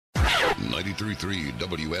93.3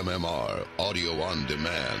 WMMR Audio on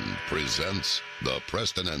Demand presents the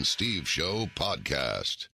Preston and Steve Show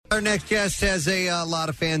podcast. Our next guest has a lot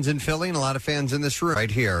of fans in Philly and a lot of fans in this room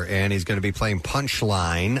right here, and he's going to be playing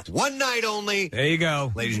Punchline. One night only. There you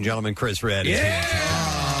go. Ladies and gentlemen, Chris Redd. Yeah.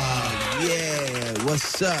 Yeah.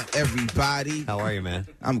 What's up, everybody? How are you, man?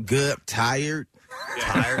 I'm good. Tired.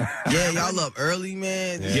 Tired? Yeah, y'all up early,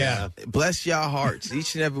 man. Yeah. Bless y'all hearts.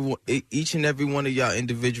 Each and every one of y'all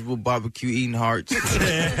individual barbecue eating hearts. We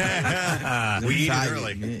eat it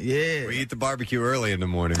early. Man. Yeah. We eat the barbecue early in the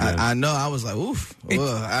morning, man. I know. I was like, oof.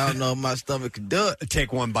 I don't know if my stomach could do it.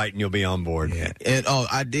 Take one bite and you'll be on board. Yeah. And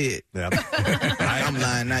I did. Yep. I'm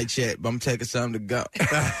lying night chat, but I'm taking something to go.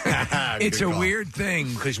 It's a weird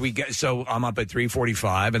thing because so I'm up at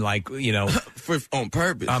 3:45 and on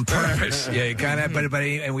purpose. On purpose. Yeah, you kind of,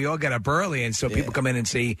 and we all get up early, and so people come in and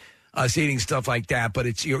see us eating stuff like that. But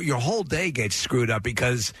it's your whole day gets screwed up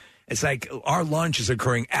because it's like our lunch is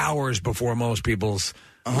occurring hours before most people's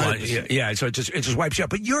lunch. Yeah, so it just wipes you out.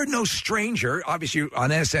 But you're no stranger, obviously,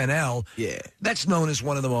 on SNL. Yeah, that's known as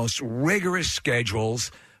one of the most rigorous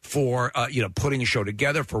schedules for putting a show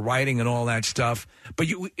together, for writing and all that stuff. But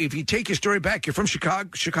if you take your story back, you're from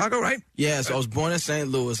Chicago, right? Yeah, so I was born in St.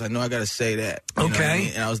 Louis. I know I got to say that.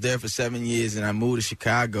 Okay. And I was there for 7 years, and I moved to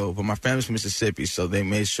Chicago. But my family's from Mississippi, so they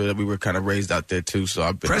made sure that we were kind of raised out there, too.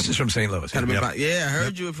 So Preston's from St. Louis. Yeah, I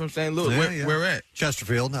heard you were from St. Louis. Where at?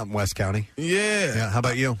 Chesterfield, out in West County. Yeah. How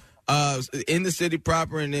about you? In the city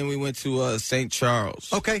proper, and then we went to St.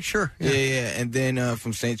 Charles. Okay, sure. Yeah. And then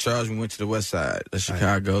from St. Charles, we went to the west side of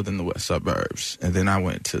Chicago, then the west suburbs. And then I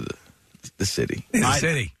went to the city.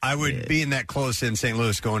 I would be in that close in St.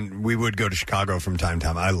 Louis we would go to Chicago from time to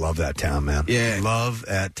time. I love that town, man. Yeah. Love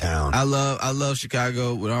that town. I love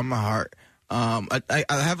Chicago with all my heart. I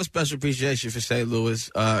have a special appreciation for St.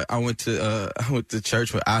 Louis. I went to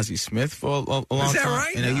church with Ozzie Smith for a long time. Is that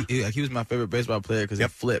right? And he was my favorite baseball player because he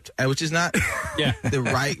flipped, which is not the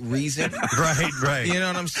right reason. Right. You know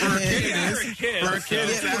what I'm saying? For a kid.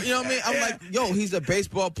 Yeah, you know what I mean? I'm like, yo, he's a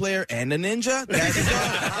baseball player and a ninja?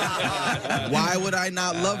 Why would I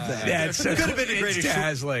not love that? Could have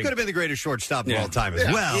been the greatest shortstop of all time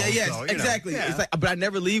as well. Yeah, so, exactly. It's like, but I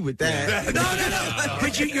never leave with that. No.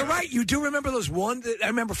 But you're right. You do remember those one that I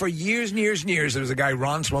remember for years and years and years. There was a guy,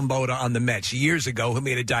 Ron Swoboda, on the Mets years ago who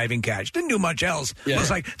made a diving catch. Didn't do much else. Yeah. It was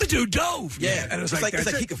like the dude dove. Yeah, and it was it's like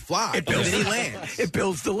he could fly. It builds, and then he lands. It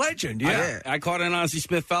builds the legend. Yeah, I caught an Ozzie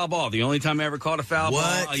Smith foul ball. The only time I ever caught a foul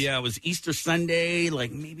ball. Yeah, it was Easter Sunday, like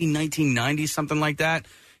maybe 1990, something like that.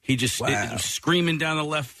 He just it was screaming down the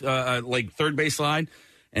left, third base line,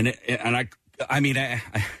 and I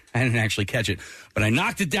didn't actually catch it, but I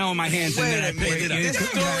knocked it down with my hands and then I picked it up. This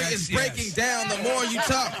story is breaking down the more you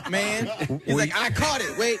talk, man. He's like, I caught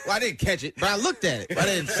it. Wait, I didn't catch it, but I looked at it. I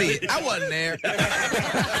didn't see it. I wasn't there.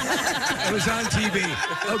 It was on TV.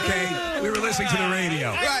 Okay, we were listening to the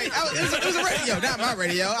radio. Right. It was a radio, not my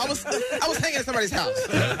radio. I was hanging at somebody's house.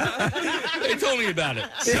 They told me about it.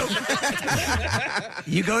 So,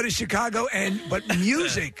 you go to Chicago, but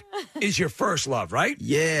music is your first love, right?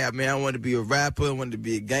 Yeah, man. I wanted to be a rapper. I wanted to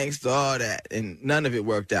be a gangster, all that. And none of it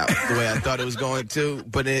worked out the way I thought it was going to.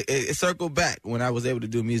 But it circled back when I was able to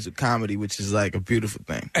do music comedy, which is like a beautiful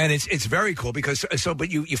thing. And it's very cool because, but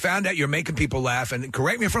you found out you're making people laugh. And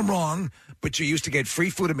correct me if I'm wrong, but you used to get free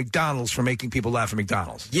food at McDonald's for making people laugh at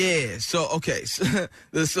McDonald's. Yeah. So, okay. So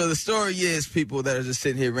the story is people that are just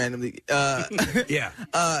sitting here randomly. I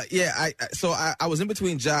was in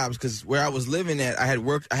between jobs because where I was living at, I had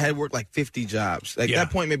worked like 50 jobs. Like at that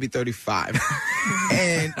point, maybe 35.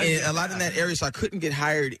 and a lot in that area, so I couldn't get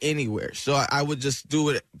hired anywhere. So I would just do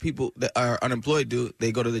what people that are unemployed do.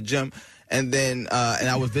 They go to the gym, and then and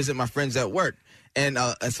I would visit my friends at work. And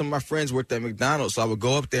some of my friends worked at McDonald's, so I would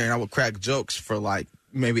go up there and I would crack jokes for like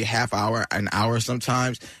maybe half hour, an hour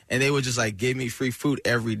sometimes, and they would just like give me free food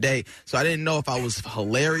every day. So I didn't know if I was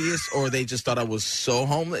hilarious or they just thought I was so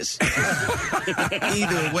homeless.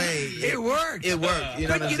 Either way, it worked. It worked. You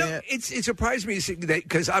know what I'm saying? It surprised me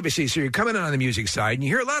because obviously, so you're coming in on the music side, and you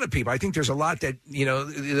hear a lot of people. I think there's a lot that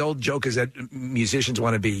the old joke is that musicians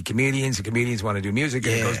want to be comedians and comedians want to do music,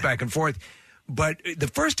 and it goes back and forth. But the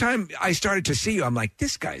first time I started to see you, I'm like,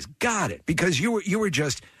 this guy's got it, because you were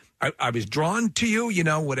just. I was drawn to you,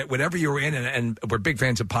 whatever you were in, and we're big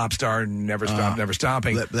fans of Pop Star and Never Stop, Never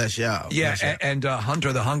Stopping. Bless y'all. Yeah, bless y'all. And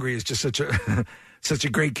Hunter the Hungry is just such a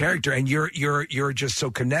great character, and you're just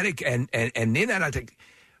so kinetic, and in that I think,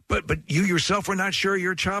 but you yourself were not sure of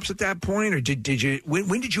your chops at that point, or did you?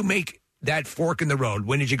 When did you make that fork in the road?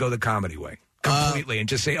 When did you go the comedy way completely and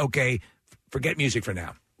just say, okay, forget music for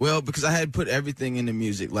now? Well, because I had put everything into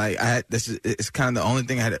music. Like it's kind of the only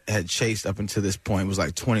thing I had chased up until this point. It was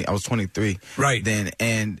like 20. I was 23 right then,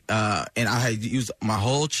 and I had used my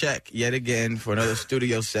whole check yet again for another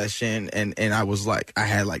studio session, and I was like, I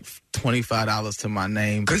had like $25 to my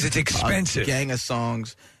name because it's expensive. A gang of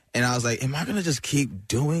songs. And I was like, am I going to just keep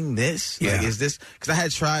doing this? Yeah. Like, is this... Because I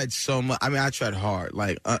had tried so much. I mean, I tried hard,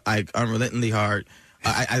 like unrelentingly hard.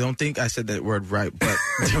 I don't think I said that word right, but...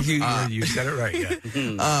 you said it right,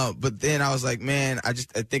 yeah. But then I was like, man, I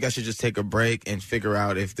think I should just take a break and figure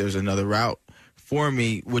out if there's another route for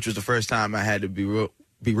me, which was the first time I had to be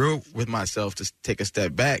real with myself to take a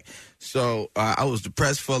step back. So I was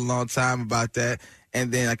depressed for a long time about that.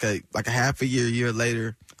 And then like a half a year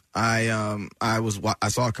later... I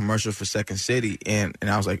saw a commercial for Second City and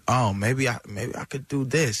I was like, oh, maybe I could do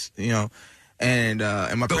this, you know, and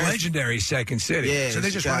my the legendary Second City. Yeah, so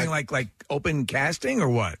they're just running like open casting or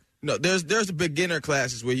what? No, there's the beginner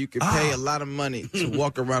classes where you can pay a lot of money to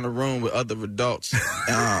walk around a room with other adults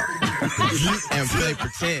and play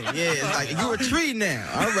pretend. Yeah, it's like you a tree now.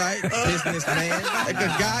 All right, businessman, like a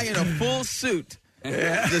guy in a full suit.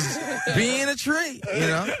 Yeah. Just being a tree, you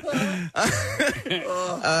know.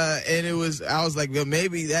 And I was like, well,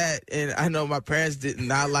 maybe that. And I know my parents did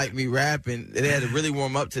not like me rapping. They had to really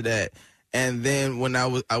warm up to that. And then when I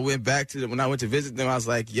went to visit them, I was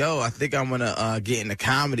like, yo, I think I'm gonna get into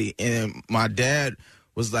comedy. And my dad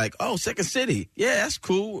was like, oh, Second City. Yeah, that's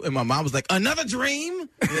cool. And my mom was like, another dream?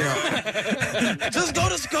 You know, just go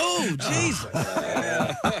to school. Jesus.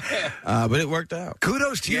 But it worked out.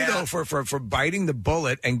 Kudos to you, though, for biting the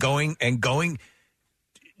bullet and going,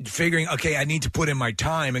 figuring, okay, I need to put in my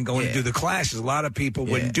time and going to do the classes. A lot of people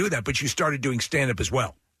wouldn't do that, but you started doing stand-up as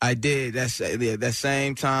well. I did. That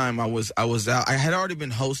same time I was out. I had already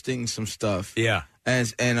been hosting some stuff. Yeah. And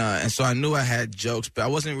so I knew I had jokes, but I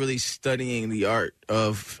wasn't really studying the art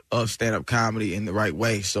of stand-up comedy in the right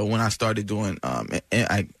way. So when I started doing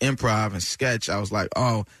improv and sketch, I was like,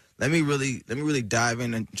 oh, let me really dive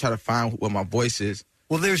in and try to find what my voice is.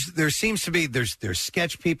 Well, there seems to be there's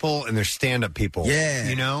sketch people and there's stand-up people. Yeah,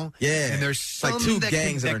 you know. Yeah, and there's some like two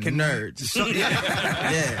gangs that are nerds.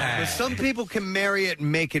 Yeah. But some people can marry it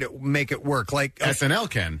and make it work. Like SNL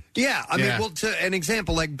can. Yeah, I mean, well, to an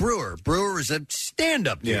example like Brewer. Brewer is a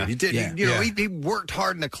stand-up dude. Yeah. He did, he worked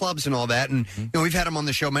hard in the clubs and all that, and we've had him on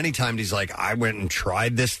the show many times. He's like, I went and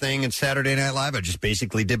tried this thing at Saturday Night Live. I just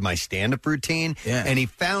basically did my stand-up routine, and he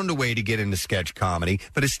found a way to get into sketch comedy,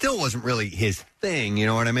 but it still wasn't really his thing. You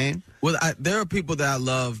know what I mean? Well, there are people that I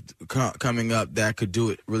loved coming up that could do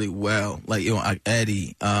it really well, like like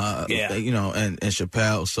Eddie, and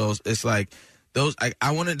Chappelle. So it's like those.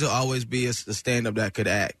 I wanted to always be a stand-up that could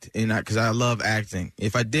act, because I love acting.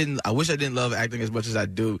 If I didn't, I wish I didn't love acting as much as I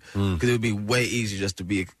do, because it would be way easier just to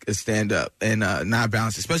be a stand-up and not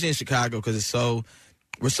balance, especially in Chicago, because it's so.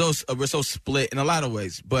 We're so split in a lot of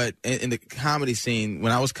ways, but in the comedy scene,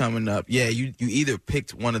 when I was coming up, you either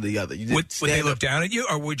picked one or the other. Would they look down at you,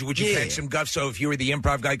 or would you take some guff? So if you were the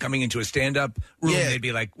improv guy coming into a stand-up room, they'd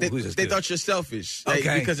be like, "Who's this?" They dude? thought you're selfish,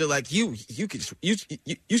 okay? Because they're like, you just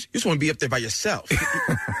want to be up there by yourself.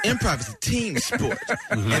 Improv is a team sport,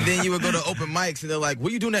 and then you would go to open mics, and they're like,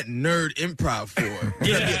 "What are you doing that nerd improv for?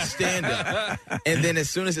 You're gonna be a stand-up." And then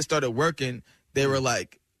as soon as it started working, they were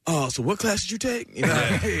like, oh, so what class did you take? You know?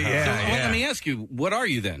 Let me ask you, what are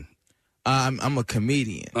you then? I'm a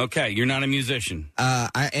comedian. Okay, you're not a musician.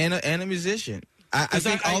 I am a musician. I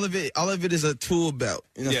think all of it is a tool belt.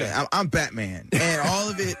 You know what I'm saying? I'm Batman, and all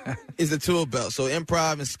of it is a tool belt. So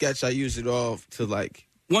improv and sketch, I use it all to like.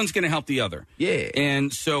 One's going to help the other. Yeah.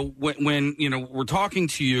 And so when we're talking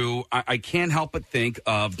to you, I can't help but think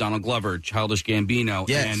of Donald Glover, Childish Gambino.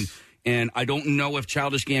 Yes. And I don't know if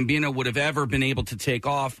Childish Gambino would have ever been able to take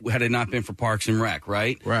off had it not been for Parks and Rec,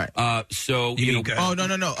 right? Right. So, oh,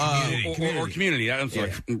 no. Community. Or Community. I'm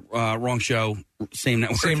sorry. Yeah. Wrong show. Same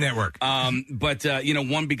network. Same network. But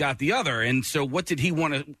one begot the other. And so what did he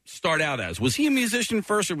want to start out as? Was he a musician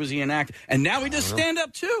first or was he an actor? And now he does stand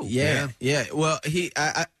up too. Yeah. Well,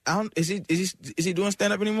 I don't, is he doing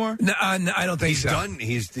stand up anymore? No, I don't think so.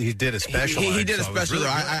 He did a special. He did a special. Really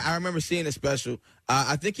I remember seeing a special.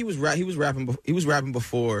 I think he was rapping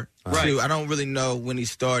before too. I don't really know when he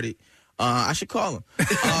started. I should call him. Get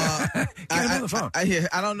him on the phone.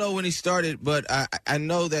 I don't know when he started, but I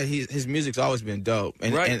know that his music's always been dope,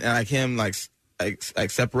 and like him like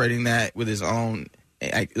separating that with his own.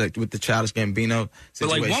 Like with the Childish Gambino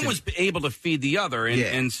situation. But like one was able to feed the other,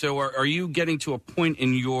 and so are you getting to a point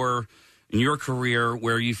in your career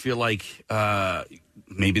where you feel like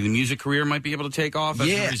maybe the music career might be able to take off as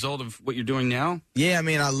a result of what you're doing now? Yeah, I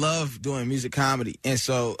mean, I love doing music comedy, and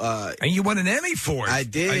so and you won an Emmy for it. I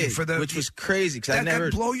did, which was crazy because I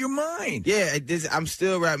never blow your mind. Yeah, I'm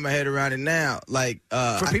still wrapping my head around it now. Like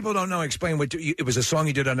for people who don't know, explain what it was. A song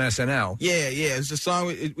you did on SNL. Yeah, it was a song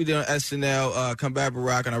we did on SNL. Come Back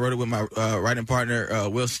Barack, and I wrote it with my writing partner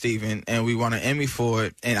Will Steven, and we won an Emmy for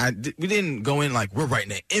it. And we didn't go in like we're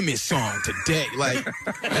writing an Emmy song today. Like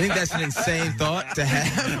I think that's an insane thought to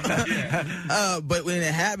have. But when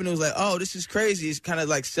it happened, it was like, oh, this is crazy. It's kind of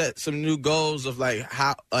like set some new goals of like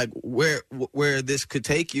how, like where this could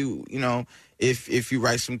take you. You know, if you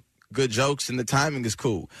write some good jokes and the timing is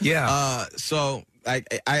cool. Yeah. So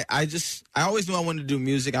like I always knew I wanted to do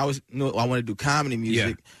music. I always knew I wanted to do comedy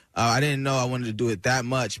music. Yeah. I didn't know I wanted to do it that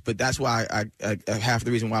much, but that's why I half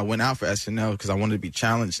the reason why I went out for SNL, because I wanted to be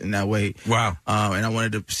challenged in that way. Wow. And I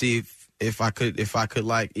wanted to see if I could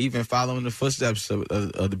like even follow in the footsteps of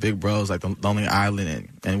the big bros like the Lonely Island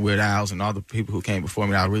and Weird Al's and all the people who came before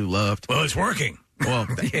me that I really loved. Well, it's working. Well,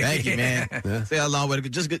 thank you, man. Say how long way to go.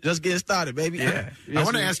 Just getting started, baby. Yeah. I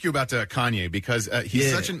want to ask you about Kanye because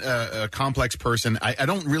he's such a complex person. I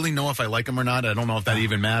don't really know if I like him or not. I don't know if that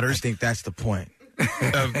even matters. I think that's the point.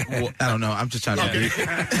 I don't know. I'm just trying to.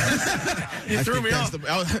 You threw me off.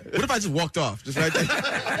 What if I just walked off? Just right there.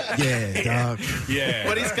 Yeah, dog. Yeah.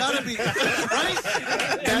 But he's got to be right.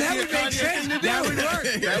 And that would make sense. That would work.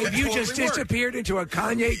 If you just disappeared into a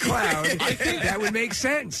Kanye cloud, I think that would make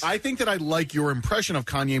sense. I think that I like your impression of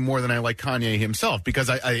Kanye more than I like Kanye himself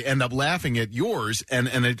because I end up laughing at yours and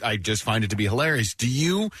I just find it to be hilarious. Do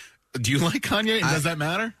you like Kanye? And does that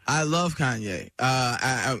matter? I love Kanye.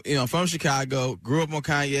 I from Chicago, grew up on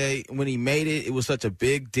Kanye. When he made it, it was such a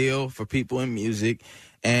big deal for people in music.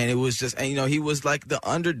 And it was just, and he was like the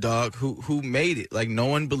underdog who made it. Like no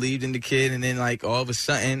one believed in the kid. And then like all of a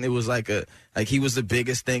sudden it was like he was the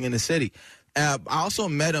biggest thing in the city. I also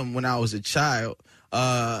met him when I was a child. And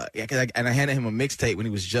I handed him a mixtape when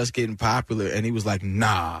he was just getting popular, and he was like,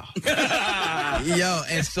 nah. Yo,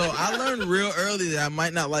 and so I learned real early that I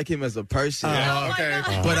might not like him as a person. Okay.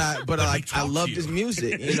 But I loved his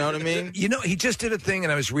music. You know what I mean? He just did a thing,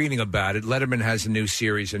 and I was reading about it. Letterman has a new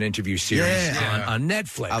series, an interview series on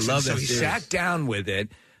Netflix. I love that. So he sat down with it.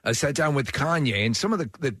 I sat down with Kanye, and some of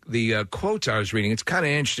the quotes I was reading, it's kind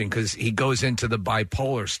of interesting because he goes into the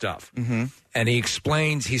bipolar stuff. Mm-hmm. And he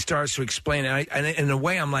starts to explain, and in a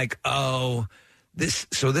way I'm like, oh, this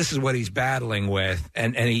is what he's battling with.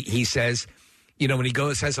 And he says, when he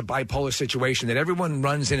has a bipolar situation, that everyone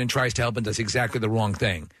runs in and tries to help and does exactly the wrong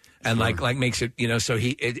thing. And like makes it, so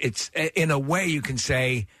it's in a way you can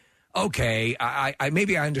say, okay, I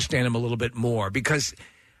maybe I understand him a little bit more because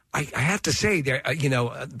I have to say, there,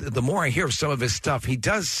 the more I hear of some of his stuff, he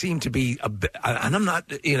does seem to be a bit, and I'm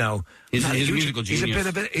not, he's a musical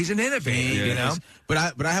genius. He's an innovator,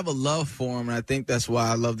 But I have a love for him, and I think that's why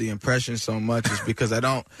I love the impression so much. Is because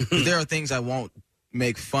there are things I won't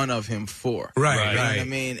make fun of him for. Right. You know what I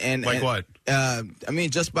mean, and like what?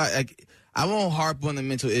 Just by I won't harp on the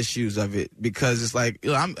mental issues of it because it's like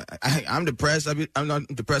I'm depressed. I'm not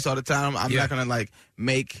depressed all the time. I'm not gonna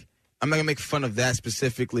I'm not gonna make fun of that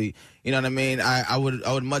specifically. You know what I mean? I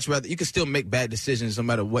would much rather. You can still make bad decisions no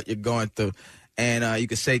matter what you're going through, and you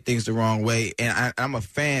can say things the wrong way. And I'm a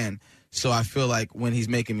fan, so I feel like when he's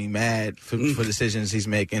making me mad for decisions he's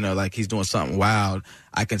making, or like he's doing something wild,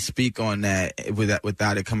 I can speak on that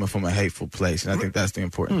without it coming from a hateful place. And I think that's the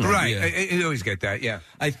important thing. Right. Yeah. You always get that. Yeah.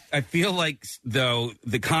 I feel like though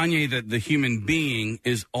the Kanye, the human being,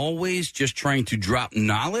 is always just trying to drop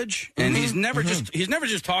knowledge, and he's never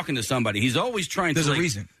just talking to somebody. He's always trying to. There's a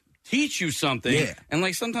reason. Teach you something. Yeah. And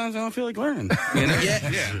like sometimes I don't feel like learning. You know?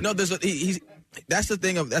 Yeah. No, that's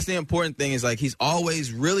the important thing is like he's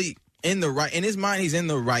always really in the right. In his mind, he's in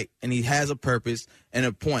the right, and he has a purpose and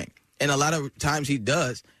a point. And a lot of times he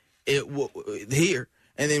does it here.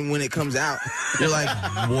 And then when it comes out, you're like,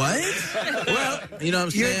 what? Well, you know what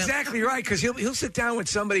I'm saying? You're exactly right, because he'll sit down with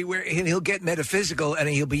somebody where he'll get metaphysical, and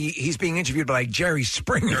he's being interviewed by like Jerry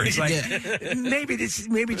Springer. It's like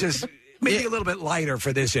maybe a little bit lighter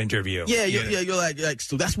for this interview. Yeah, you're like,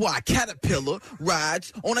 so that's why a caterpillar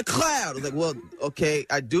rides on a cloud. I'm like, well, okay,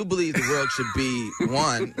 I do believe the world should be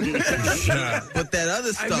one, but that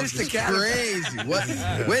other stuff is crazy.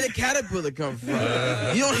 Where did caterpillar come from?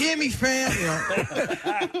 You don't hear me, fam.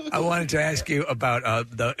 I wanted to ask you about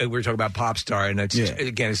we were talking about Pop Star, and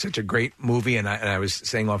it's such a great movie, and I was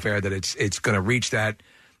saying off air that it's going to reach that.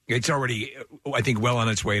 It's already, I think, well on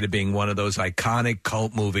its way to being one of those iconic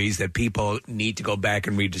cult movies that people need to go back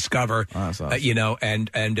and rediscover. Oh, that's awesome.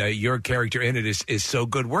 And your character in it is so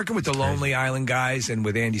good. Working with the Lonely Island guys and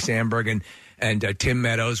with Andy Samberg and Tim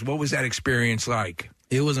Meadows. What was that experience like?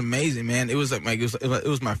 It was amazing, man. It was it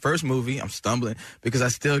was my first movie. I'm stumbling because I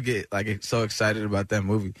still get so excited about that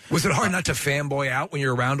movie. Was it hard not to fanboy out when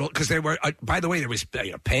you're around? Because they were, by the way, there was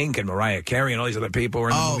Pink and Mariah Carey and all these other people were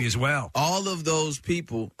in the movie as well. All of those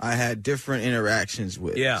people I had different interactions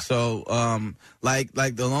with. Yeah. So, like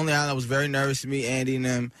The Lonely Island was very nervous to meet Andy and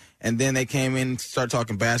them, and then they came in and started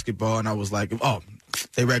talking basketball, and I was like, oh,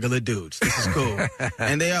 they regular dudes. This is cool.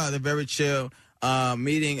 And they're very chill.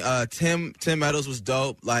 Meeting Tim Meadows was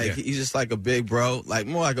dope. He's just like a big bro, like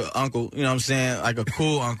more like an uncle, you know what I'm saying? Like a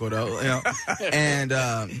cool uncle though, you know. And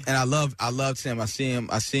I love Tim. I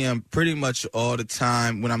see him pretty much all the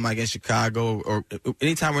time when I'm like in Chicago or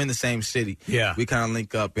anytime we're in the same city. Yeah. We kind of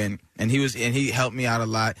link up and he helped me out a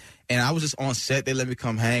lot. And I was just on set. They let me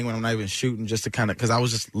come hang when I'm not even shooting just to kind of, because I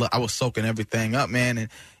was soaking everything up, man. And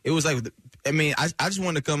it was like, I just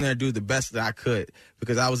wanted to come there and do the best that I could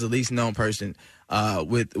because I was the least known person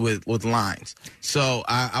with lines. So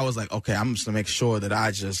I was like, okay, I'm just gonna make sure that I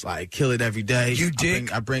just kill it every day. You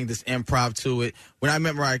did. I bring this improv to it. When I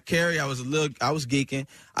met Mariah Carey, I was geeking.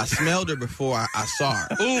 I smelled her before I saw her.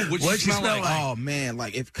 Ooh, what'd she smell like? Oh man,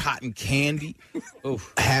 like if cotton candy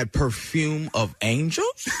had perfume of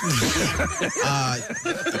angels.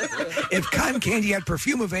 If cotton candy had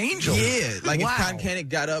perfume of angels. Yeah, like if cotton candy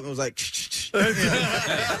got up and was like,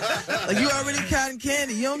 like you already cotton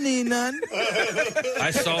candy, you don't need none.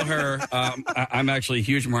 I saw her. I'm actually a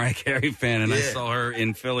huge Mariah Carey fan, and I saw her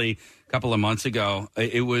in Philly a couple of months ago.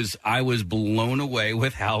 I was blown away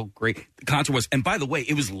with how great the concert was. And by the way,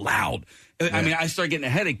 it was loud. I mean, I started getting a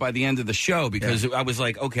headache by the end of the show because I was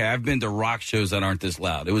like, okay, I've been to rock shows that aren't this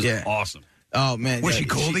loud. It was awesome. Oh man, was she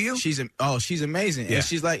cool to you? She's amazing. Yeah. And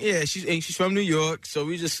she's like, she's from New York, so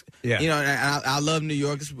we just, you know, and I love New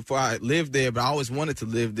York. This was before I lived there, but I always wanted to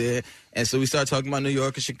live there, and so we started talking about New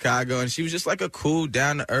York and Chicago, and she was just like a cool,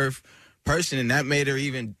 down to earth person, and that made her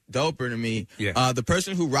even doper to me. Yeah. The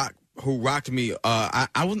person who rocked me,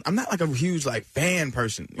 I'm not like a huge fan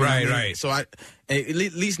person. You know what I mean? Right. So at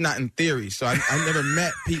least not in theory. So I never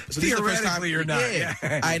met people. So Theoretically, you're not.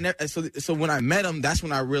 Yeah. I never. So when I met him, that's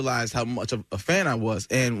when I realized how much of a fan I was.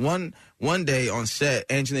 And one day on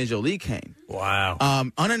set, Angelina Jolie came. Wow.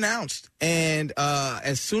 Unannounced. And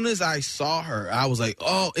as soon as I saw her, I was like,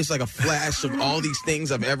 oh, it's like a flash of all these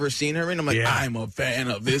things I've ever seen her in. I'm like, I'm a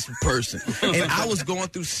fan of this person. And I was going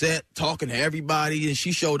through set talking to everybody, and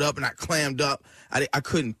she showed up, and I clammed up. I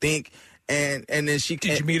couldn't think. And then she...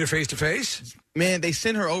 Did you meet her face to face? Man, they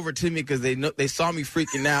sent her over to me because they saw me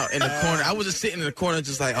freaking out in the corner. I was just sitting in the corner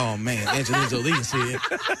just like, oh, man, Angelina Jolie is here.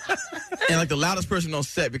 And the loudest person on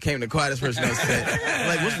set became the quietest person on set. I'm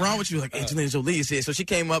like, what's wrong with you? Like, Angelina Jolie is here. So she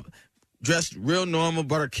came up dressed real normal,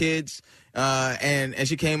 brought her kids, and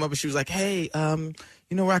she came up and she was like, hey,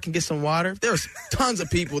 you know where I can get some water? There was tons of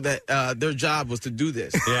people that their job was to do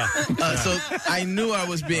this. Yeah. So I knew I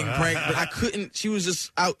was being pranked, but I couldn't. She was just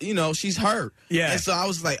out, she's her. Yeah. And so I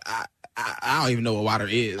was like, I don't even know what water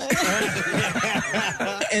is.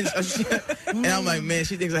 and I'm like, man,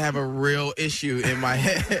 she thinks I have a real issue in my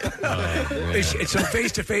head. So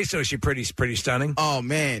face to face, though, is she pretty stunning? Oh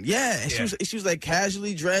man, yeah. And she was like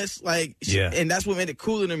casually dressed, and that's what made it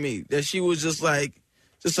cooler to me. That she was just like.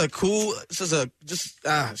 She's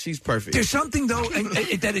perfect. There's something though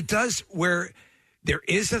that it does where there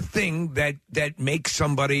is a thing that makes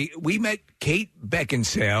somebody. We met Kate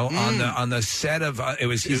Beckinsale on the set of it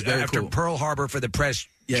was after cool. Pearl Harbor for the press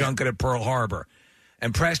junket at Pearl Harbor.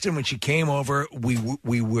 And Preston, when she came over, we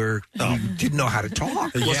didn't know how to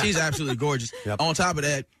talk. Well, she's absolutely gorgeous. Yep. On top of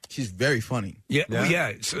that, she's very funny.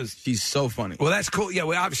 Yeah. So she's so funny. Well, that's cool. Yeah,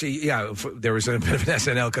 well, obviously, there was a bit of an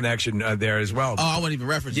SNL connection there as well. Oh, I wasn't even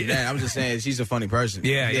referencing that. I was just saying she's a funny person.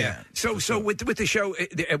 Yeah. So with the show,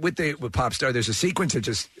 with Pop Star, there's a sequence that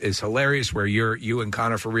just is hilarious where you and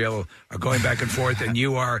Connor for real are going back and forth, and he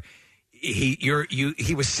was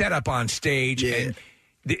set up on stage and.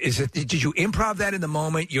 Did you improv that in the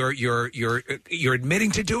moment? You're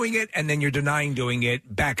admitting to doing it, and then you're denying doing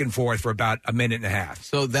it back and forth for about a minute and a half.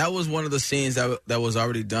 So that was one of the scenes that was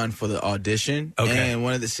already done for the audition. Okay. And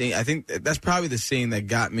one of the scenes, I think that's probably the scene that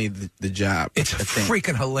got me the job. It's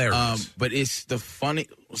freaking hilarious. But it's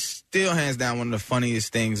still hands down one of the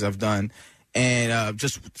funniest things I've done. And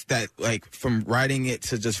just that, from writing it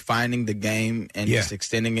to just finding the game and just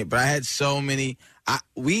extending it. But I had so many.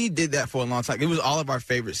 We did that for a long time. It was all of our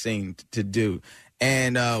favorite scene to do.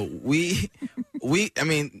 And I mean,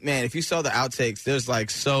 man, if you saw the outtakes, there's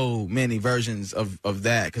so many versions of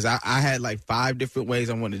that. Because I had 5 different ways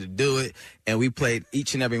I wanted to do it. And we played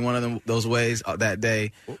each and every one of those ways that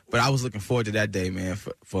day. But I was looking forward to that day, man,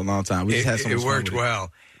 for a long time. We just had so much fun. It worked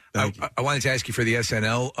well. I wanted to ask you for the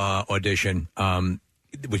SNL audition,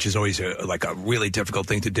 which is always a really difficult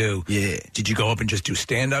thing to do. Yeah. Did you go up and just do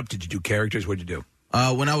stand-up? Did you do characters? What did you do?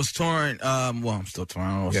 When I was touring, I'm still touring.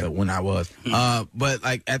 I don't know when I was, but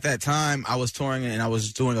like at that time, I was touring and I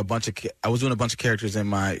was doing a bunch of characters in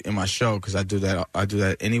my show because I do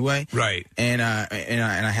that anyway. Right. And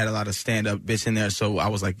I had a lot of stand up bits in there, so I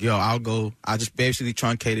was like, I just basically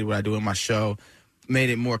truncated what I do in my show, made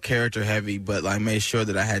it more character heavy, but like made sure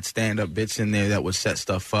that I had stand up bits in there that would set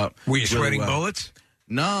stuff up. Were you really sweating well. bullets?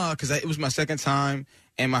 No, because it was my second time,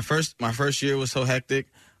 and my first year was so hectic.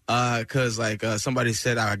 Because somebody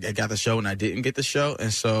said I got the show and I didn't get the show,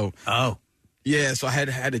 and so so I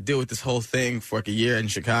had to deal with this whole thing for like a year in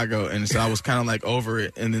Chicago, and so I was kind of like over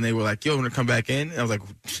it. And then they were like, "Yo, want to come back in?" And I was like,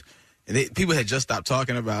 people had just stopped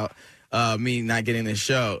talking about me not getting this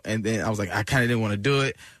show, and then I was like, I kind of didn't want to do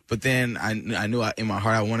it, but then I knew in my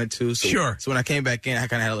heart I wanted to. So, sure. So when I came back in, I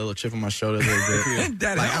kind of had a little chip on my shoulder a little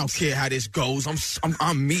bit. I don't care how this goes. I'm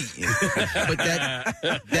me. But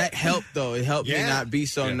that helped though. It helped me not be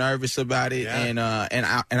so nervous about it, and I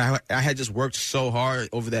had just worked so hard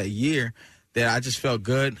over that year that I just felt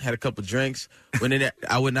good. Had a couple drinks.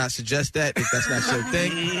 I would not suggest that if that's not your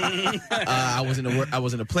thing. I was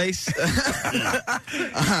in a place.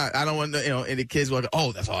 I don't want to, and the kids were like,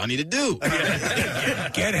 "Oh, that's all I need to do.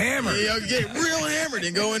 Get hammered. Get real hammered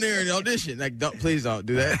and go in there and audition." Like, please don't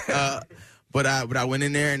do that. But I went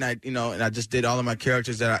in there and I just did all of my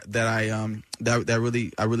characters that I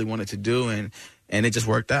really wanted to do, and it just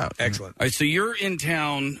worked out. Excellent. All right, so you're in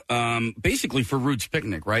town basically for Roots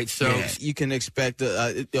Picnic, right? So you can expect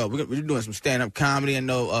we're doing some stand-up comedy. I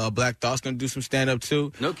know Black Thought's going to do some stand-up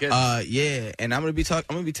too. No kidding. And I'm going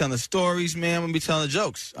to be telling stories, man. I'm going to be telling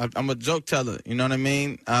jokes. I'm a joke teller. You know what I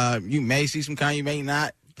mean? You may see some kind, you may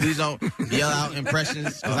not. Please don't yell out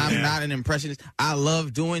impressions because I'm not an impressionist. I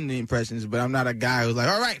love doing the impressions, but I'm not a guy who's like,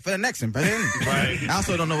 all right, for the next impression. Right. I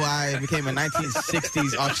also don't know why I became a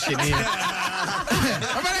 1960s auctioneer.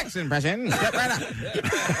 For my next impression, step right up.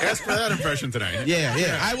 Ask for that impression tonight.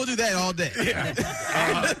 Yeah. I will do that all day.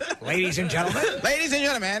 Ladies and gentlemen. Ladies and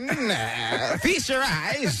gentlemen, feast your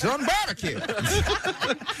eyes on barbecue.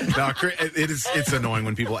 No, it's annoying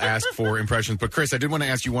when people ask for impressions. But Chris, I did want to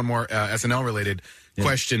ask you one more SNL-related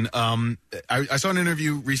question. I saw an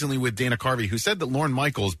interview recently with Dana Carvey who said that Lorne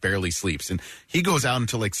Michaels barely sleeps, and he goes out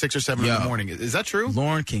until like 6 or 7 in the morning. Is that true?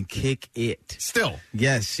 Lorne can kick it. Still?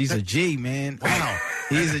 Yes, he's a G, man. Wow.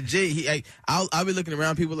 He's a G. I'll be looking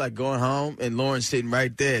around people like going home, and Lorne's sitting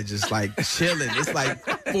right there just like chilling. It's like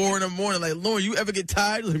 4 in the morning. Like, Lorne, you ever get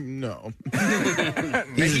tired? Like, no.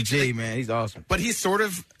 He's a G, man. He's awesome. But he's sort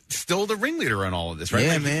of still the ringleader on all of this, right?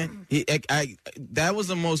 Yeah, man. That was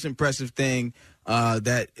the most impressive thing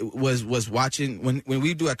that was watching when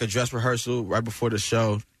we do like a dress rehearsal right before the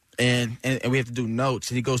show, and we have to do notes,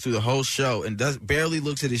 and he goes through the whole show and barely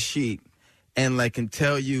looks at his sheet and like can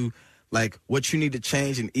tell you like what you need to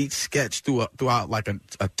change in each sketch throughout like a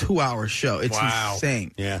 2-hour show. It's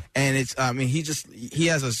insane. Yeah. And it's he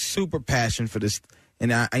has a super passion for this,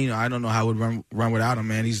 and I don't know how I would run without him,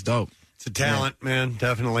 man. He's dope. It's a talent, man,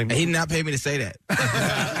 definitely. And he did not pay me to say that.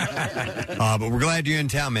 But we're glad you're in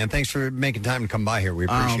town, man. Thanks for making time to come by here. We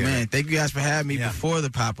appreciate it. Oh, man. Thank you guys for having me before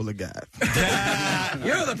the popular guy.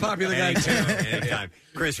 You're the popular guy, too. Anytime.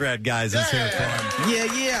 Chris Red, guys, is here for him.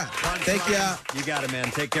 Yeah. Thank y'all. You got it,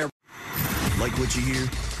 man. Take care. Like what you hear?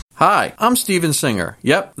 Hi, I'm Steven Singer.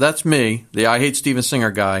 Yep, that's me, the I Hate Steven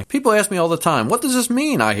Singer guy. People ask me all the time, what does this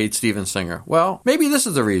mean, I hate Steven Singer? Well, maybe this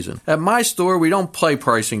is the reason. At my store, we don't play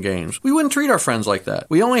pricing games. We wouldn't treat our friends like that.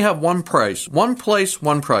 We only have one price. One place,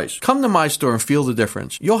 one price. Come to my store and feel the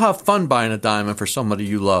difference. You'll have fun buying a diamond for somebody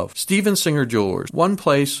you love. Steven Singer Jewelers. One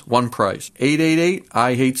place, one price. 888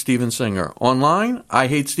 I Hate Steven Singer. Online,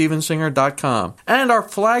 IHateStevenSinger.com. And our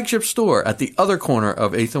flagship store at the other corner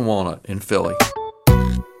of 8th and Walnut in Philly.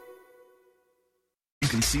 You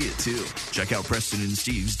can see it too. Check out Preston and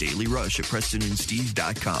Steve's Daily Rush at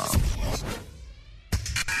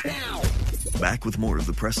PrestonandSteve.com. Back with more of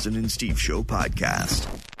the Preston and Steve Show podcast.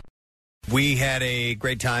 We had a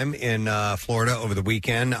great time in Florida over the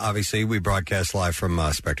weekend. Obviously, we broadcast live from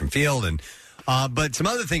Spectrum Field, and but some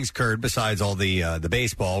other things occurred besides all the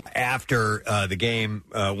baseball. After the game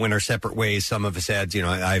went our separate ways. Some of us had,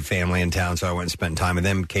 I have family in town, so I went and spent time with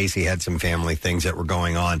them. Casey had some family things that were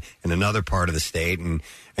going on in another part of the state, and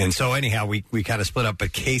so anyhow, we kind of split up.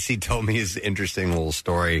 But Casey told me his interesting little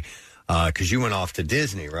story. Because you went off to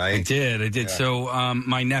Disney, right? I did. Yeah. So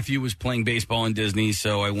my nephew was playing baseball in Disney,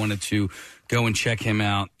 so I wanted to go and check him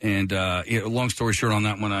out. And long story short on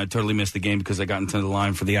that one, I totally missed the game because I got into the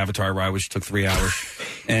line for the Avatar ride, which took 3 hours.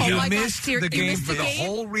 And you my gosh, missed you the game missed for the the game?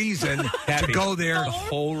 whole reason to go there. The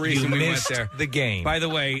whole reason you we went missed there. the game. By the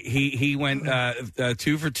way, he went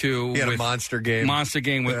 2 for 2. He had with a monster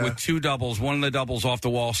game. With 2 doubles. One of the doubles off the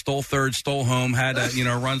wall. Stole third. Stole home. Had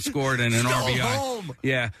a run scored and an RBI. Home.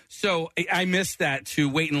 Yeah. So I missed that to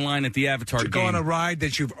wait in line at the Avatar to game. go on a ride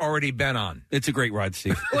that you've already been on. It's a great ride,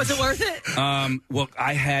 Steve. Was it worth it? Well,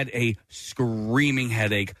 I had a screaming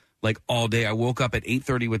headache like all day. I woke up at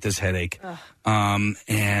 8:30 with this headache, and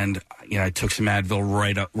I took some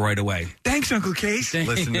Advil right away. Thanks, Uncle Case.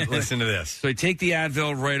 Listen to this. So I take the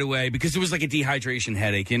Advil right away because it was like a dehydration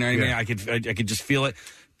headache. You know what I mean? I could just feel it.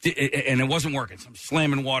 And it wasn't working. So I'm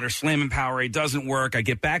slamming water, slamming Powerade, doesn't work. I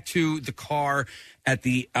get back to the car at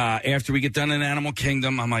the after we get done in Animal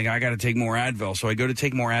Kingdom. I'm like, I got to take more Advil. So I go to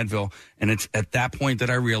take more Advil, and it's at that point that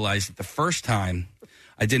I realized that the first time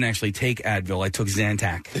I didn't actually take Advil. I took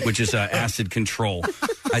Zantac, which is acid control.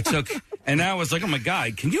 And I was like, oh my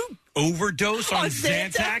God, can you overdose on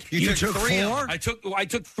Zantac? You took 4? I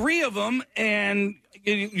took 3 of them, and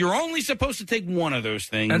you're only supposed to take one of those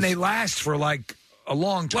things, and they last for like a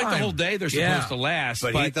long time. Like the whole day they're supposed to last.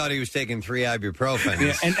 But he thought he was taking 3 ibuprofen.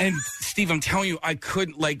 Yeah, and Steve, I'm telling you, I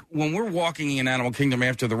couldn't, like, when we're walking in Animal Kingdom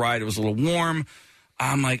after the ride, it was a little warm.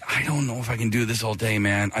 I'm like, I don't know if I can do this all day,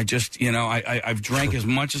 man. I just, I've drank as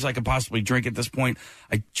much as I could possibly drink at this point.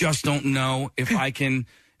 I just don't know if I can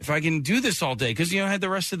do this all day. Because, I had the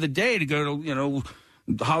rest of the day to go to,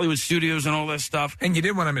 Hollywood Studios and all that stuff. And you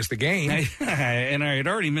didn't want to miss the game. And I had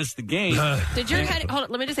already missed the game. Did your headache, hold on,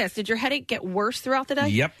 let me just ask, did your headache get worse throughout the day?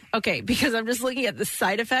 Yep. Okay, because I'm just looking at the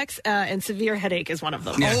side effects, and severe headache is one of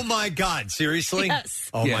them. Yeah. Oh, my God. Seriously? Yes.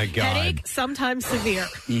 Oh, my God. Headache, sometimes severe.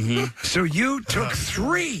 Mm-hmm. So you took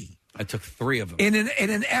 3. I took 3 of them. In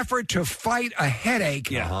an effort to fight a headache.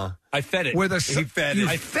 Yeah. I fed it. He fed it.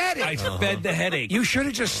 I fed the headache. You should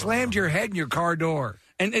have just slammed your head in your car door.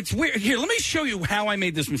 And it's weird. Here, let me show you how I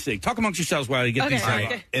made this mistake. Talk amongst yourselves while I get these things.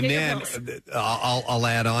 Okay. And then I'll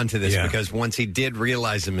add on to this because once he did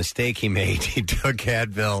realize the mistake he made, he took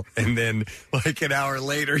Advil, and then like an hour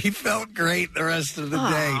later, he felt great the rest of the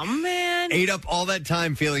day. Oh, man. Ate up all that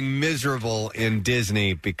time feeling miserable in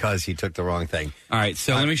Disney because he took the wrong thing. All right,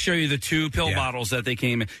 so let me show you the 2 pill bottles that they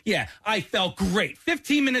came in. Yeah, I felt great.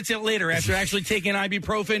 15 minutes later, after actually taking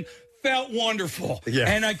ibuprofen, felt wonderful. Yeah.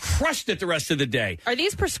 And I crushed it the rest of the day. Are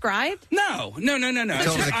these prescribed? No. It's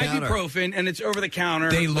over just the counter. ibuprofen, and it's over the counter.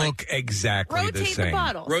 They look exactly the same.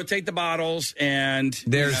 Rotate the bottles, and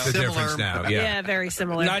there's the similar. difference now. Yeah, very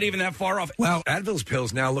similar. Not even that far off. Well, Advil's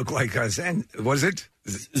pills now look like was it?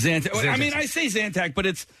 Zantac. I mean, I say Zantac, but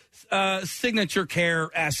it's Signature Care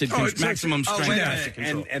Acid, maximum strength acid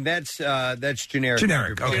control. And that's generic.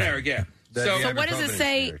 Generic, okay. Generic, yeah. So what does it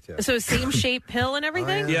say? So same shape pill and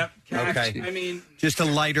everything? Yep. Okay. I mean, just a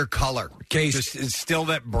lighter color. Case. It's still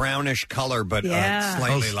that brownish color, but Yeah.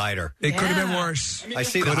 slightly lighter. It could have been worse. I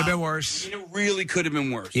see. Could have been worse. it really could have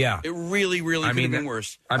been worse. Yeah. It really could have been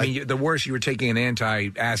worse. I mean, the worse you were taking an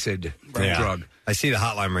anti-acid drug. I see the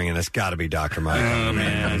hotline ringing. It's got to be Dr. Mike. Oh,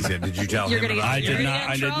 man. Did you tell You're him? gonna get- I did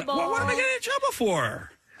not. in trouble. Well, what am I getting in trouble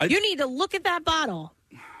for? You need to look at that bottle.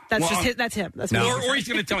 That's just his, that's him. That's No. what Or he's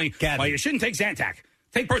going to tell me, well, you shouldn't take Zantac.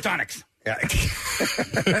 Take Protonics.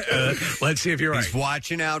 Let's see if you're right. He's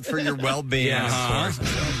watching out for your well-being. Yeah. Of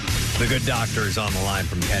course. The good doctor is on the line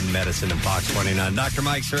from Penn Medicine and Fox 29. Dr.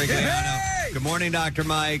 Mike Sirigliano. Hey! Good morning, Dr.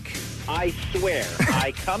 Mike. I swear,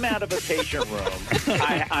 I come out of a patient room.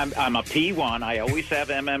 I'm a P1. I always have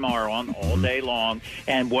MMR on all day long.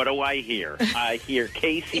 And what do I hear? I hear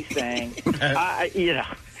Casey saying,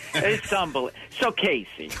 it's unbelievable. So,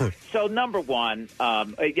 Casey, number one,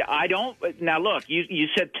 I don't. Now, look, you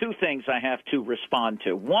said 2 things I have to respond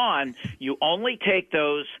to. One, you only take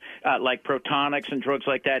those like Protonics and drugs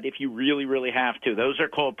like that if you really, really have to. Those are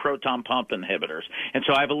called proton pump inhibitors. And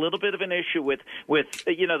so I have a little bit of an issue with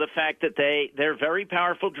the fact that they're very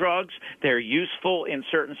powerful drugs. They're useful in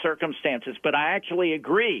certain circumstances. But I actually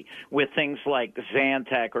agree with things like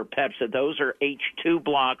Zantac or Pepsi. Those are H2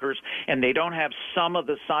 blockers, and they don't have some of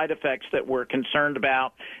the side effects that we're concerned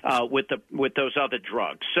about with those other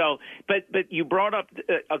drugs. So, but you brought up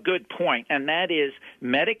a good point, and that is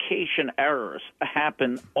medication errors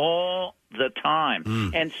happen all the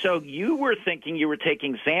time. And so you were thinking you were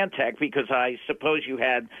taking Zantac because I suppose you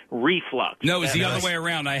had reflux. No, it was the other way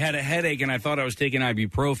around. I had a headache, and I thought I was taking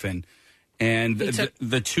ibuprofen. And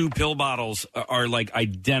the 2 pill bottles are like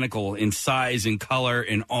identical in size and color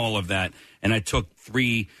and all of that. And I took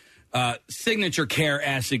 3 Signature Care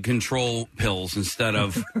acid control pills instead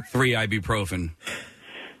of 3 ibuprofen.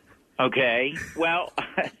 Okay. Well,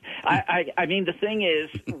 I mean, the thing is,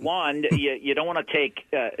 one, you don't want to take,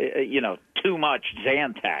 too much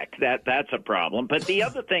Zantac. That's a problem. But the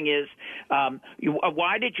other thing is,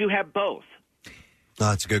 why did you have both? Oh,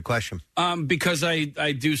 that's a good question. Because I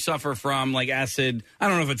do suffer from like acid. I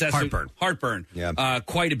don't know if it's acid. Heartburn. Yeah.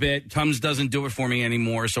 Quite a bit. Tums doesn't do it for me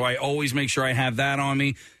anymore. So I always make sure I have that on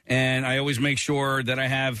me. And I always make sure that I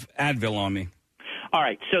have Advil on me. All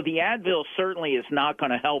right. So the Advil certainly is not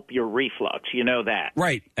going to help your reflux. You know that.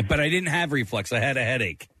 Right. But I didn't have reflux. I had a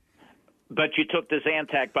headache. But you took the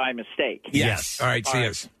Zantac by mistake. Yes. All right. See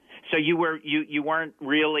us. So you weren't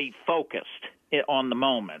really focused on the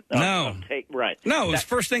moment. No. Right. No, it was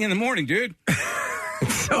first thing in the morning, dude.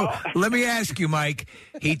 So let me ask you, Mike.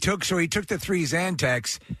 He took the 3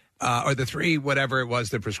 Zantacs, or the 3 whatever it was,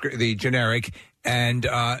 the generic. And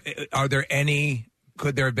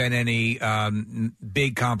could there have been any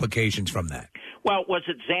big complications from that? Well, was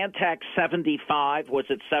it Zantac 75? Was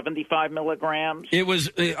it 75 milligrams? It was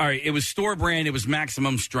all right. It was store brand. It was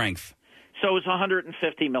maximum strength. So it was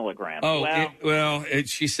 150 milligrams. Oh,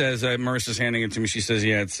 she says, Marissa's handing it to me. She says,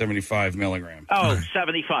 yeah, it's 75 milligrams. Oh,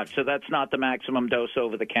 75. So that's not the maximum dose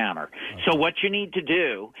over the counter. So what you need to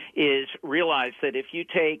do is realize that if you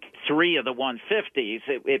take 3 of the 150s,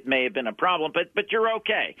 it may have been a problem, but you're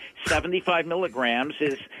okay. 75 milligrams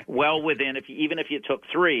is well within, even if you took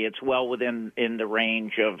 3, it's well within in the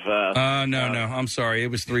range of... No, I'm sorry. It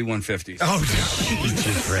was 3 150s. Oh, no. You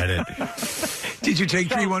just read it. Did you take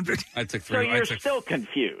 3 150s? I took 3. So you're still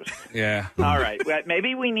confused. Yeah. All right. Well,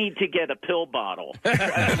 maybe we need to get a pill bottle.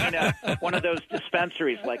 One of those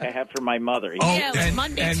dispensaries like I have for my mother.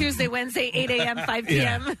 Monday, Tuesday, Wednesday, 8 a.m., 5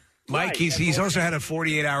 p.m. Yeah. Mike, he's also had a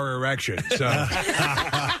 48-hour erection, so...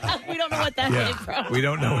 We don't know what that came from. We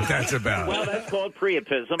don't know what that's about. Well, that's called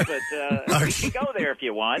priapism, but you can go there if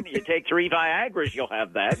you want. You take 3 Viagras, you'll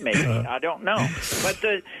have that, maybe. I don't know. But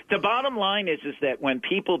the bottom line is that when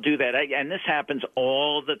people do that, and this happens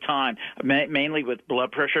all the time, mainly with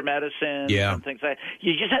blood pressure medicine and things like that,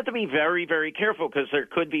 you just have to be very, very careful because there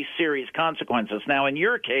could be serious consequences. Now, in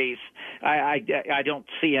your case, I don't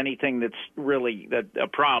see anything that's really a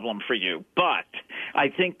problem for you, but I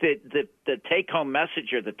think that the take-home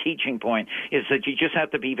message or the teaching point is that you just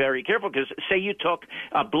have to be very careful because say you took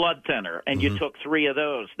a blood thinner and you took 3 of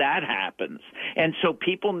those, that happens. And so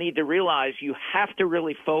people need to realize you have to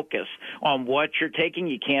really focus on what you're taking.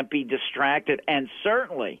 You can't be distracted. And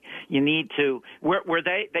certainly you need to, where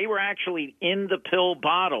they were actually in the pill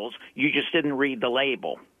bottles, you just didn't read the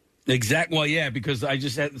label. Exactly. Well, yeah, because I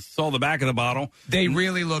just saw the back of the bottle. They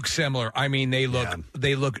really look similar. I mean, they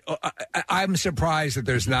look. I'm surprised that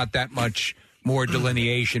there's not that much more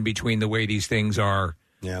delineation between the way these things are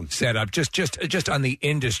set up. Just on the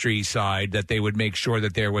industry side, that they would make sure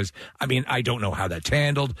that there was. I mean, I don't know how that's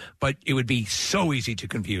handled, but it would be so easy to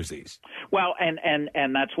confuse these. Well, and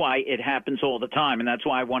that's why it happens all the time, and that's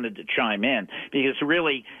why I wanted to chime in, because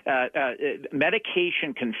really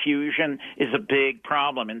medication confusion is a big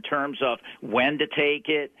problem in terms of when to take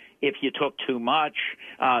it, if you took too much.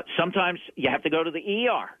 Sometimes you have to go to the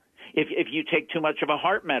ER. If you take too much of a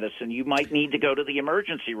heart medicine, you might need to go to the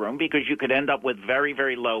emergency room because you could end up with very,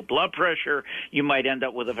 very low blood pressure. You might end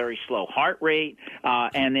up with a very slow heart rate.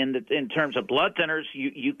 And in terms of blood thinners,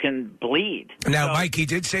 you can bleed. Now, Mike, he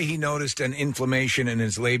did say he noticed an inflammation in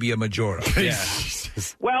his labia majora. Yeah.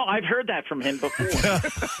 Well, I've heard that from him before.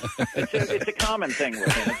 It's a common thing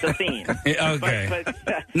with him. It's a theme. Okay.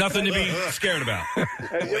 Nothing to be scared about.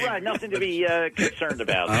 You're right. Nothing to be concerned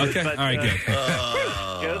about. Okay. All right,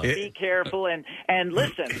 good. Just be careful and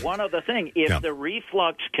listen. One other thing: if the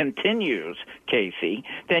reflux continues, Casey,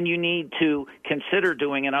 then you need to consider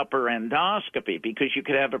doing an upper endoscopy because you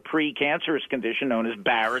could have a precancerous condition known as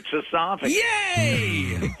Barrett's esophagus.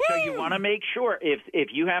 Yay! So you want to make sure if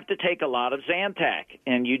you have to take a lot of Zantac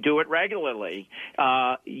and you do it regularly,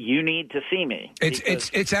 you need to see me.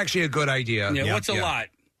 It's actually a good idea. Yeah. What's a lot?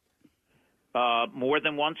 More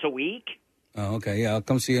than once a week. Oh, okay. Yeah, I'll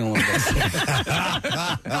come see you in a little bit.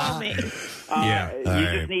 Call me.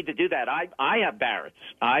 You just need to do that. I have Barrett's.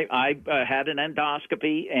 I had an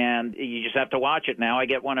endoscopy, and you just have to watch it. Now I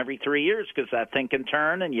get one every 3 years because that thing can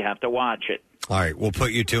turn, and you have to watch it. All right, we'll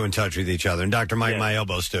put you two in touch with each other. And Dr. Mike, my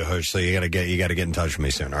elbow's still hurt, so you got to get in touch with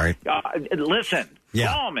me soon. All right. Listen.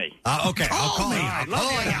 Call me. Okay, I'll call you. I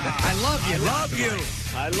love you.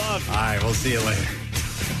 I love you. All right, we'll see you later.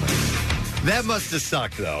 That must have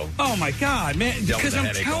sucked, though. Oh, my God, man. Because I'm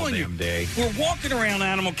headache all telling you, damn day. we're walking around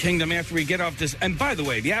Animal Kingdom after we get off this. And by the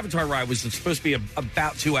way, the Avatar ride was supposed to be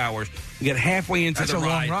about 2 hours. We get halfway into That's the a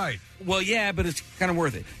ride. long ride. Well, yeah, but it's kind of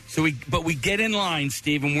worth it. So we get in line,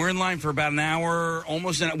 Steve, and we're in line for about an hour,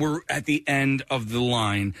 almost an hour. We're at the end of the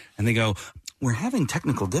line, and they go, we're having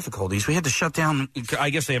technical difficulties. We had to shut down.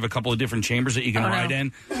 I guess they have a couple of different chambers that you can ride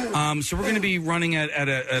in. So we're going to be running at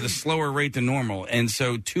a slower rate than normal. And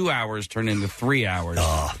so 2 hours turned into 3 hours.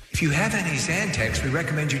 If you have any Zantacs, we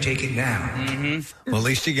recommend you take it now. Mm-hmm. Well, at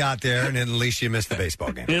least you got there, and at least you missed the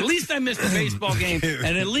baseball game. At least I missed the baseball game,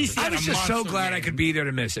 and at least I was just so glad I could be there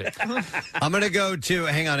to miss it. I'm going to go to,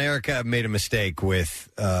 hang on, Erica made a mistake with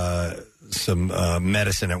some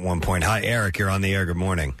medicine at one point. Hi, Eric, you're on the air. Good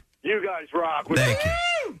morning. You guys rock. Thank you.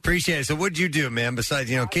 Appreciate it. So what'd you do, man?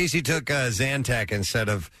 Besides, Casey took Zantac instead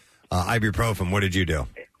of ibuprofen. What did you do?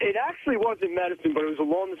 It actually wasn't medicine, but it was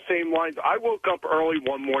along the same lines. I woke up early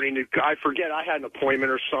one morning. I forget, I had an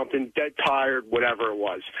appointment or something, dead tired, whatever it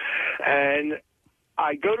was. And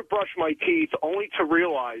I go to brush my teeth only to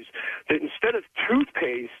realize that instead of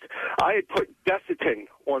toothpaste, I had put Desitin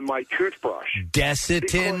on my toothbrush.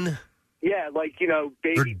 Desitin? Yeah, like,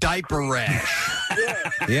 baby. For diaper rash.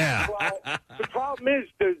 Yeah. Well, the problem is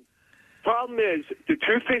the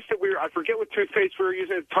toothpaste that I forget what toothpaste we were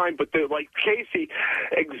using at the time, but Casey,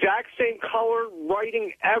 exact same color,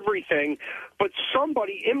 writing, everything, but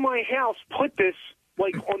somebody in my house put this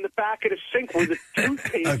on the back of the sink where the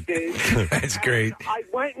toothpaste is. That's great. I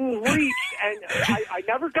went and reached, and I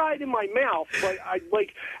never got it in my mouth, but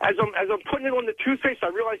as I'm putting it on the toothpaste, I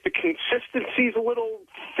realized the consistency's a little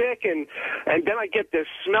thick, and then I get this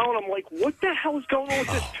smell, and I'm like, what the hell is going on with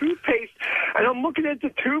this toothpaste? And I'm looking at the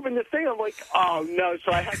tube and the thing, I'm like, oh no!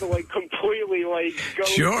 So I had to completely go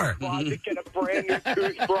to the closet, get a brand new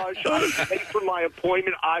toothbrush. I paid for my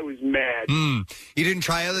appointment. I was mad. You didn't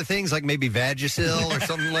try other things like maybe Vagisil or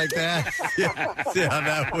something like that? See how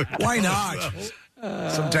that would Why not?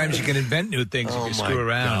 Sometimes you can invent new things if you screw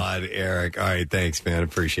around. Oh, my God, Eric. All right, thanks, man.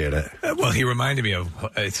 Appreciate it. Well, he reminded me of,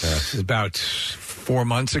 it's about 4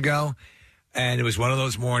 months ago, and it was one of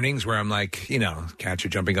those mornings where I'm like, cats are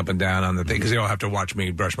jumping up and down on the thing, because they all have to watch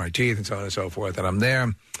me brush my teeth and so on and so forth, and I'm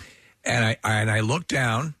there, and I look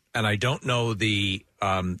down, and I don't know the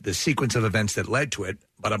sequence of events that led to it,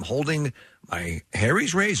 but I'm holding my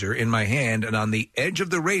Harry's razor in my hand, and on the edge of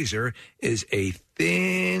the razor is a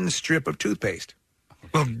thin strip of toothpaste.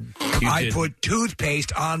 Well, I put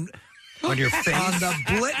toothpaste on your face,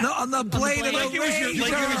 on the blade of the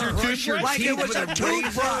razor, like it was a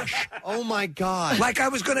toothbrush. Oh my God! Like I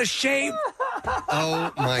was going to shave.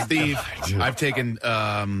 Oh my Steve, God! I've taken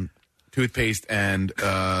toothpaste and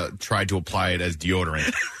tried to apply it as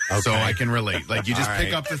deodorant. So I can relate. You just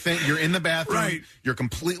pick up the thing, you're in the bathroom, you're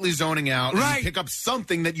completely zoning out, and you pick up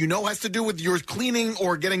something that has to do with your cleaning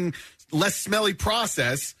or getting less smelly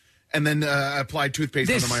process, and then apply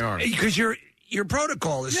toothpaste under my arm. Because your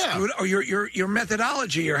protocol is screwed, or your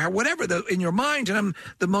methodology, or whatever in your mind, and I'm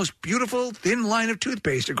the most beautiful thin line of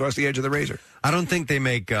toothpaste across the edge of the razor. I don't think they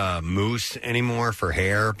make mousse anymore for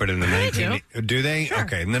hair, but in the do they? Sure.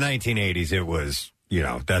 Okay, in the 1980s, it was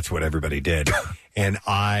that's what everybody did. And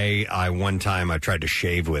I one time I tried to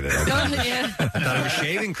shave with it. I thought it was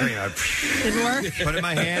shaving cream. Didn't work. Put it in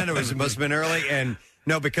my hand. It must have been early. And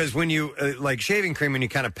no, because when you shaving cream, when you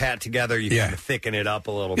kind of pat together, you kind of thicken it up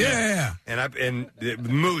a little bit. Yeah. And the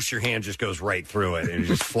mousse, your hand just goes right through it and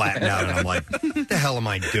just flatten out. And I'm like, what the hell am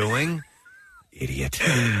I doing? Idiot.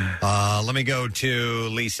 Let me go to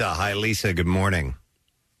Lisa. Hi, Lisa. Good morning.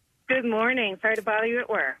 Good morning. Sorry to bother you at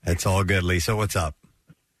work. It's all good, Lisa. What's up?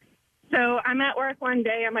 So I'm at work one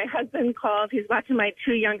day, and my husband calls. He's watching my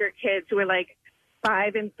two younger kids who are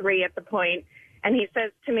 5 and 3 at the point, and he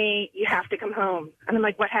says to me, you have to come home. And I'm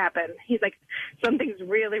like, what happened? He's like, something's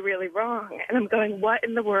really, really wrong. And I'm going, what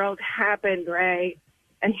in the world happened, Ray?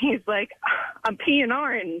 And he's like, I'm peeing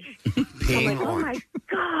orange. I'm like, oh, my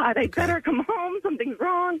God, I better come home. Something's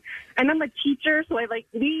wrong. And I'm a teacher, so I,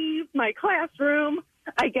 leave my classroom.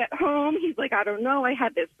 I get home. He's like, I don't know. I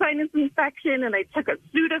had this sinus infection, and I took a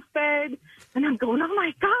Sudafed. And I'm going, oh,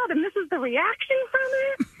 my God, and this is the reaction from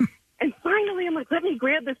it? And finally, I'm like, let me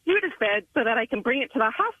grab the Sudafed so that I can bring it to the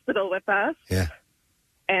hospital with us. Yeah.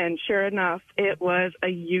 And sure enough, it was a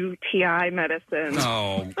UTI medicine.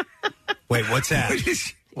 Oh. Wait, what's that?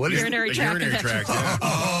 What is urinary tract infection?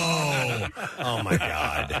 Oh, my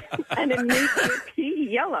God. And it makes your pee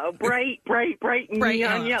yellow, bright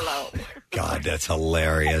neon yellow. God, that's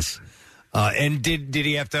hilarious. And did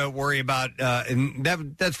he have to worry about, and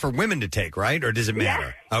that's for women to take, right? Or does it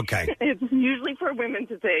matter? Yeah. Okay. It's usually for women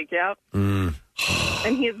to take, yep.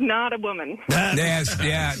 and he is not a woman. Yes,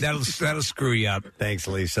 yeah, that'll screw you up. Thanks,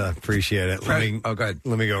 Lisa. Appreciate it. Good.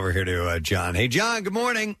 Let me go over here to John. Hey, John. Good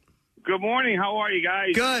morning. Good morning. How are you guys?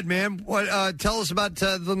 Good, man. What? Tell us about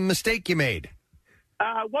the mistake you made.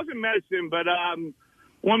 It wasn't medicine, but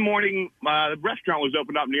one morning the restaurant was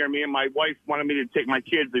opened up near me, and my wife wanted me to take my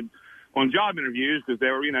kids on job interviews because they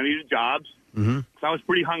were, needed jobs. Mm-hmm. So I was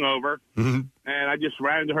pretty hungover, and I just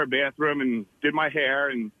ran into her bathroom and did my hair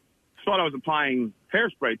and thought I was applying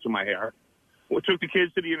hairspray to my hair. Well, took the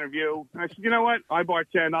kids to the interview, and I said, you know what? I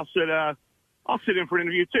bartend. I'll sit in for an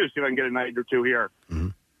interview too, see if I can get a night or two here. Mm-hmm.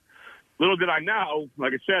 Little did I know,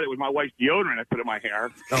 like I said, it was my wife's deodorant I put in my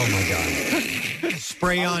hair. Oh, my God.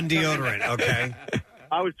 Spray on deodorant, okay.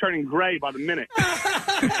 I was turning gray by the minute.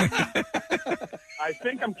 I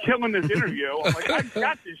think I'm killing this interview. I'm like, I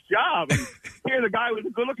got this job. And here the guy was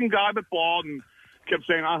a good-looking guy, but bald, and kept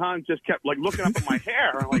saying, and just kept, looking up at my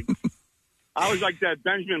hair. I was like that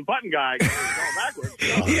Benjamin Button guy going backwards.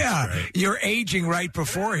 Yeah, you're aging right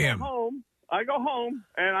before him. I go home,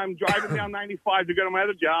 and I'm driving down 95 to go to my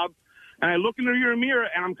other job, and I look in the rear mirror,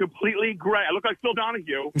 and I'm completely gray. I look like Phil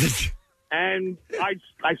Donahue. And I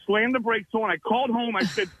slammed the brakes on. I called home. I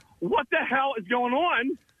said, what the hell is going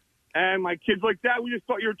on? And my kid's like, Dad, we just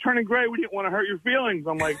thought you were turning gray. We didn't want to hurt your feelings.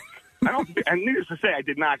 I'm like, and needless to say, I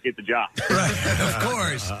did not get the job. Right, of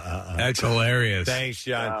course. That's hilarious. Thanks,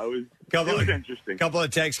 John. It was interesting. Couple of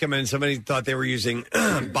texts come in. Somebody thought they were using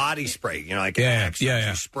body spray, you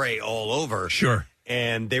spray all over. Sure.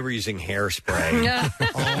 And they were using hairspray.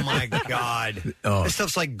 Oh, my God. Oh. This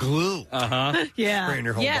stuff's like glue. Uh-huh. Yeah. Spraying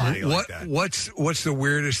your whole body like that. What's the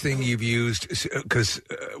weirdest thing you've used? Because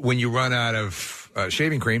when you run out of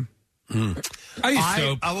shaving cream. I use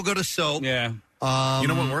soap. I will go to soap. Yeah. You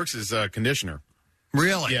know what works is conditioner.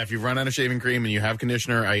 Really? Yeah, if you've run out of shaving cream and you have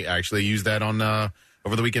conditioner, I actually use that on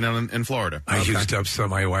over the weekend in Florida. I used up some.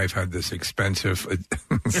 My wife had this expensive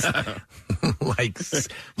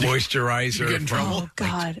moisturizer. You get in trouble? Oh,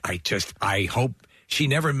 God. I hope she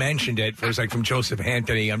never mentioned it. It was from Joseph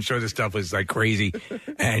Anthony. I'm sure the stuff was crazy.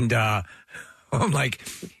 And I'm like,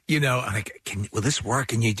 will this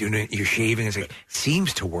work? And you're shaving. It's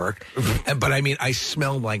seems to work. But I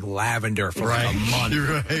smelled like lavender for a month.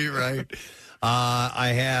 Right. I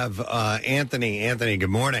have Anthony. Anthony, good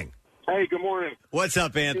morning. Hey, good morning. What's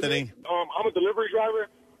up, Anthony? I'm a delivery driver,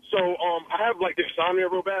 so I have insomnia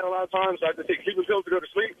real bad a lot of times. I have to take sleeping pills to go to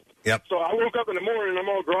sleep. Yep. So I woke up in the morning, I'm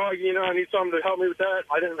all groggy, I need something to help me with that.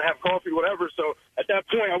 I didn't have coffee, whatever. So at that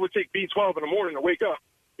point, I would take B12 in the morning to wake up,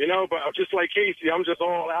 But just like Casey, I'm just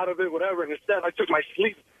all out of it, whatever. And instead, I took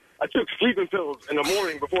sleeping pills in the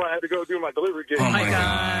morning before I had to go do my delivery gig. Oh my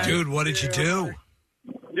God, dude! What did you do?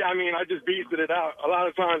 Yeah, I just beasted it out. A lot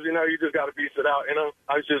of times, you just got to beast it out,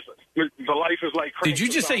 the life is like crazy. Did you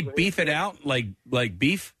just say beef it out? Like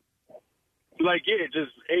beef? Just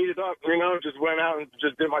ate it up, just went out and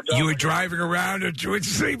just did my job. You were driving around with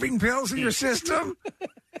sleeping pills in your system?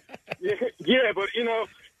 Yeah, but, you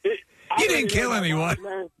didn't kill anyone.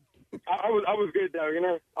 Man. I was good, though, I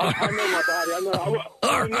know my body.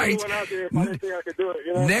 I went out there if I didn't think I could do it,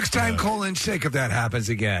 Next time, call in sick if that happens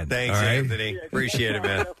again. Thanks, all right? Anthony. Appreciate it,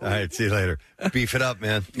 man. All right, see you later. Beef it up,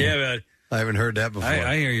 man. Yeah, man. I haven't heard that before.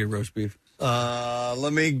 I hear you, roast beef.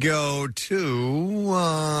 Let me go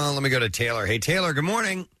to Taylor. Hey, Taylor, good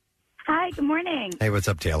morning. Hi, good morning. Hey, what's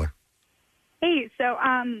up, Taylor? Hey, so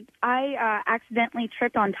I accidentally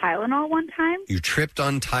tripped on Tylenol one time. You tripped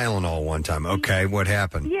on Tylenol one time. Okay, what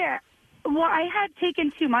happened? Yeah. Well, I had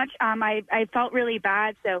taken too much. I felt really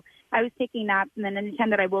bad, so I was taking naps, and then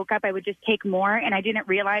anytime that I woke up, I would just take more, and I didn't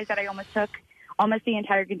realize that I almost took the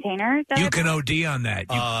entire container. You can OD on that.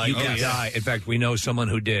 You can die. In fact, we know someone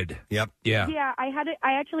who did. Yep. Yeah. Yeah, I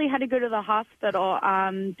actually had to go to the hospital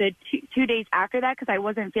the 2 days after that because I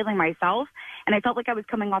wasn't feeling myself, and I felt like I was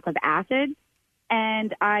coming off of acid.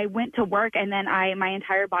 And I went to work, and then my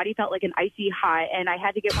entire body felt like an icy hot, and I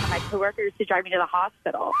had to get one of my coworkers to drive me to the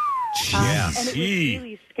hospital. And it was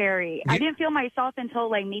really scary. I didn't feel myself until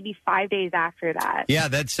maybe 5 days after that. Yeah,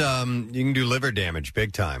 that's you can do liver damage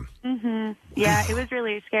big time. Mm-hmm. Yeah, it was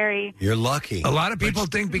really scary. You're lucky. A lot of people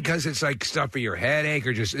think because it's stuff for your headache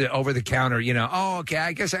or just over the counter, okay,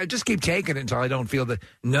 I guess I just keep taking it until I don't feel the.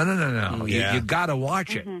 No. Yeah. You got to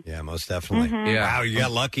watch it. Yeah, most definitely. Mm-hmm. Yeah. Wow, you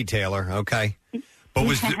got lucky, Taylor. Okay. But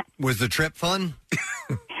was the trip fun?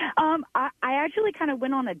 I actually kind of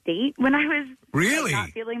went on a date when I was really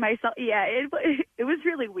not feeling myself. Yeah, it was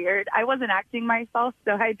really weird. I wasn't acting myself,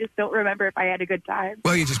 so I just don't remember if I had a good time.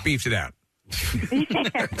 Well, you just beefed it out.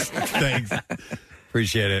 Thanks.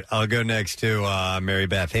 Appreciate it. I'll go next to Mary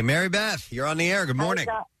Beth. Hey, Mary Beth, you're on the air. Good morning.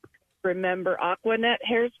 remember Aquanet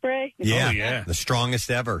hairspray? Yeah, the strongest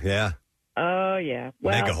ever. Yeah. Oh, yeah.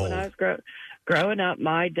 Well, Mega when I was growing up,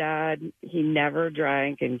 my dad, he never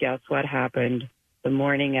drank, and guess what happened the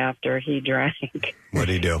morning after he drank? What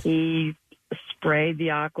did he do? He sprayed the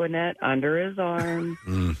Aquanet under his arm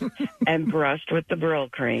and brushed with the Brill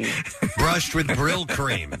cream. Brushed with Brill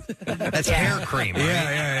cream. That's hair cream, right?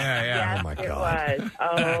 Yeah. Yes, Oh, my it God. was.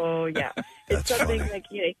 Oh, yeah. It's something like,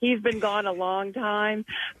 he's been gone a long time,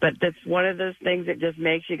 but that's one of those things that just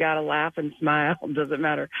makes you got to laugh and smile. Doesn't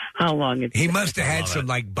matter how long it's He been. must have had some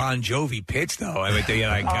like Bon Jovi pits, though. I mean,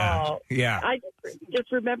 yeah. I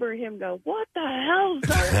just remember him go, "What the hell's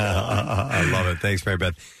going on?" I love it. Thanks, Mary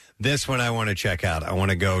Beth. This one I want to check out. I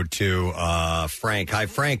want to go to Frank. Hi,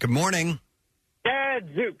 Frank. Good morning.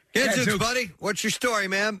 Gadzooks. Gadzooks, buddy. What's your story,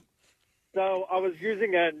 man? So I was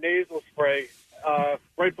using a nasal spray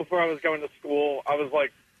right before I was going to school. I was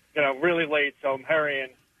like, really late, so I'm hurrying.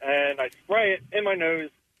 And I spray it in my nose,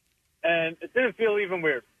 and it didn't feel even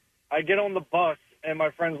weird. I get on the bus, and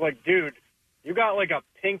my friend's like, dude, you got like a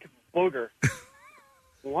pink booger.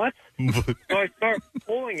 What? So I start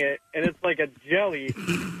pulling it, and it's like a jelly.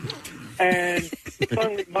 And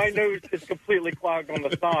suddenly my nose is completely clogged on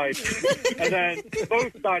the side. And then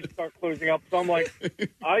both sides start closing up. So I'm like,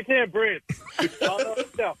 I can't breathe.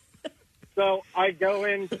 So I go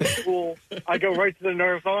into school. I go right to the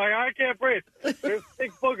nurse. I'm like, I can't breathe. There's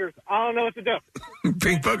pink boogers. I don't know what to do.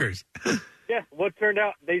 Pink boogers. Yeah, what turned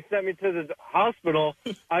out, they sent me to the hospital.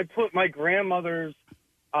 I put my grandmother's,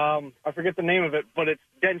 I forget the name of it, but it's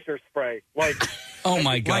denture spray. Like, oh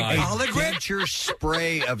my God, like a denture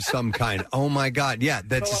spray of some kind. Oh my God, yeah,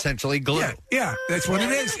 that's essentially glue. Yeah, that's what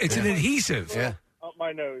it is. It's an adhesive. Yeah. Up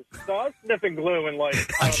my nose. So I was sniffing glue and like,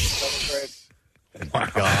 seventh grade. Oh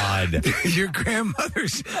God, your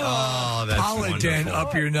grandmother's that's polydent wonderful.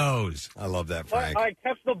 up your nose. I love that, Frank. I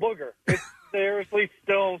kept the booger. It's seriously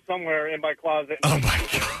still somewhere in my closet. Oh my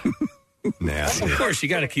God. Nasty. Of course, you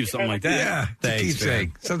got to keep something like that. Yeah, Thanks, keepsake.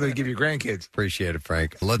 man. Something to give your grandkids. Appreciate it,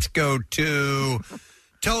 Frank. Let's go to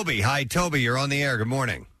Toby. Hi, Toby. You're on the air. Good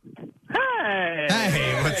morning. Hey.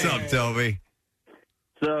 Hey, what's up, Toby?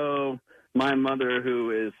 So, my mother,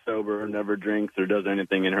 who is sober, never drinks or does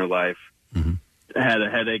anything in her life, had a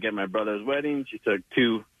headache at my brother's wedding. She took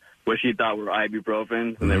 2 what she thought were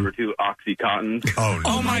ibuprofen, and they were 2 Oxycontins.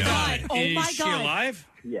 Oh my God. Oh, Is my she God. alive?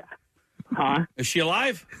 Yeah. Huh? Is she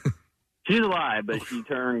alive? She's alive, but she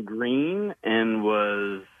turned green and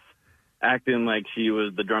was acting like she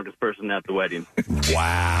was the drunkest person at the wedding.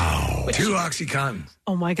 Wow. 2 Oxycontins.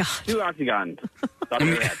 Oh, my God. 2 Oxycontins. Thought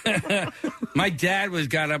they were at- My dad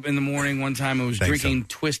got up in the morning one time and was drinking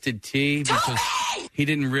twisted tea because he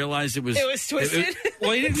didn't realize it was twisted.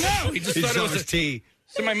 Well, he didn't know. He just He thought saw it was his tea.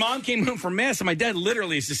 So my mom came home from mass, and my dad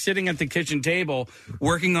literally is just sitting at the kitchen table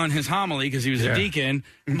working on his homily because he was a deacon.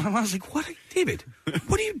 And my mom's like, David,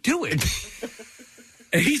 what are you doing?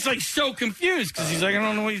 And he's like so confused because he's like, I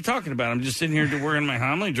don't know what you're talking about. I'm just sitting here working my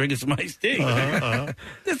homily, drinking some iced tea.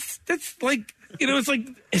 That's like, it's like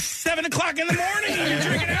 7 o'clock in the morning and you're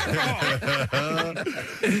drinking alcohol.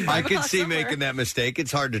 I could see making that mistake.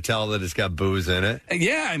 It's hard to tell that it's got booze in it.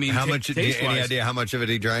 Yeah, I mean, how much? Any taste-wise. idea how much of it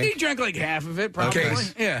he drank? He drank like half of it, probably.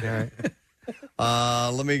 Okay. Yeah.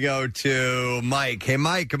 Let me go to Mike. Hey,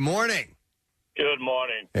 Mike. Good morning. Good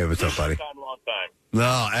morning. Hey, what's up, buddy? Long time.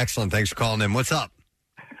 No, excellent. Thanks for calling in. What's up?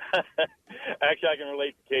 Actually, I can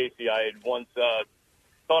relate to Casey. I had once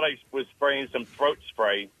thought I was spraying some throat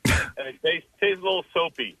spray, and it tastes a little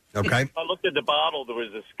soapy. Okay. I looked at the bottle. There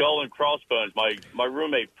was a skull and crossbones. My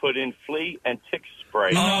roommate put in flea and tick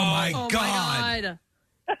spray. Oh, my God.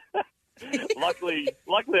 Luckily,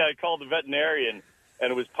 I called the veterinarian,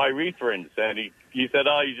 and it was pyrethrin, and he said,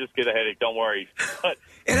 "Oh, you just get a headache. Don't worry." But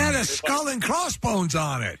It had a skull and crossbones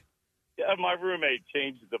on it. yeah, my roommate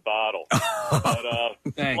changed the bottle. But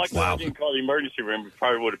luckily, I didn't call the emergency room. It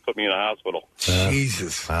probably would have put me in a hospital.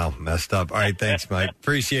 Jesus. Wow, messed up. All right, thanks, Mike.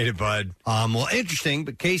 Appreciate it, bud. Well, interesting,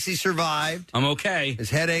 but Casey survived. I'm okay. His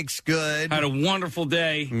headache's good. Had a wonderful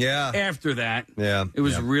day. Yeah. After that. Yeah. It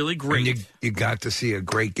was really great. And you got to see a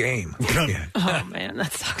great game. Oh, man,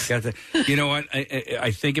 that sucks. You know what?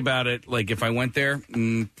 I think about it, like if I went there,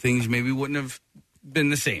 things maybe wouldn't have been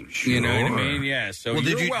the same. You know what I mean? Yeah. So well,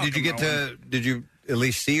 did you're you welcome, get to? Did you at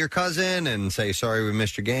least see your cousin and say sorry we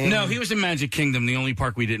missed your game? No, he was in Magic Kingdom, the only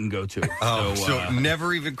park we didn't go to. Oh, so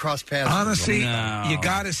never even crossed paths. Honestly, with him. you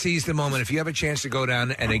got to seize the moment. If you have a chance to go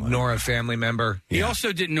down and ignore a family member. He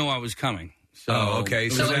also didn't know I was coming. So okay.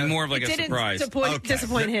 It So was like that- more of like It a didn't surprise.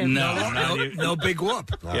 disappoint him. No big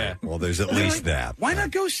whoop. All right, well, there's at least that. Why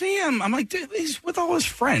not go see him? I'm like, dude, he's with all his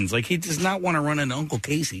friends. Like, he does not want to run into Uncle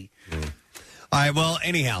Casey. All right, well,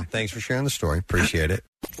 anyhow, thanks for sharing the story. Appreciate it.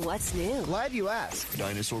 What's new? Glad you asked.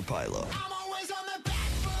 Dinosaur Pilo.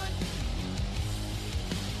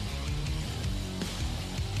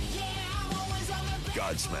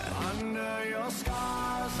 Godsmack. Under your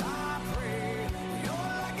scars, I pray. You're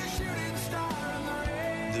like a shooting star in the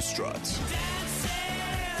rain. The Struts.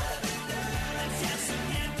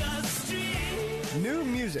 New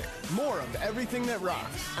music. More of everything that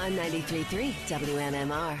rocks. On 93.3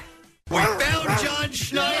 WMMR. We found John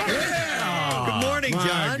Schneider. Yeah. Good morning,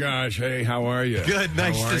 John. My gosh, hey, how are you? Good,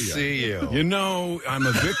 nice to see you. You know, I'm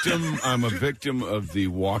a victim. I'm a victim of the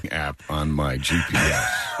walk app on my GPS.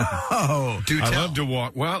 Oh, do tell. I love to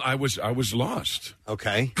walk. Well, I was lost.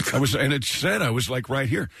 Okay. And it said I was like right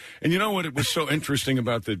here. And you know what? It was so interesting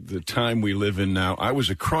about the time we live in now. I was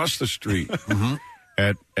across the street.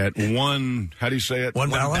 At one, how do you say it? One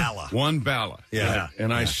Bala. One Bala. Yeah.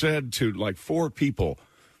 And I said to like 4 people,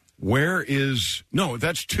 where is, no,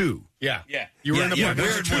 that's 2. Yeah. You were in the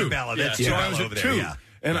we're at One Bala. That's So I was over at there. 2. Yeah.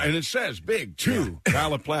 And it says big 2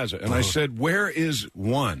 Bala Plaza. And I said, where is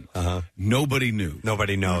 1? Nobody knew.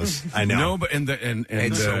 Nobody knows. I know. And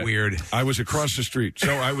It's so weird. I was across the street.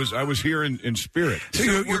 So I was here in spirit. So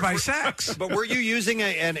you're by Saks. But were you using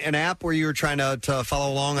an app where you were trying to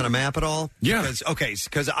follow along on a map at all? Yeah.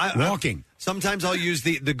 Because Walking. Sometimes I'll use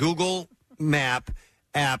the Google Map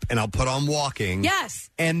app and I'll put on walking. Yes.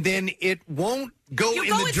 And then it won't go You in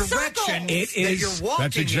go the in direction circles. that you're walking.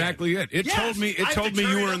 That's exactly it. It Yes. told me I have to you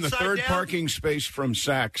turn were it in the upside third down. parking space from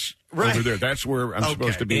Saks Right. over there. That's where I'm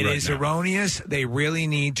supposed to be It right is now. erroneous. They really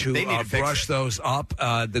need to, fix brush those up.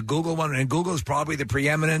 The Google one, and Google is probably the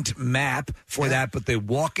preeminent map for that, but the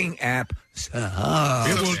walking app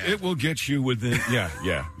It will get you within.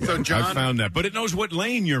 Yeah. So, John- I found that, but it knows what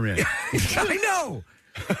lane you're in. I know.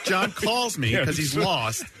 John calls me because he's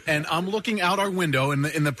lost, and I'm looking out our window in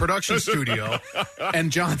the production studio,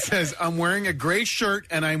 and John says, I'm wearing a gray shirt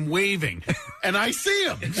and I'm waving, and I see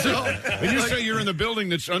him. So, And you say you're in the building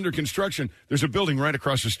that's under construction. There's a building right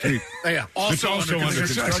across the street. Yeah, It's also under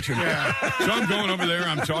construction. Yeah. So I'm going over there.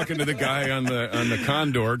 I'm talking to the guy on the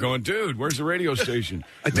Condor, going, dude, where's the radio station?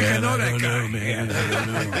 I think I know that guy. Man, I don't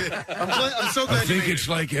know. I'm so glad I think it's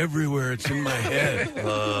like everywhere. It's in my head.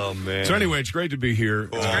 Oh, man. So anyway, it's great to be here.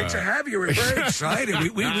 It's great to have you. We're very excited.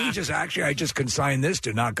 We I just consigned this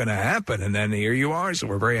to not going to happen, and then here you are. So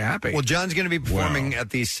we're very happy. Well, John's going to be performing at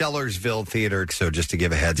the Sellersville Theater, so just to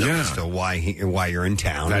give a heads up as to why you're in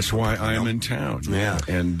town. That's why I am in town. Yeah.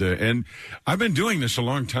 And I've been doing this a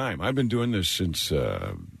long time. I've been doing this since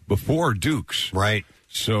before Dukes. Right.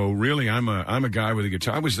 So really, I'm a guy with a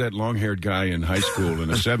guitar. I was that long-haired guy in high school in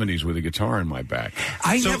the '70s with a guitar in my back.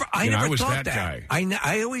 I So, never was thought that guy.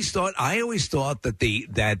 I always thought that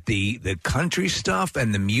the country stuff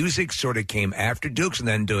and the music sort of came after Dukes, and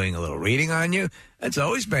then doing a little reading on you. That's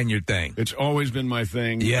always been your thing. It's always been my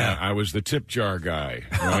thing. Yeah. I was the tip jar guy,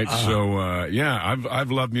 right? So,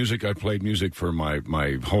 I've loved music. I played music for my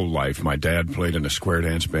whole life. My dad played in a square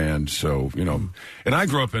dance band, so, and I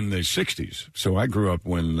grew up in the 60s. So I grew up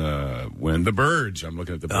when the Byrds, I'm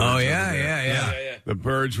looking at the Byrds. Oh, over yeah, there. yeah. The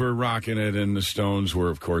Byrds were rocking it, and the Stones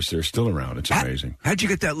were, of course, they're still around. It's amazing. How'd you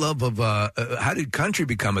get that love of, how did country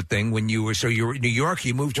become a thing when you were in New York,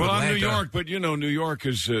 you moved to Well, Atlanta? I'm New York, but, New York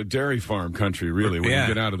is dairy farm country, really, when you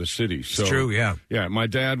get out of the city. So, it's true, yeah. Yeah, my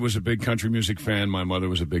dad was a big country music fan. My mother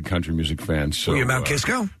was a big country music fan. So, Were you Mount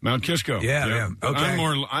Kisco? Mount Kisco. Yeah. But Okay.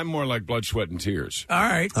 I'm more like Blood, Sweat, and Tears. All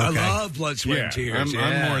right. I Okay. love Blood, Sweat, and Tears.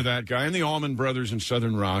 I'm more that guy. And the Allman Brothers and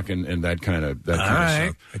Southern Rock and that kind of All right.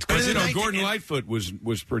 stuff. It's But, good. Gordon Lightfoot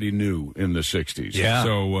was pretty new in the 60s. Yeah.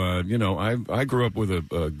 So, I grew up with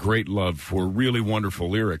a great love for really wonderful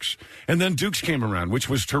lyrics. And then Dukes came around, which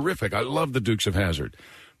was terrific. I love the Dukes of Hazzard.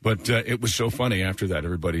 But it was so funny after that.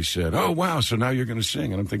 Everybody said, oh, wow, so now you're going to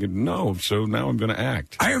sing. And I'm thinking, no, so now I'm going to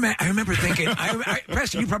act. I remember thinking,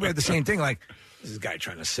 Preston, you probably had the same thing, like, this is a guy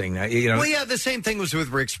trying to sing now. Well, yeah, the same thing was with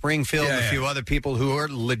Rick Springfield and a few other people who are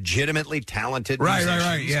legitimately talented musicians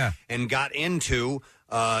Right, yeah. and got into,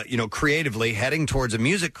 creatively heading towards a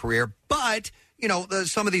music career. But,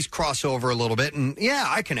 some of these cross over a little bit. And, yeah,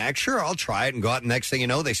 I can act. Sure, I'll try it. And go out. And next thing you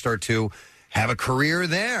know, they start to have a career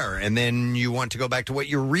there, and then you want to go back to what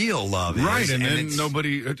your real love is. Right, and then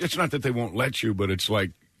it's not that they won't let you, but it's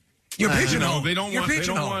like, you're pigeonholed. They don't You're want.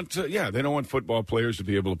 pigeonholed. They don't want football players to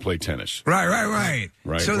be able to play tennis. Right.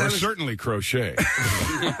 So or certainly crochet.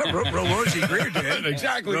 Rosie Greer did.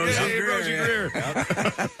 Exactly. Rosie Greer.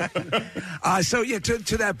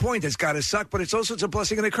 To that point, it's got to suck, but it's also a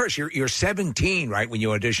blessing and a curse. You're 17, right, when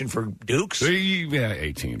you audition for Dukes? Yeah,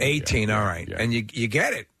 18. 18, all right. Yeah. And you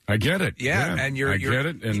get it. I get it. Yeah, and I get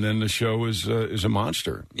it. And then the show is a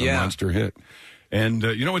monster, a Yeah. monster hit. And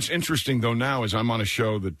you know what's interesting though now is I'm on a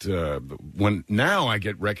show that when now I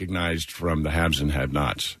get recognized from the Haves and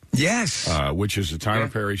Have-Nots. Yes, which is a Tyler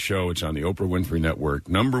Perry show. It's on the Oprah Winfrey Network,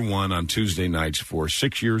 #1 on Tuesday nights for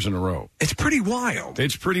 6 years in a row. It's pretty wild.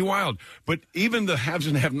 It's pretty wild. But even the Haves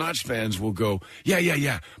and Have-Nots fans will go,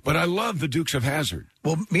 yeah. But I love the Dukes of Hazzard.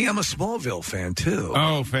 Well, I'm a Smallville fan too.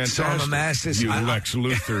 Oh, fantastic! So I'm a massive. You Lex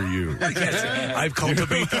Luthor, you. Yes, I've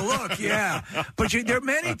cultivated the look. Yeah, but there are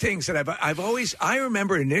many things that I've always. I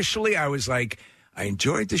remember initially I was like, I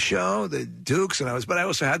enjoyed the show, the Dukes, but I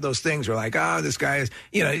also had those things where like, this guy is,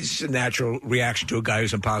 it's just a natural reaction to a guy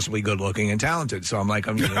who's impossibly good looking and talented. So I'm like,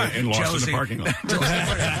 I'm and lost in the parking lot.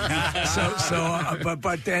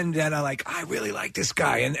 but then I really like this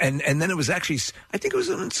guy, and then it was actually, I think it was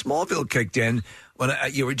when Smallville kicked in. When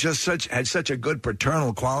you were just had such a good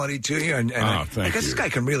paternal quality to you, and I guess this guy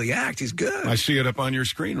can really act. He's good. I see it up on your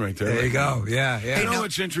screen right there. There you go. Yeah. Hey,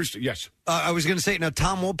 it's interesting. Yes. I was going to say, now,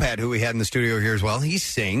 Tom Wopat, who we had in the studio here as well, he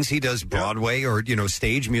sings. He does Broadway or,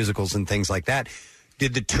 stage musicals and things like that.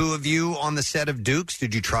 Did the two of you on the set of Dukes,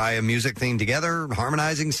 did you try a music thing together,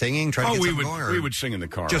 harmonizing, singing, try to get something going? We would sing in the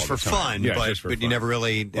car just all for the time. fun, Yeah, but just for fun. you never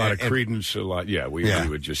really... A lot of Creedence, a lot, we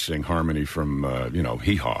would just sing harmony from,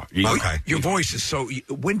 hee-haw. Okay. Your voice is so...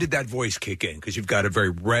 When did that voice kick in? Because you've got a very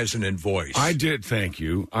resonant voice. I did, thank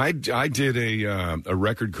you. I did a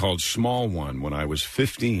record called Small One when I was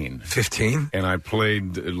 15. 15? And I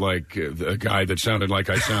played like a guy that sounded like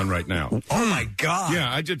I sound right now. Oh, my God.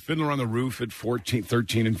 Yeah, I did Fiddler on the Roof at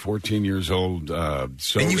 13 and 14 years old. And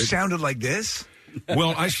you sounded like this?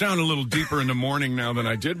 Well, I sound a little deeper in the morning now than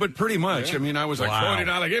I did, but pretty much. Yeah. I mean, I was like,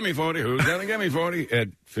 $40, give me 40. Who's going to give me 40? At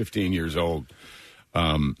 15 years old.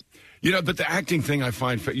 But the acting thing I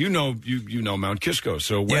find, you know Mount Kisco.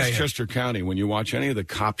 So Westchester County, when you watch any of the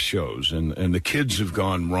cop shows and the kids have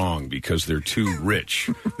gone wrong because they're too rich,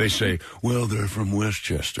 they say, well, they're from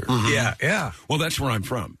Westchester. Mm-hmm. Yeah. Well, that's where I'm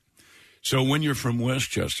from. So when you're from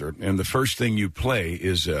Westchester and the first thing you play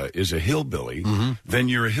is a hillbilly, then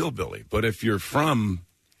you're a hillbilly. But if you're from,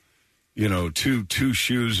 two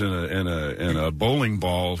shoes and a bowling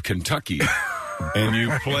ball, Kentucky, and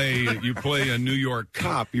you play a New York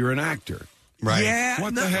cop, you're an actor. Right. Yeah.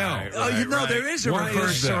 What the hell? There is a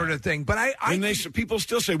reverse sort of thing. But and people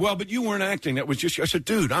still say, well, but you weren't acting. That was just, I said,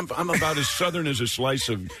 dude, I'm about as southern as a slice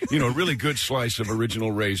of, a really good slice of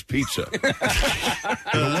original Ray's pizza.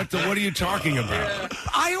 What are you talking about?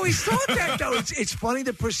 I always thought that, though. It's funny,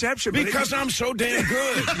 the perception. Because I'm so damn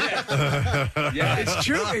good. Yeah, it's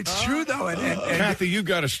true. It's true, though. And Kathy, you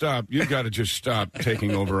got to stop. You got to just stop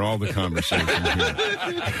taking over all the conversation here.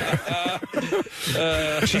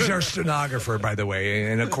 She's our stenographer, by the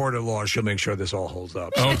way. In a court of law, she'll make sure this all holds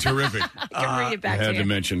up. Oh, terrific. Read it back I had to to you.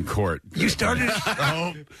 mention court. You started...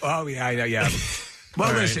 Oh, yeah.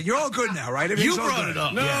 Well, listen, you're all good now, right? You brought it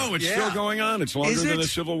up. No, it's still going on. It's longer than the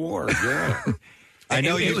Civil War. Yeah. I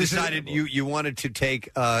know you decided you wanted to take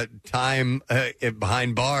time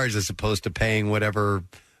behind bars as opposed to paying whatever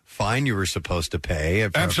fine you were supposed to pay.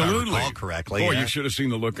 If Absolutely. I recall correctly. Boy, you should have seen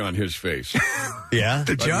the look on his face. Yeah,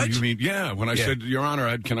 the judge. You mean, when I said, Your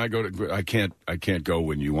Honor, can I go to? I can't go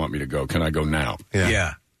when you want me to go. Can I go now?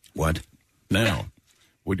 Yeah. What? Now?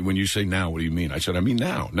 When you say now, what do you mean? I said, I mean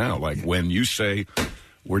now. Now, like when you say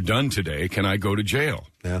we're done today, can I go to jail?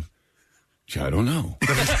 Yeah. I don't know.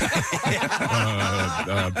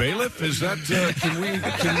 Bailiff, is that? Can we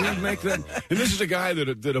make that? And this is a guy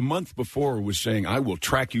that a month before was saying, "I will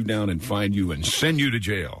track you down and find you and send you to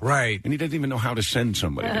jail." Right. And he doesn't even know how to send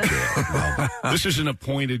somebody to jail. This is an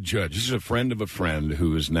appointed judge. This is a friend of a friend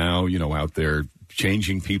who is now, out there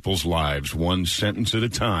changing people's lives one sentence at a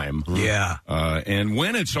time. Yeah. And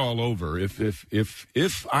when it's all over,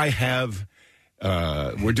 if I have.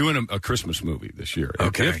 We're doing a Christmas movie this year.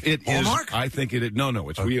 Okay. If it Hallmark? is, I think it. No,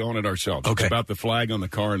 it's we own it ourselves. Okay. It's about the flag on the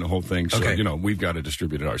car and the whole thing. So we've got to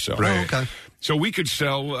distribute it ourselves. Right. Okay. So we could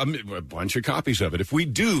sell a bunch of copies of it. If we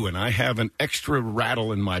do, and I have an extra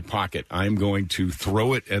rattle in my pocket, I'm going to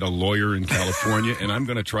throw it at a lawyer in California, and I'm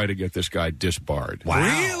going to try to get this guy disbarred. Wow.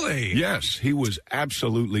 Really? Yes, he was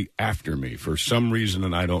absolutely after me for some reason,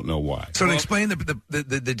 and I don't know why. So to explain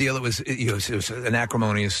the deal, it was an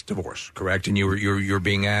acrimonious divorce, correct? And you're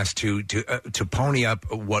being asked to pony up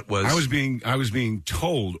what was. I was being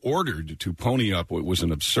ordered to pony up what was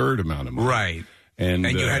an absurd amount of money. Right. And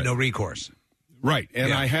you had no recourse. Right,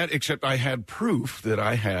 and I had proof that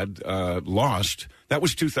I had lost. That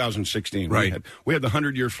was 2016. Right, we had the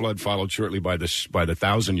 100-year flood followed shortly by the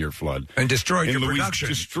 1,000-year flood, and destroyed your production.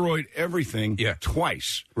 Destroyed everything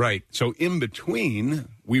twice. Right. So in between,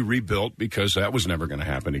 we rebuilt because that was never going to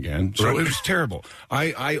happen again. So it was terrible.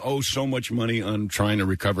 I owe so much money on trying to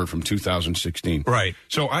recover from 2016. Right.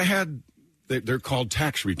 So I had, they're called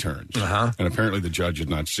tax returns. And apparently the judge had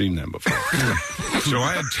not seen them before. So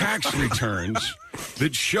I had tax returns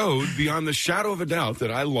that showed beyond the shadow of a doubt that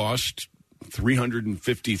I lost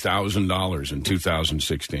 $350,000 in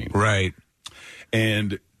 2016. Right.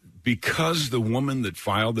 And because the woman that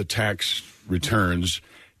filed the tax returns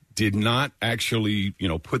did not actually,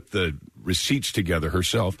 put the receipts together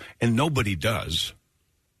herself, and nobody does,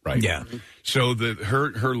 right? Yeah. So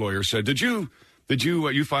her lawyer said, "Did you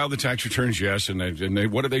file the tax returns?" Yes. And they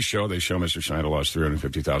what do they show? They show Mr. Schneider lost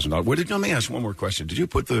 $350,000. Let me ask one more question. Did you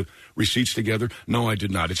put the receipts together? No, I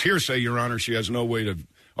did not. It's hearsay, Your Honor. She has no way to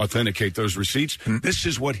authenticate those receipts. This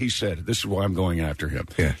is what he said. This is why I'm going after him.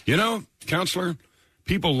 Yeah. Counselor,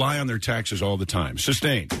 people lie on their taxes all the time.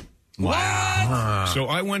 Sustained. Wow. So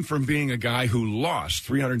I went from being a guy who lost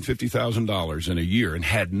 $350,000 in a year and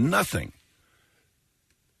had nothing,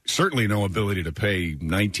 certainly no ability to pay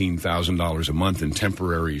 $19,000 a month in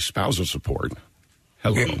temporary spousal support.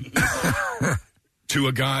 Hello. To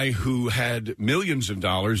a guy who had millions of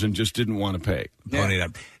dollars and just didn't want to pay. Pony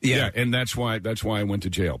up. Yeah, and that's why I went to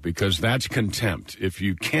jail, because that's contempt. If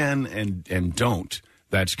you can and don't,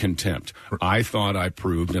 that's contempt. I thought I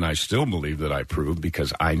proved, and I still believe that I proved,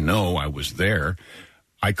 because I know I was there,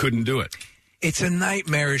 I couldn't do it. It's a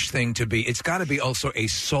nightmarish thing to be. It's got to be also a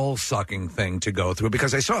soul-sucking thing to go through,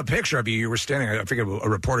 because I saw a picture of you. You were standing, I forget, a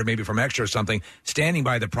reporter maybe from Extra or something, standing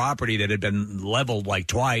by the property that had been leveled like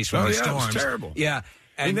twice from the storms. It was terrible. Yeah.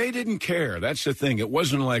 And they didn't care. That's the thing. It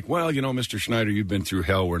wasn't like, well, Mr. Schneider, you've been through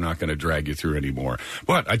hell. We're not going to drag you through anymore.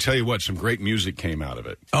 But I tell you what, some great music came out of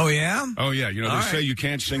it. Oh, yeah? Oh, yeah. They say you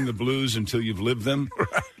can't sing the blues until you've lived them.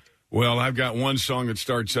 Right. Well, I've got one song that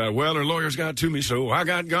starts, her lawyers got to me, so I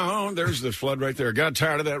got gone. There's the flood right there. Got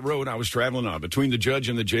tired of that road I was traveling on. Between the judge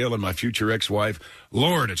and the jail and my future ex-wife,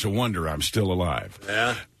 Lord, it's a wonder I'm still alive.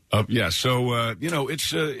 Yeah. Yeah, so,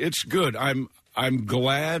 it's good. I'm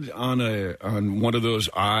glad on one of those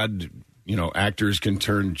odd, actors can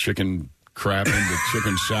turn chicken crap into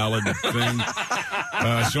chicken salad thing.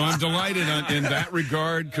 So I'm delighted in that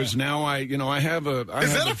regard, because now I have a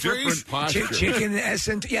different posture. Chicken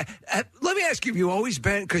essence. Yeah. Let me ask you, have you always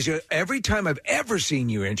been, because every time I've ever seen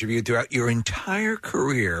you interviewed throughout your entire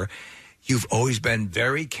career, you've always been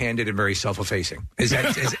very candid and very self-effacing. Is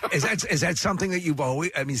that something that you've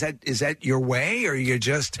always? I mean, is that your way, or you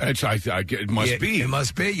just? It must be. It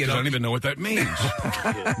must be. I don't even know what that means.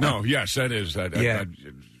 No. Yes, that is that. Yeah.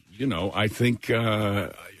 I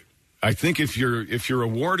think if you're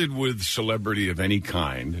awarded with celebrity of any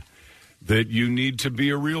kind, that you need to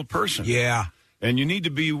be a real person. Yeah. And you need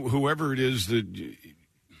to be whoever it is that.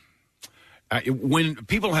 When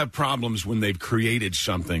people have problems when they've created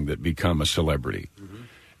something that become a celebrity,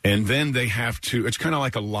 and then they have to, it's kind of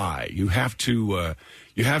like a lie. You have to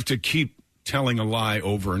keep telling a lie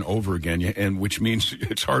over and over again, and which means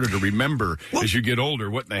it's harder to remember as you get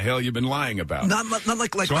older what in the hell you've been lying about. Not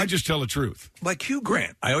like. So I just tell the truth. Like Hugh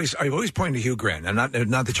Grant. I always point to Hugh Grant. And not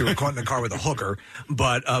that you were caught in the car with a hooker,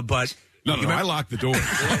 but. No, I locked the door.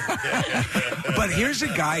 But here's a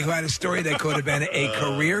guy who had a story that could have been a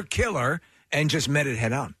career killer, and just met it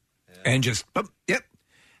head on, and just yep.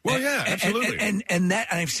 Well, yeah, absolutely. And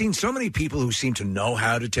I've seen so many people who seem to know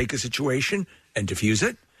how to take a situation and diffuse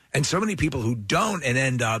it, and so many people who don't, and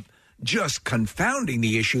end up just confounding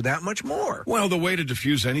the issue that much more. Well, the way to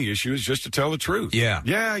diffuse any issue is just to tell the truth. Yeah,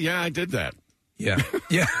 I did that. Yeah,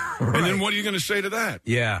 yeah. Right. And then what are you going to say to that?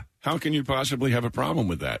 Yeah. How can you possibly have a problem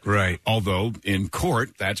with that? Right. Although in court,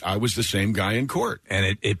 I was the same guy in court,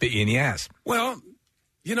 and it bit you in the ass. Well.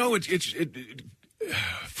 It's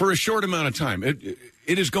for a short amount of time. It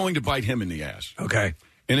is going to bite him in the ass. Okay.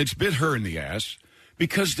 And it's bit her in the ass,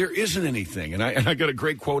 because there isn't anything. And I got a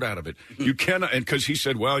great quote out of it. You cannot, and because he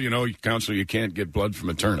said, well, counsel, you can't get blood from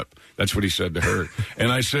a turnip. That's what he said to her.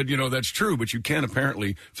 And I said, that's true, but you can't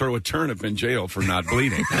apparently throw a turnip in jail for not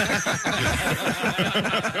bleeding.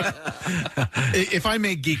 If I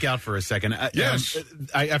may geek out for a second. Yes.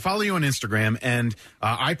 I follow you on Instagram, and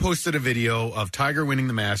I posted a video of Tiger winning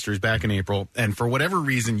the Masters back in April, and for whatever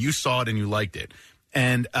reason, you saw it and you liked it.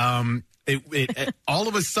 And it all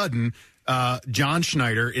of a sudden, John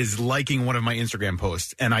Schneider is liking one of my Instagram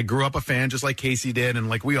posts, and I grew up a fan just like Casey did and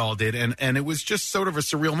like we all did, and it was just sort of a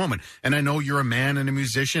surreal moment. And I know you're a man and a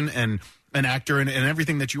musician and an actor and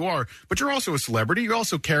everything that you are, but you're also a celebrity. You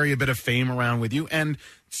also carry a bit of fame around with you, and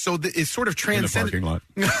it's sort of transcended. In the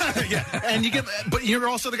parking lot. Yeah, and but you're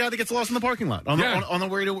also the guy that gets lost in the parking lot on the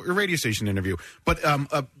radio station interview. But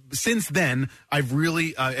since then, I've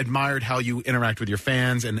really admired how you interact with your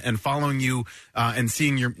fans and following you and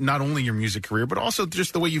seeing not only your music career, but also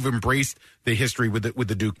just the way you've embraced the history with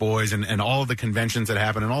the Duke Boys and all of the conventions that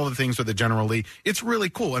happen and all of the things with the General Lee. It's really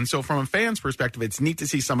cool. And so from a fan's perspective, it's neat to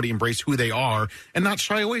see somebody embrace who they are and not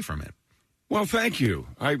shy away from it. Well, thank you.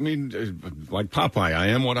 I mean, like Popeye, I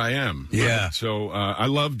am what I am. Yeah. So I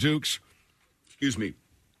love Dukes. Excuse me.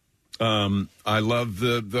 I love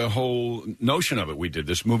the whole notion of it. We did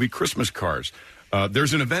this movie, Christmas Cars.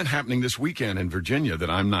 There's an event happening this weekend in Virginia that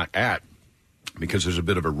I'm not at because there's a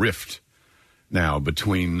bit of a rift now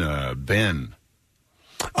between Ben.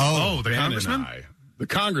 Oh, the Ben congressman? and I. The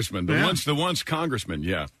congressman. The once congressman,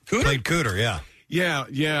 yeah. Played Cooter, yeah.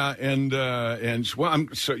 Yeah, and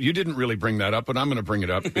so you didn't really bring that up, but I'm going to bring it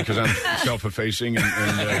up because I'm self-effacing, and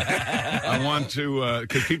I want to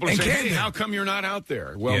because people are saying, "Hey, how come you're not out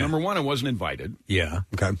there?" Well, number one, I wasn't invited. Yeah,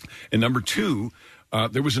 okay, and number two,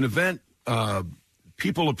 there was an event.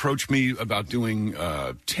 People approached me about doing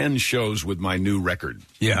 10 shows with my new record.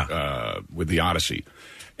 With the Odyssey.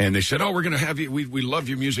 And they said, we're going to have you. We love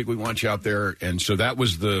your music. We want you out there. And so that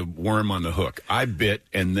was the worm on the hook. I bit,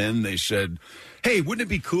 and then they said, hey, wouldn't it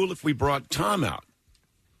be cool if we brought Tom out?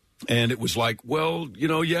 And it was like, well,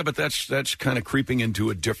 but that's kind of creeping into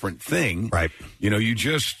a different thing. Right. You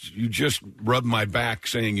just rub my back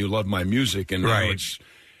saying you love my music. And now it's...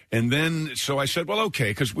 And then, so I said, well, okay,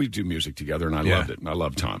 because we do music together, and I loved it, and I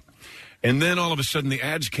love Tom. And then all of a sudden the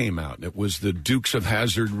ads came out, and it was the Dukes of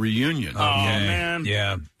Hazzard reunion. Oh, man.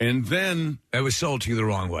 Yeah. And then... It was sold to you the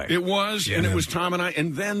wrong way. It was, and it was Tom and I.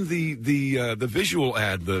 And then the visual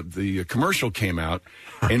ad, the commercial came out,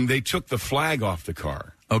 and they took the flag off the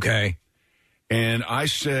car. Okay. And I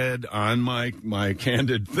said on my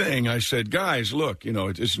candid thing, I said, guys, look,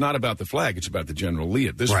 it's not about the flag. It's about the General Lee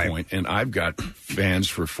at this point. And I've got fans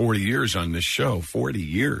for 40 years on this show, 40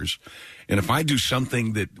 years. And if I do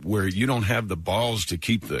something where you don't have the balls to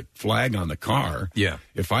keep the flag on the car,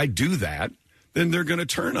 if I do that, then they're going to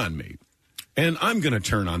turn on me. And I'm going to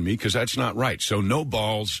turn on me because that's not right. So no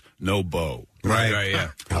balls, no bow. Right.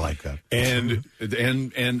 Yeah. I like that.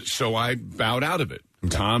 And so I bowed out of it.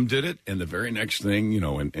 Okay. Tom did it, and the very next thing,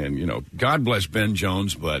 and God bless Ben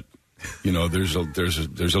Jones, but there's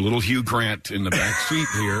a little Hugh Grant in the back seat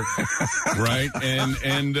here, right?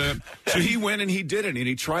 And so he went and he did it, and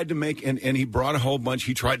he tried to make and he brought a whole bunch.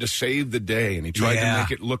 He tried to save the day, and he tried to make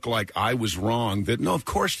it look like I was wrong. That no, of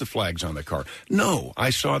course the flag's on the car. No, I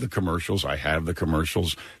saw the commercials. I have the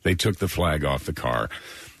commercials. They took the flag off the car.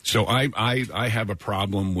 So I have a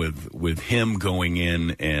problem with him going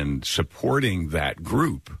in and supporting that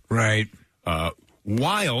group. Right.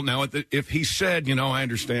 While, now, if he said, I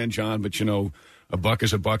understand, John, but, a buck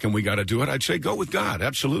is a buck and we got to do it, I'd say go with God,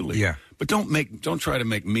 absolutely. Yeah. But don't try to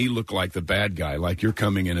make me look like the bad guy, like you're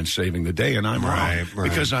coming in and saving the day, and I'm wrong,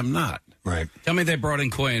 because I'm not. Right. Tell me they brought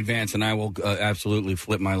in Coy and Vance, and I will absolutely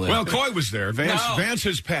flip my lid. Well, Coy was there. Vance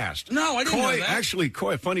has passed. No, I didn't know that. Actually,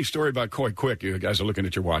 Coy, funny story about Coy, quick. You guys are looking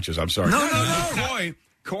at your watches. I'm sorry. No.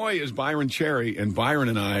 Coy is Byron Cherry, and Byron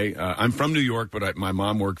and I'm from New York, but my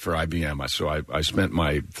mom worked for IBM, so I spent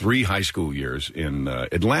my 3 high school years in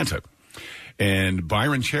Atlanta. And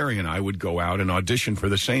Byron Cherry and I would go out and audition for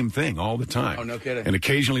the same thing all the time. Oh, no kidding. And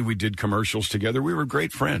occasionally we did commercials together. We were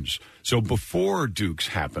great friends. So before Dukes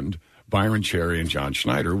happened, Byron Cherry and John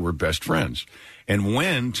Schneider were best friends. And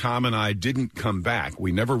when Tom and I didn't come back,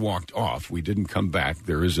 we never walked off. We didn't come back.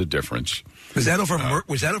 There is a difference. Was that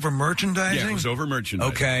over merchandising? Yeah, it was over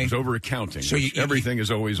merchandising. Okay. It was over accounting. So everything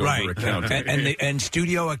is always over accounting. And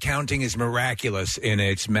studio accounting is miraculous in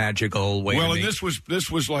its magical way. Well, and this was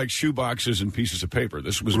like shoeboxes and pieces of paper.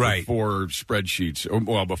 This was before spreadsheets,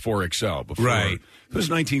 before Excel. It was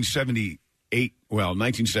 1978.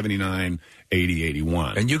 1979, 80,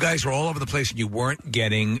 81. And you guys were all over the place, and you felt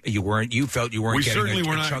you weren't getting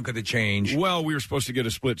a chunk of the change. Well, we were supposed to get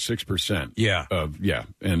a split 6%. Yeah.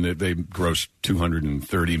 And they grossed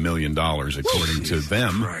 $230 million, according to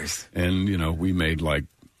them. Christ. And, we made like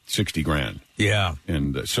 $60,000. Yeah.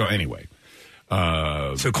 And so anyway.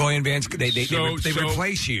 So Coy and Vance, they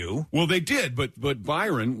replace you. Well, they did, but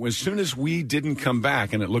Byron, as soon as we didn't come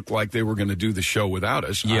back and it looked like they were going to do the show without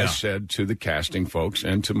us, I said to the casting folks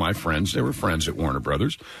and to my friends, they were friends at Warner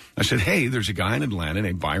Brothers, I said, hey, there's a guy in Atlanta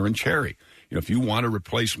named Byron Cherry. If you want to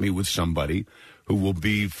replace me with somebody who will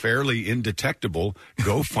be fairly indetectable,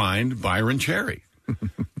 go find Byron Cherry.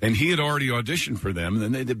 And he had already auditioned for them, and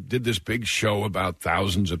then they did this big show about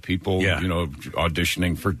thousands of people,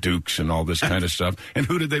 auditioning for Dukes and all this kind of stuff. And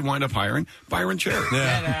who did they wind up hiring? Byron Cherry.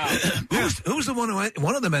 Who's the one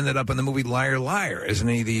one of them ended up in the movie Liar Liar? Isn't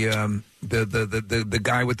he the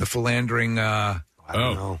guy with the philandering? I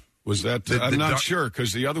don't know. Was that? I'm not sure,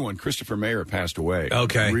 because the other one, Christopher Mayer, passed away.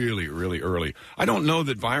 Okay, really, really early. I don't know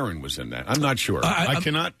that Byron was in that. I'm not sure. I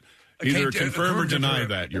cannot either confirm or deny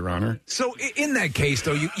that, Your Honor. So in that case,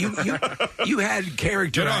 though, you had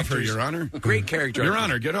character. Get off her, actors. Your Honor. Great character. Your actors.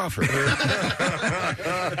 Honor, get off her.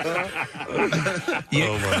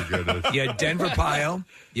 Oh my goodness! You had Denver Pyle.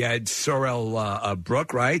 You had Sorrell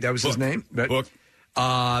Brook, right? That was his name. Book. You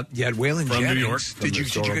had Waylon From Jennings. New York. Did you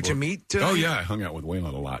get to meet? Oh yeah, I hung out with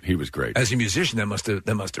Waylon a lot. He was great. As a musician, that must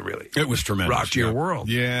have really. It was tremendous. Rocked your world.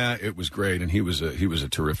 Yeah, it was great, and he was a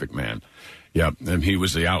terrific man. Yeah, and he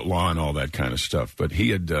was the outlaw and all that kind of stuff. But he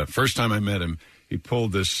had first time I met him, he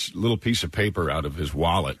pulled this little piece of paper out of his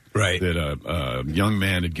wallet that a young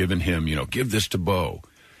man had given him. Give this to Bo.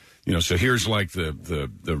 So here's like the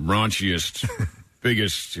raunchiest,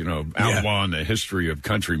 biggest outlaw in the history of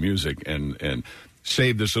country music, and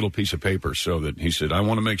saved this little piece of paper so that he said, I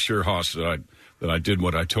want to make sure, Hoss, that I did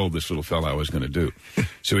what I told this little fella I was going to do.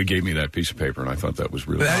 So he gave me that piece of paper, and I thought that was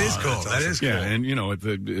really That is cool. That is cool. Yeah,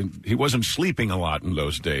 and he wasn't sleeping a lot in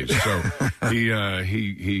those days, so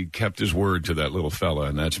he kept his word to that little fella,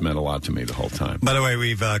 and that's meant a lot to me the whole time. By the way,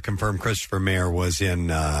 we've confirmed Christopher Mayer was in.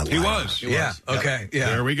 He was. Yeah. Okay. Yeah.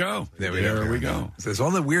 There we go. There we go. So there's all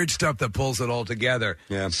the weird stuff that pulls it all together.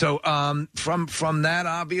 Yeah. So from that,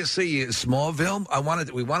 obviously,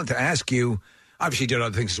 Smallville. We wanted to ask you. Obviously, you did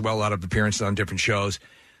other things as well, a lot of appearances on different shows.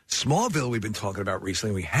 Smallville, we've been talking about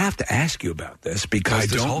recently. We have to ask you about this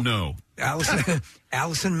because I don't know.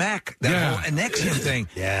 Allison Mack, that whole Nexium thing.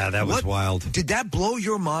 Yeah, that was wild. Did that blow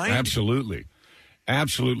your mind? Absolutely.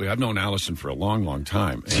 I've known Allison for a long, long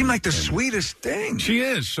time. Seemed like the sweetest thing. She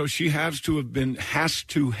is. So she has to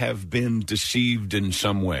have been deceived in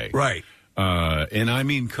some way. Right. And I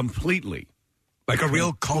mean completely. Like a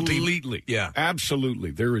real culty. Completely. Yeah.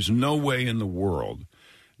 Absolutely. There is no way in the world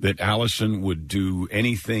that Allison would do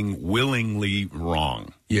anything willingly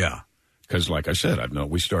wrong. Yeah. Because, like I said,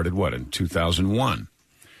 we started, in 2001?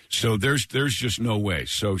 So there's just no way.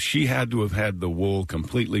 So she had to have had the wool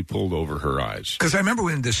completely pulled over her eyes. Because I remember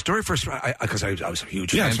when the story first, because I was a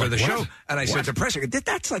huge fan of the show, and I said to Preston,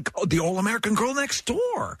 that's like the All-American Girl Next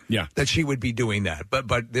Door. Yeah. That she would be doing that.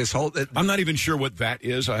 But this whole... I'm not even sure what that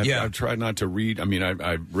is. I've tried not to read. I mean,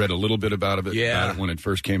 I read a little bit about it when it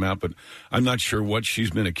first came out, but I'm not sure what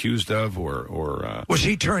she's been accused of or Well,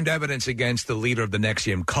 she turned evidence against the leader of the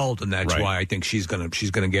Nexium cult, and that's why I think she's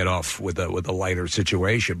gonna get off with a lighter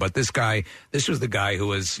situation. But this was the guy who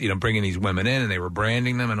was, bringing these women in, and they were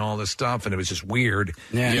branding them and all this stuff, and it was just weird.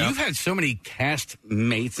 Yeah, you've had so many cast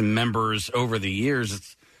mates and members over the years.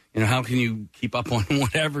 It's, how can you keep up on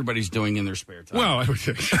what everybody's doing in their spare time? Well, right?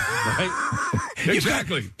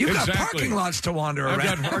 Exactly. You've got parking lots to wander around.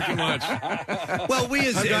 I've got parking lots. Well,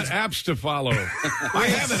 I've got apps to follow. I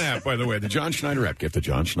have an app, by the way, the John Schneider app. Get the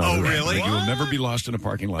John Schneider app. Oh, really? You will never be lost in a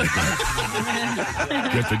parking lot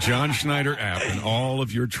again. Get the John Schneider app, and all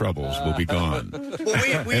of your troubles will be gone. Well,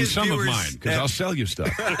 we and as some viewers of mine, because I'll sell you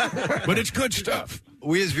stuff. But it's good stuff.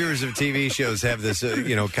 We as viewers of TV shows have this,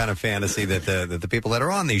 kind of fantasy that the people that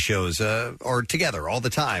are on these shows are together all the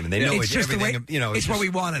time, and they know it's just everything. The way, it's what we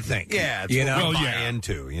want to think. Yeah, it's what we buy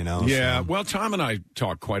into. Yeah. So. Well, Tom and I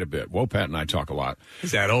talk quite a bit. Wopat and I talk a lot.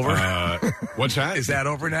 Is that over? What's that? Is that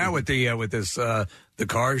over now with this the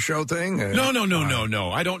car show thing? No.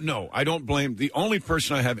 I don't know. I don't blame. The only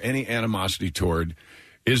person I have any animosity toward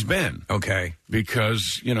is Ben. Okay.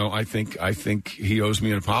 Because I think he owes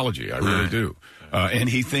me an apology. I really do. And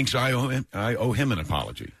he thinks I owe him an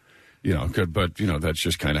apology. But that's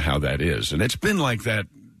just kind of how that is, and it's been like that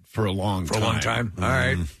for a long time. All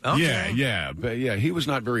right. Okay. Yeah. But he was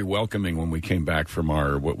not very welcoming when we came back from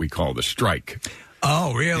our what we call the strike.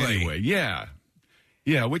 Oh, really? Anyway, yeah,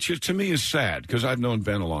 which to me is sad because I've known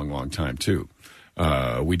Ben a long time too.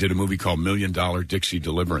 We did a movie called $1 Million Dixie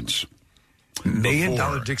Deliverance. $1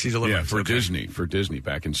 Million Dixie Deliverance. Yeah, for Disney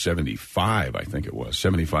back in 75, I think it was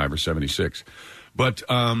 75 or 76. But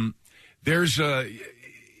there's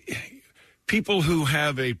people who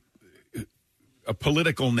have a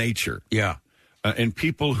political nature, and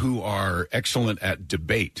people who are excellent at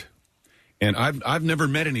debate. And I've never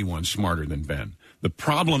met anyone smarter than Ben. The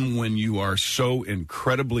problem when you are so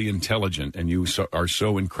incredibly intelligent and you are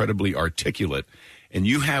so incredibly articulate, and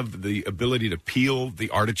you have the ability to peel the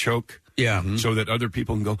artichoke Yeah. So that other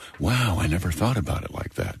people can go, wow, I never thought about it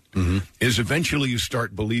like that. Is eventually you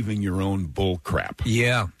start believing your own bull crap.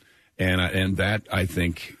 Yeah. And that, I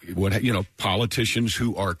think, politicians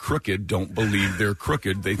who are crooked don't believe they're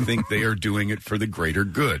crooked. They think they are doing it for the greater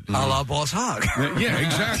good. A la Boss Hogg. Yeah,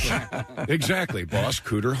 exactly. Exactly. Boss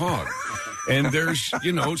Cooter Hogg. And there's,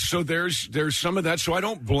 so there's some of that. So I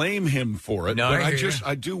don't blame him for it. No, but I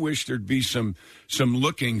I do wish there'd be some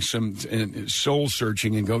looking, some soul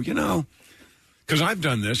searching and go, because I've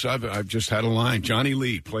done this. I've just had a line. Johnny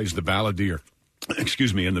Lee plays the balladeer.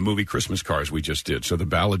 Excuse me, in the movie Christmas Cars we just did. So the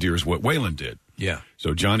balladeer is what Waylon did. Yeah.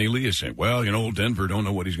 So Johnny Lee is saying, well, old Denver don't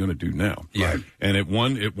know what he's going to do now. Yeah. Right. And at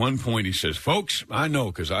one point he says, folks, I know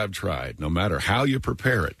because I've tried. No matter how you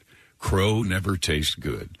prepare it, crow never tastes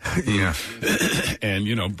good. Yeah.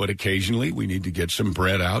 And, but occasionally we need to get some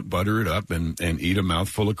bread out, butter it up, and eat a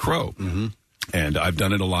mouthful of crow. Mm-hmm. And I've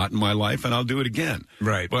done it a lot in my life, and I'll do it again.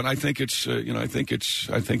 Right. But I think it's, I think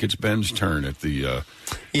it's Ben's turn at the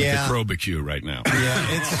Crowbarbecue right now. Yeah,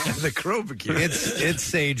 it's the Crowbarbecue. It's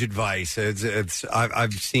sage advice.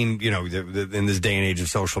 I've seen, in this day and age of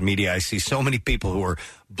social media, I see so many people who are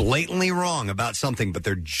blatantly wrong about something, but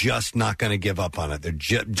they're just not going to give up on it. They're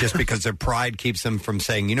just because their pride keeps them from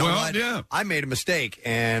saying, what? Yeah. I made a mistake,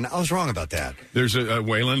 and I was wrong about that. There's a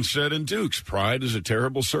Waylon said in Dukes, pride is a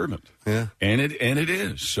terrible servant. Yeah. And it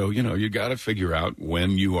is. So, you got to figure out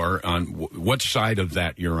when you are on what side of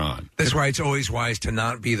that you're on. That's why it's always wise to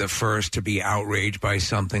not be the first to be outraged by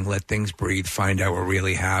something. Let things breathe, find out what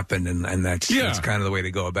really happened, and that's kind of the way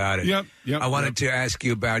to go about it. Yep. I wanted to ask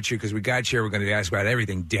you about you because we got you here. We're going to ask about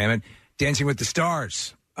everything. Damn it, Dancing with the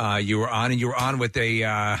Stars. You were on with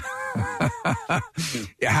a.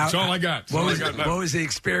 That's all I got. What was the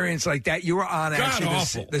experience like that? You were on actually.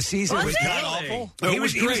 Awful. The season was God awful. No, He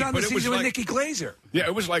was great, on the but it season was with like- Nikki Glaser. Yeah,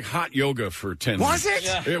 it was like hot yoga for 10 Was weeks. it?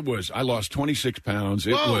 Yeah. It was. I lost 26 pounds.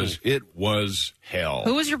 It Whoa. was hell.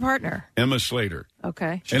 Who was your partner? Emma Slater.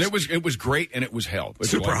 Okay. And it was great, and it was hell. It's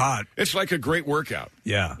Super like- hot. It's like a great workout.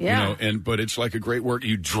 Yeah. Yeah. But it's like a great work.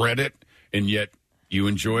 You dread it, and yet you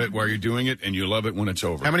enjoy it while you're doing it, and you love it when it's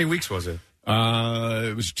over. How many weeks was it?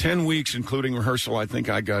 It was 10 weeks, including rehearsal. I think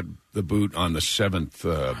I got the boot on the seventh.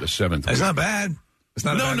 That's week. not bad. It's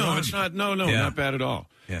not. It's not. No, Yeah. not bad at all.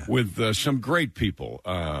 Yeah. With some great people.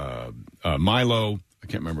 Milo. I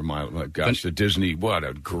can't remember Milo. Gosh, the Disney. What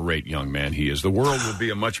a great young man he is. The world would be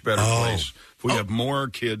a much better place if we have more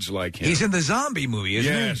kids like him. He's in the zombie movie,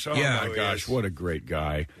 isn't Yes. he? Oh my gosh, what a great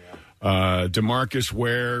guy. DeMarcus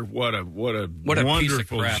Ware, what a wonderful piece of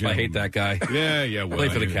crap. gentleman. I hate that guy. Yeah. Well, Play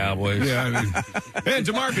for the Cowboys. Yeah, hey,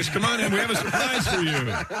 DeMarcus, come on in. We have a surprise for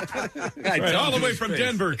you. Right, all the way from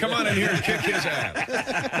Denver. Come on in here and kick his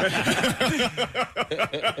ass.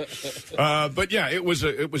 But yeah, it was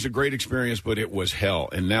a great experience, but it was hell.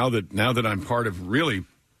 And now that I'm part of really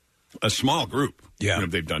a small group. Yeah.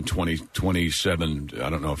 They've done 27. I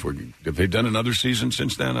don't know have they done another season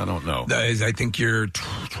since then? I don't know. I think you're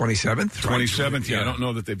 27th. 27th, yeah. I don't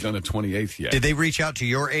know that they've done a 28th yet. Did they reach out to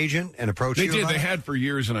your agent and approach They you? did. about They it? had for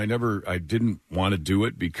years, and I didn't want to do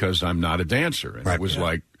it because I'm not a dancer. And it was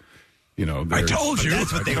like, I told you.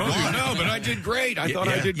 That's what they want. No, but I did great. I thought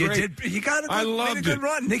I did great. You got it. I loved made a good it.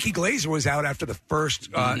 run. Nikki Glaser was out after the first,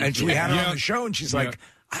 and we had her on the show, and she's like,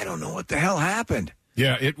 I don't know what the hell happened.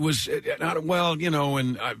 Yeah, it was, and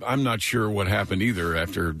I'm not sure what happened either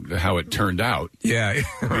after how it turned out. Yeah,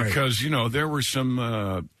 right. Because, there were some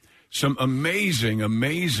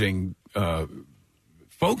amazing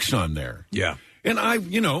folks on there. Yeah. And I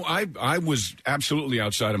was absolutely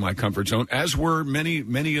outside of my comfort zone, as were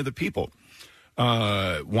many of the people.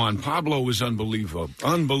 Juan Pablo was unbelievable.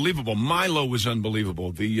 Milo was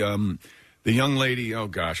unbelievable. The young lady, oh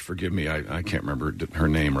gosh, forgive me, I can't remember her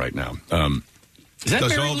name right now. Is that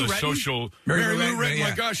does Mary all Lou the Retton? social Mary Lou Retton, My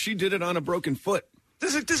yeah. gosh, she did it on a broken foot.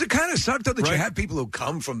 Does it kind of suck though that you have people who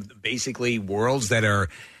come from basically worlds that are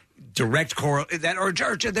direct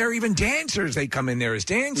they're even dancers. They come in there as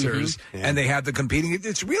dancers and they have the competing.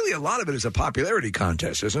 It's really a lot of it is a popularity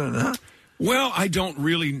contest, isn't it? Huh? Well, I don't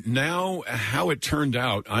really now how it turned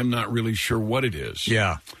out. I'm not really sure what it is.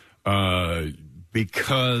 Yeah,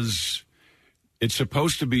 because it's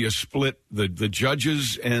supposed to be a split. The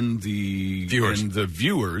judges and the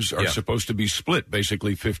viewers are supposed to be split,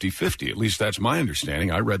 basically 50-50. At least that's my understanding.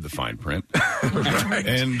 I read the fine print. Right.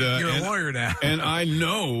 And you're a lawyer now. And I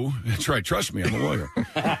know that's right. Trust me, I'm a lawyer.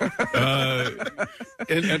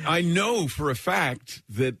 And I know for a fact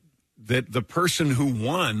that the person who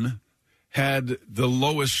won had the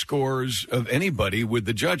lowest scores of anybody with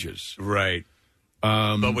the judges. Right.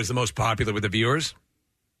 But was the most popular with the viewers?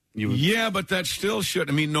 Yeah, but that still should.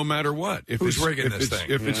 I mean, no matter what. Who's rigging this thing?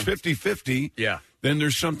 If it's 50-50, then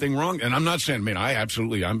there's something wrong. And I'm not saying,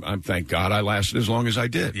 I'm thank God I lasted as long as I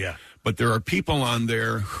did. Yeah. But there are people on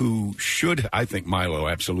there who should, I think Milo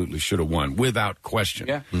absolutely should have won, without question.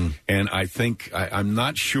 Yeah. And I think, I'm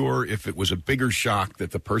not sure if it was a bigger shock that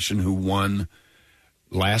the person who won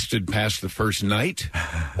lasted past the first night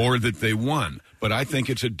or that they won. But I think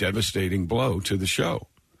it's a devastating blow to the show.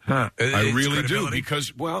 Huh. I really do,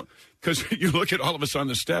 because you look at all of us on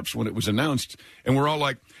the steps when it was announced, and we're all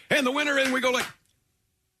like, and the winner, and we go like,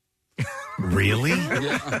 really?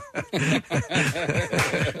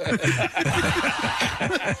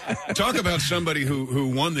 Talk about somebody who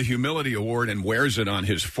won the humility award and wears it on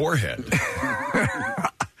his forehead.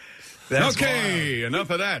 Okay, enough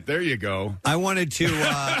of that. There you go. I wanted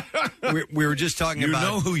to. We were just talking about. You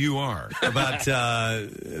know who you are. About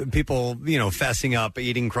people, fessing up,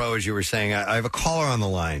 eating crow, as you were saying. I have a caller on the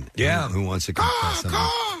line. Yeah. Who wants to confess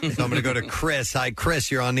something. So I'm going to go to Chris. Hi,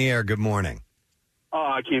 Chris. You're on the air. Good morning. Oh,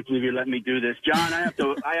 I can't believe you let me do this, John. I have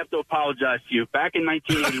to apologize to you. Back in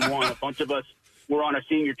 1981, a bunch of us were on a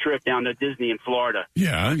senior trip down to Disney in Florida.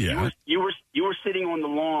 Yeah. You were sitting on the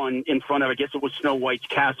lawn in front of, I guess it was Snow White's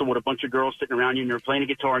castle, with a bunch of girls sitting around you, and you were playing a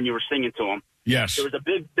guitar and you were singing to them. Yes. There was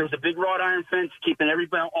a big wrought iron fence keeping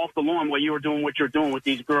everybody off the lawn while you were doing what you were doing with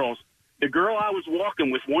these girls. The girl I was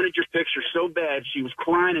walking with wanted your picture so bad, she was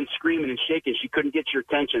crying and screaming and shaking. She couldn't get your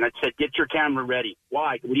attention. I said, get your camera ready.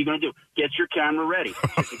 Why? What are you going to do? Get your camera ready.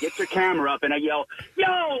 I said, get your camera up, and I yelled, yo,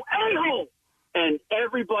 a-hole! And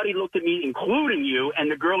everybody looked at me, including you, and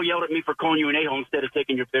the girl yelled at me for calling you an a-hole instead of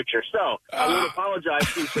taking your picture. So I want to apologize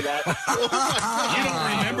to you for that. You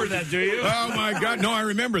don't remember that, do you? Oh, my God. No, I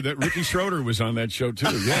remember that. Ricky Schroeder was on that show,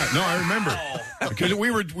 too. Yeah. No, I remember. Because we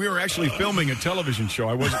were actually filming a television show.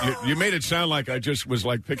 I wasn't. You made it sound like I just was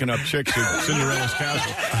like picking up chicks at Cinderella's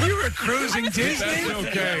castle. You were cruising Disney? That's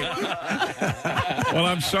okay. Well,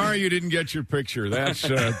 I'm sorry you didn't get your picture. That's.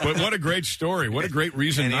 But what a great story. What a great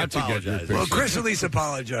reason not to get your picture. Well, Chris at least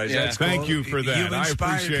apologized. Yeah. That's Thank cool. you for that. You've I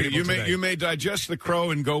inspired appreciate it. people You may digest the crow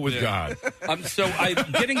and go with God.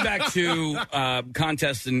 Getting back to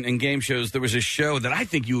contests and game shows, there was a show that I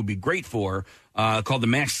think you would be great for called The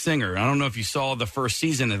Masked Singer. I don't know if you saw the first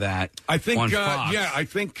season of that. I think, on Fox. I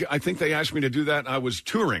think they asked me to do that. I was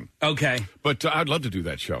touring. Okay, but I'd love to do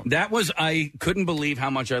that show. I couldn't believe how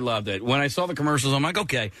much I loved it. When I saw the commercials, I'm like,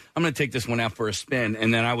 okay, I'm going to take this one out for a spin,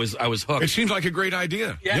 and then I was hooked. It seems like a great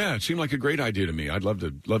idea. Yeah, it seemed like a great idea to me. I'd love to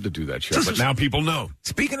do that show. But now people know.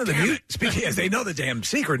 Speaking of the music, yes, they know the damn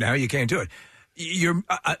secret now. You can't do it. You're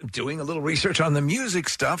doing a little research on the music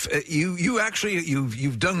stuff.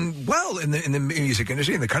 You've done well in the music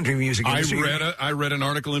industry, in the country music industry. I read an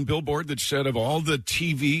article in Billboard that said of all the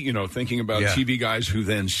TV, thinking about TV guys who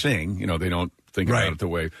then sing, they don't think about it the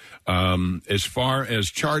way. As far as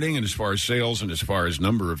charting and as far as sales and as far as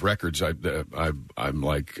number of records, I'm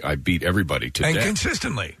like I beat everybody to and death.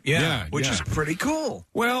 consistently, which is pretty cool.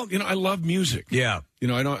 Well, I love music. Yeah.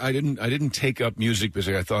 I didn't take up music because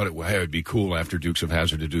I thought it would be cool after Dukes of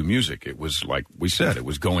Hazzard to do music. It was like we said, it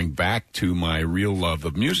was going back to my real love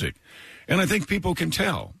of music. And I think people can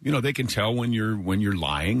tell. They can tell when you're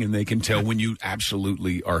lying, and they can tell when you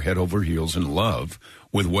absolutely are head over heels in love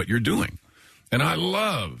with what you're doing. And I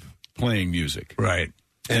love playing music. Right.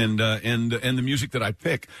 And the music that I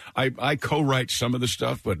pick, I co-write some of the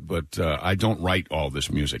stuff, but I don't write all this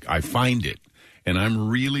music. I find it. And I'm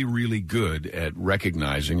really, really good at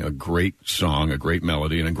recognizing a great song, a great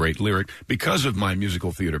melody, and a great lyric because of my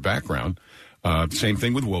musical theater background. Same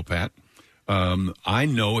thing with Wopat. I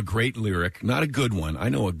know a great lyric, not a good one. I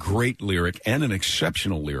know a great lyric and an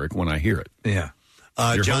exceptional lyric when I hear it. Yeah.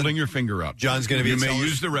 You're John, holding your finger up. John's going to be. You may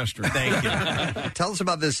use the restroom. Thank you. Tell us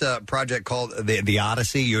about this project called the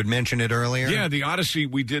Odyssey. You had mentioned it earlier. Yeah, the Odyssey.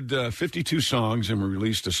 We did 52 songs, and we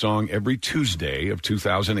released a song every Tuesday of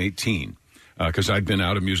 2018 because I'd been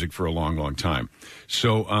out of music for a long, long time.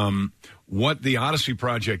 So what the Odyssey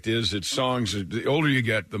project is, it's songs. The older you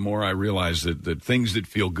get, the more I realize that things that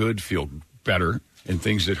feel good feel better, and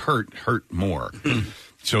things that hurt more.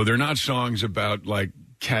 So they're not songs about like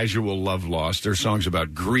casual love loss. They're songs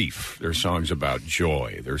about grief. They're songs about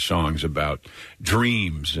joy. They're songs about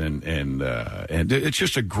dreams, and it's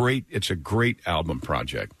just a great album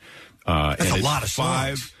project. That's a lot of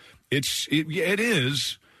songs. It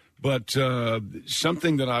is, but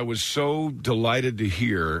something that I was so delighted to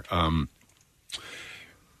hear.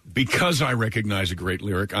 Because I recognize a great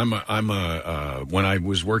lyric, when I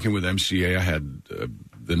was working with MCA, I had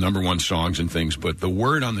the number one songs and things, but the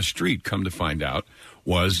word on the street, come to find out,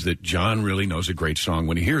 was that John really knows a great song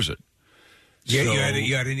when he hears it. Yeah, So-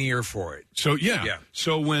 you had an ear for it. So yeah.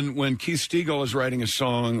 So when Keith Stegall is writing a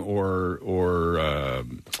song or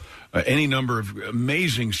any number of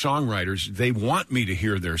amazing songwriters, they want me to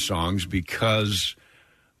hear their songs because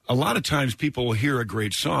a lot of times people will hear a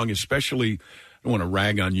great song, especially. I don't want to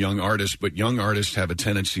rag on young artists, but young artists have a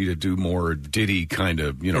tendency to do more ditty kind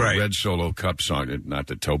of, Red Solo Cup song. Not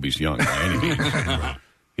that Toby's young by any means.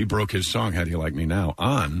 He broke his song, How Do You Like Me Now,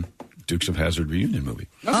 on Dukes of Hazzard reunion movie.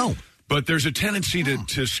 Oh. But there's a tendency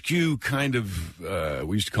to skew kind of,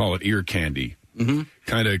 we used to call it ear candy. Mm-hmm.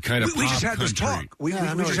 Kind of We just had this country. talk. We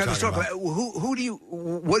just had this talk.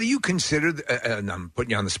 What do you consider, and I'm putting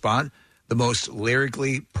you on the spot, the most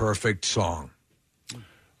lyrically perfect song?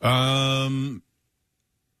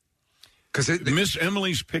 Miss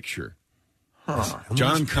Emily's Picture. Huh.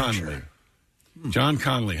 John Conley. John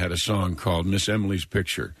Conley had a song called Miss Emily's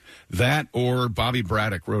Picture. That or Bobby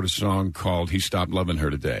Braddock wrote a song called He Stopped Loving Her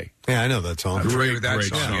Today. Yeah, I know that song. I'm familiar with that Great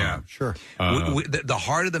song. song. Yeah, sure. The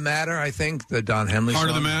Heart of the Matter, I think, the Don Henley Heart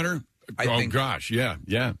song. of the Matter? I think- Gosh, yeah.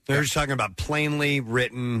 They're just talking about plainly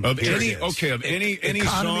written. Of any Economy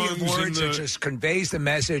songs of words in that the, just conveys the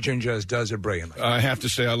message and just does it brilliantly. I have to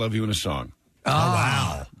say I love you in a song. Oh,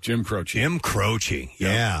 wow. Jim Croce. Jim Croce.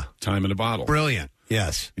 Yeah. Time in a Bottle. Brilliant.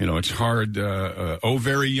 Yes. It's hard. Oh,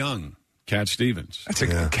 Very Young. Cat Stevens. That's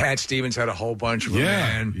Cat Stevens had a whole bunch of them, Yeah,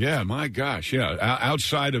 man. yeah. My gosh, yeah.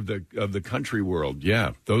 Outside of the country world,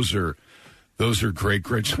 yeah. Those are great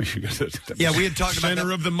songs. Yeah, we had talked about Center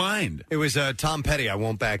that. of the Mind. It was Tom Petty, I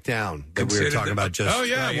Won't Back Down, that we were Consider talking the- about just. Oh,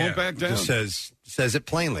 yeah, Won't Back Down. Just says it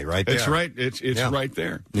plainly right there. It's right. It's right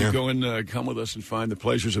there. You Yeah. go and come with us and find the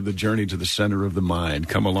pleasures of the journey to the center of the mind.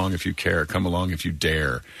 Come along if you care. Come along if you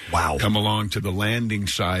dare. Wow. Come along to the landing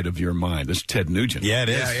side of your mind. This is Ted Nugent. Yeah, it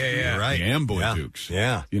is. Yeah. You're right. The Amboy Yeah. Dukes.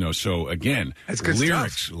 Yeah. So again, That's good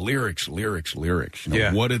lyrics.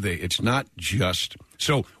 Yeah. What are they? It's not just.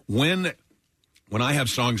 So when I have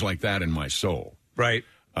songs like that in my soul, right?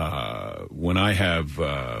 When I have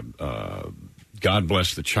God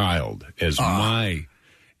Bless the Child as my,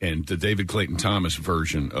 and the David Clayton Thomas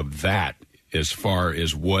version of that, as far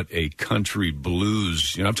as what a country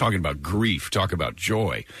blues, I'm talking about grief, talk about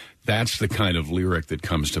joy. That's the kind of lyric that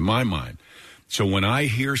comes to my mind. So when I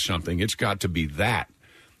hear something, it's got to be that.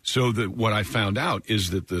 So that what I found out is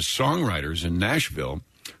that the songwriters in Nashville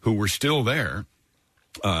who were still there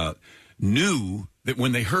knew that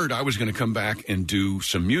when they heard I was going to come back and do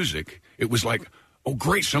some music, it was like, oh,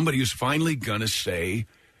 great, somebody is finally going to say,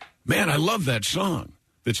 man, I love that song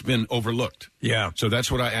that's been overlooked. Yeah. So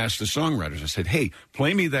that's what I asked the songwriters. I said, hey,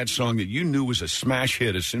 play me that song that you knew was a smash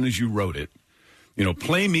hit as soon as you wrote it.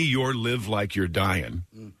 Play me your Live Like You're Dying.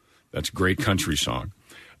 That's a great country song.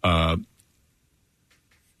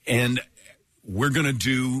 And we're going to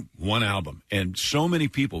do one album. And so many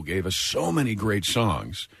people gave us so many great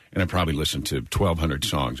songs. And I probably listened to 1,200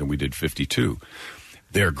 songs, and we did 52.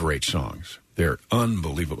 They're great songs. They're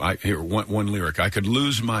unbelievable. Here, one lyric. I could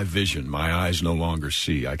lose my vision, my eyes no longer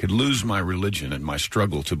see. I could lose my religion and my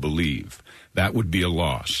struggle to believe. That would be a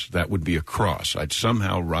loss. That would be a cross. I'd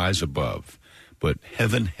somehow rise above. But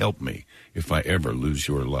heaven help me if I ever lose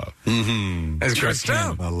your love. Mm-hmm. That's Chuck great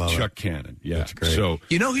stuff. Cannon. I love Chuck Cannon. Yeah. That's great. So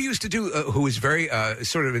You know who used to do, who was very,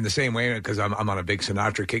 sort of in the same way, because I'm on a big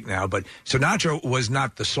Sinatra kick now, but Sinatra was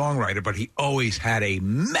not the songwriter, but he always had a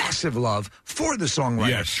massive love for the songwriter.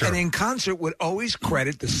 Yeah, sure. And in concert would always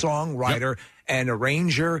credit the songwriter and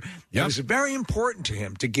arranger. It was very important to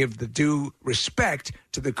him to give the due respect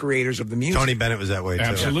to the creators of the music. Tony Bennett was that way, too.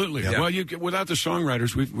 Absolutely. Yeah. Well, without the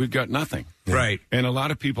songwriters, we've got nothing. Right. And a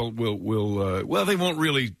lot of people will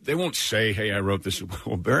they won't say, hey, I wrote this.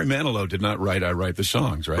 Well, Barry Manilow did not write I Write the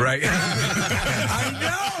Songs, right? Right. I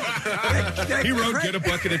know. He wrote Get a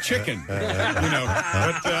Bucket of Chicken. But,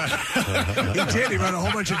 He did. He wrote a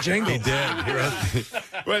whole bunch of jingles. He did.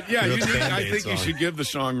 But yeah, He wrote the I Band-Aid think you song. should give the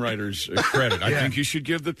songwriters credit. I think you should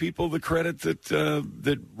give the people the credit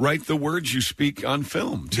that write the words you speak on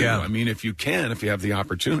film too. Yeah. I mean, if you have the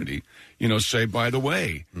opportunity, say, by the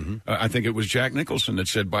way. I think it was Jack Nicholson that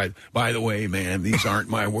said, by the way, man, these aren't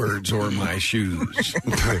my words or my shoes.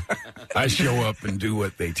 I show up and do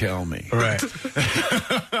what they tell me. Right.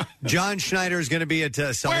 John Schneider is going to be at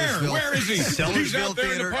Sellersville. Where is he? He's Sellersville out there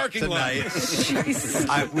in the Theater parking lot.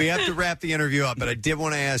 tonight. We have to wrap the interview up, but I did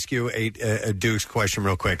want to ask you a Duke's question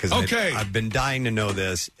real quick because Okay. I've been dying to know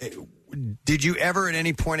this. Did you ever, at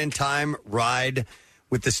any point in time, ride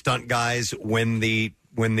with the stunt guys when the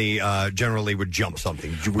when the General Lee would jump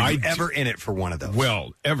something? Were you ever in it for one of those?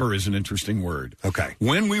 Well, ever is an interesting word. Okay.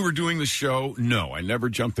 When we were doing the show, no, I never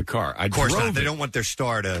jumped the car. Of course drove not. They it. don't want their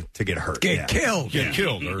star to get hurt. Get killed. Get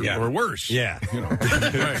killed or worse. Yeah. You know,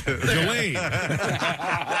 right. Delayed.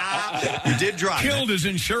 You did drive. Killed is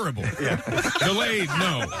insurable. Yeah. Delayed,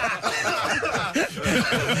 no.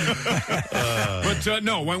 But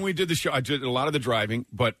no, when we did the show, I did a lot of the driving,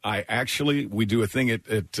 but we do a thing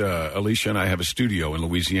at Alicia and I have a studio in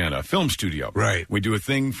Louisiana, a film studio. Right. We do a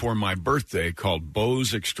thing for my birthday called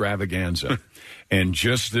Beau's Extravaganza. And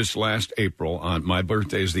just this last April, on my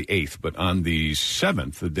birthday is the 8th, but on the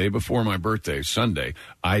 7th, the day before my birthday, Sunday,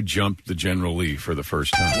 I jumped the General Lee for the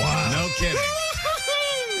first time. Wow. No kidding.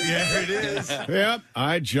 Yeah, it is. Yep,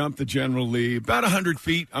 I jumped the General Lee about 100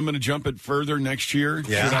 feet. I'm going to jump it further next year.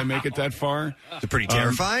 Yeah. Should I make it that far? Is it pretty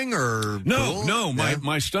terrifying or No, cool? no.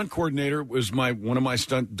 My stunt coordinator was one of my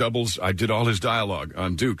stunt doubles. I did all his dialogue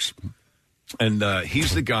on Dukes. And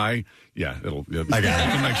he's the guy. Yeah, it'll I got it.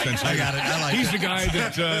 It'll make sense. I got it. I like He's it. the guy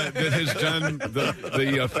that has done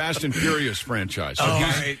the Fast and Furious franchise. So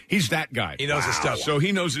right. he's that guy. He knows his stuff. So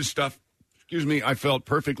he knows his stuff. Excuse me, I felt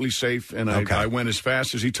perfectly safe, and I went as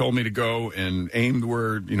fast as he told me to go and aimed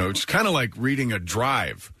where, it's kind of like reading a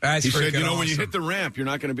drive. That's he said, freaking when you awesome. hit the ramp, you're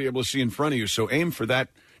not going to be able to see in front of you, so aim for that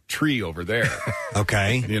tree over there.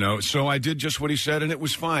 Okay. So I did just what he said, and it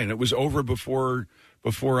was fine. It was over before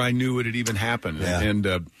I knew it had even happened. Yeah.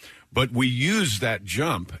 And but we used that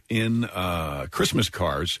jump in Christmas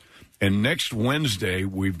cars. And next Wednesday,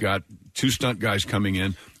 we've got 2 stunt guys coming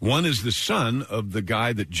in. One is the son of the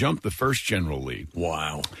guy that jumped the first General Lee.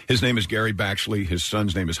 Wow. His name is Gary Baxley. His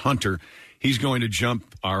son's name is Hunter. He's going to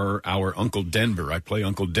jump our Uncle Denver. I play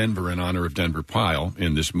Uncle Denver in honor of Denver Pyle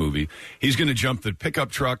in this movie. He's going to jump the pickup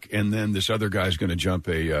truck, and then this other guy's going to jump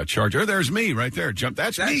a Charger. There's me right there.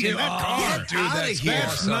 That's me in that car. Dude,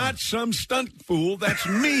 That's not some stunt fool. That's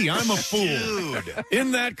me. I'm a fool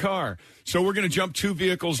in that car. So we're going to jump 2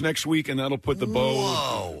 vehicles next week, and that'll put the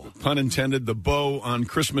bow, pun intended, the bow on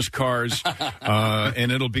Christmas cars,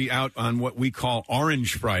 and it'll be out on what we call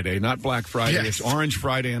Orange Friday, not Black Friday. Yes. It's Orange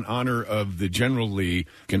Friday in honor of the General Lee. You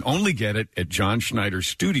can only get it at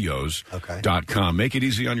JohnSchneiderStudios.com. Make it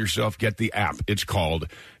easy on yourself. Get the app. It's called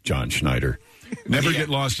John Schneider. Never get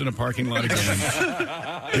lost in a parking lot again.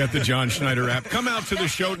 Get the John Schneider app. Come out to the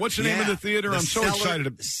show. What's the name of the theater? I'm so excited.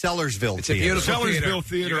 Sellersville It's a beautiful Sellersville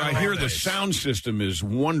Theater. I hear the sound system is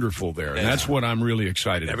wonderful there, and that's what I'm really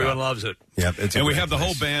excited Everyone about. loves it. Yep, And we have the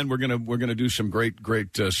whole band. We're gonna do some great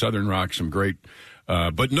Southern rock, some great,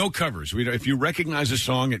 but no covers. If you recognize a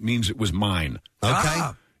song, it means it was mine.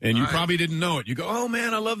 Okay. And you probably didn't know it. You go, oh,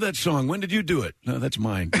 man, I love that song. When did you do it? No, that's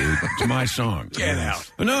mine, dude. It's my song. Get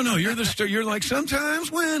out. No, you're the star. You're like,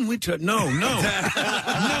 sometimes when we touch. No. No,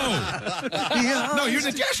 you're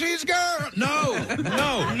the Jesse's girl. No.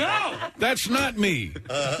 That's not me.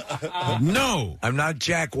 No. I'm not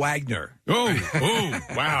Jack Wagner. Oh,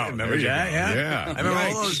 wow. Remember Jack? Yeah. I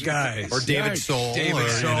remember all those guys. Or David Soul. David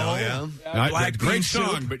Soul. Black great Bean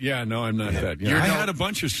song, Soup. but no, I'm not that. I had a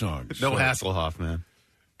bunch of songs. No Hasselhoff, man.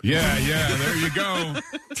 Yeah, there you go.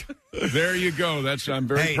 There you go. I'm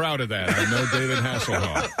very proud of that. I know David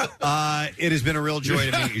Hasselhoff. It has been a real joy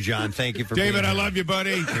to meet you, John. Thank you for David, being I here. love you,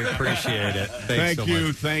 buddy. We appreciate it. Thanks so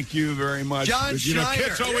much. Thank you very much. John Schneider.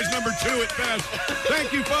 Kit's always number 2 at best.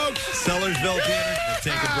 Thank you, folks. Sellersville Theater. We'll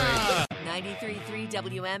take a break. 93.3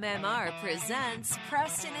 WMMR presents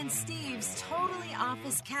Preston and Steve's Totally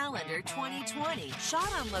Office Calendar 2020. Shot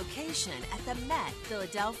on location at the Met,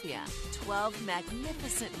 Philadelphia. 12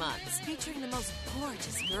 magnificent months featuring the most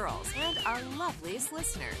gorgeous girls and our loveliest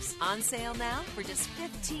listeners. On sale now for just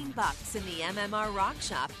 $15 in the MMR Rock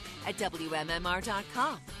Shop at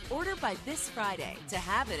WMMR.com. Order by this Friday to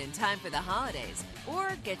have it in time for the holidays,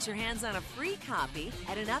 or get your hands on a free copy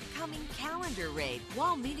at an upcoming calendar raid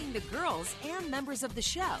while meeting the girls and members of the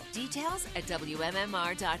show. Details at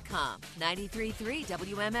WMMR.com. 93.3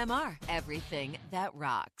 WMMR. Everything that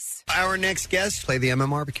rocks. Our next guest played the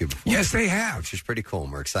MM barbecue before. Yes, they have. Which is pretty cool.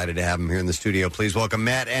 And we're excited to have them here in the studio. Please welcome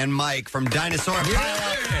Matt and Mike from Dinosaur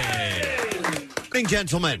Pile-Up. Good morning,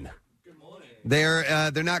 gentlemen.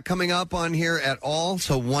 They're not coming up on here at all.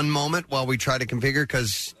 So one moment while we try to configure,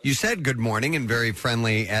 because you said good morning and very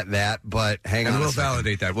friendly at that. But hang on, we'll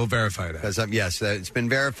validate that. We'll verify that. Because yes, it's been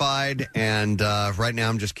verified, and right now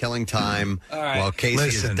I'm just killing time while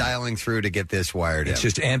Casey is dialing through to get this wired in. It's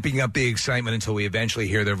just amping up the excitement until we eventually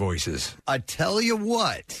hear their voices. I tell you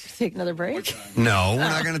what. Take another break? No, we're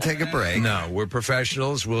not going to take a break. No, we're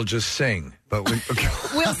professionals. We'll just sing. But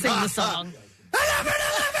We'll sing the song.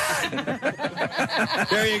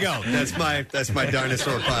 There you go. That's my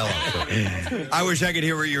dinosaur pile-up. I wish I could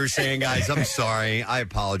hear what you were saying, guys. I'm sorry. I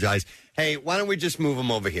apologize. Hey, why don't we just move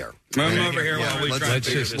them over here? Move them over here while we try to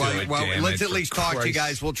figure this out. Let's at least talk to you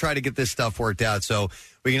guys. We'll try to get this stuff worked out so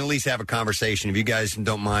we can at least have a conversation. If you guys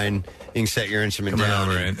don't mind, you can set your instrument down.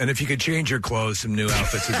 Over and if you could change your clothes, some new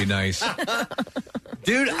outfits would be nice.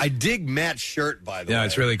 Dude, I dig Matt's shirt, by the way. Yeah,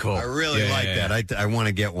 it's really cool. I really like that. I want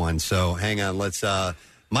to get one. So hang on. Let's...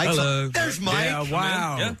 Mike's Hello. There's Mike. Yeah,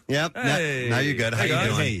 wow. Yeah. Yep. Hey. Now you're good. How Hey, you guys.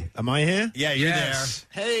 doing? Hey, am I here? Yeah, you're Yes.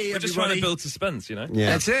 Hey, We're everybody. just trying to build suspense, you know?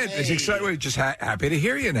 Yeah. That's it. It's exciting. We're just happy to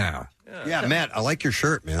hear you now. Yeah, Matt, I like your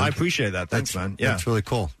shirt, man. I appreciate that. Thanks, man. Yeah, That's really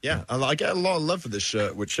cool. yeah. I get a lot of love for this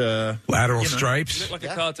shirt, which Lateral you know. stripes. You look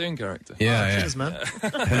like a cartoon character. Cheers, man.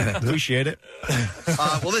 Appreciate it.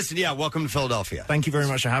 Well, listen, welcome to Philadelphia. Thank you very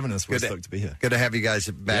much for having us. We're Good to- stoked to be here. Good to have you guys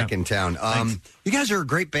back in town. You guys are a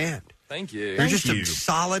great band. Thank you. You're just a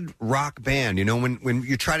solid rock band. You know, when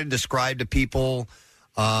you try to describe to people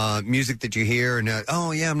music that you hear, and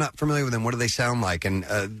I'm not familiar with them. What do they sound like? And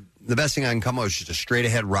the best thing I can come up with is just a straight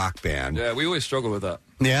ahead rock band. Yeah, we always struggle with that.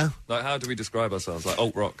 Yeah. Like, how do we describe ourselves? Like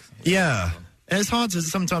alt rock. Yeah. It's hard to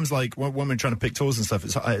sometimes, like, when we're trying to pick tours and stuff,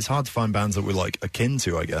 it's hard to find bands that we're, like, akin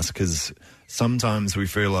to, I guess, because sometimes we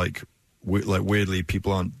feel like weirdly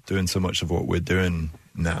people aren't doing so much of what we're doing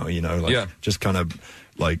now, you know? Like, just kind of,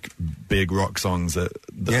 like, big rock songs that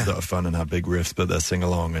are fun and have big riffs, but they're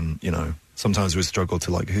sing-along, and, you know, sometimes we struggle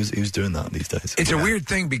to, like, who's doing that these days? It's a weird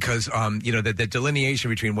thing because, you know, the delineation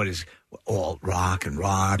between what is alt rock and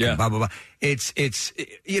rock and blah, blah, blah. It's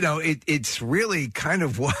you know, it's really kind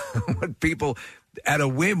of what people at a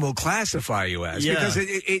whim will classify you as because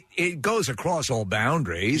it goes across all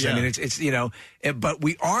boundaries. I mean, it's you know, but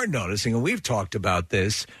we are noticing, and we've talked about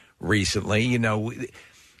this recently, you know,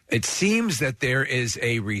 it seems that there is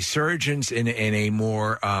a resurgence in a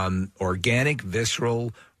more organic,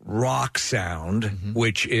 visceral rock sound,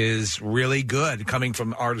 which is really good, coming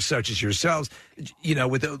from artists such as yourselves. You know,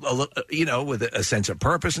 with a sense of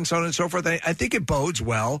purpose and so on and so forth. I think it bodes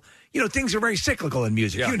well. You know, things are very cyclical in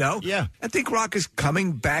music. You know, I think rock is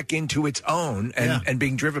coming back into its own and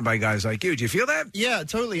being driven by guys like you. Do you feel that? Yeah,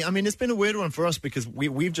 totally. I mean, it's been a weird one for us because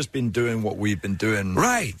we've just been doing what we've been doing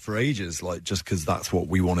for ages, like just because that's what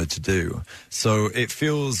we wanted to do. So it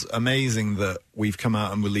feels amazing that we've come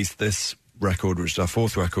out and released this record, which is our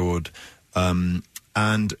fourth record,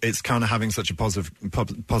 and it's kind of having such a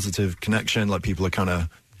positive connection. Like people are kind of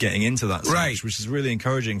getting into that stage, which is really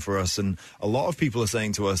encouraging for us. And a lot of people are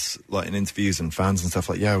saying to us, like in interviews and fans and stuff,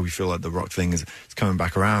 like, yeah, we feel like the rock thing is coming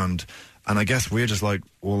back around. And I guess we're just like,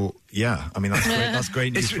 well, yeah. I mean, that's great. That's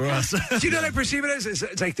great news for us. Do you know what I perceive it as?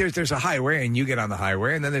 It's like there's a highway, and you get on the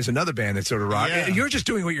highway, and then there's another band that's sort of rock. Yeah. You're just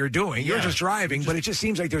doing what you're doing. You're just driving, but it just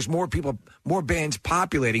seems like there's more people, more bands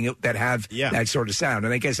populating it that have that sort of sound.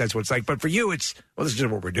 And I guess that's what it's like. But for you, it's, well, this is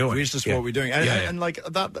just what we're doing. It's just what we're doing. And like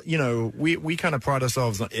that, you know, we kind of pride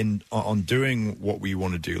ourselves on doing what we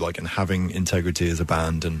want to do, like, and having integrity as a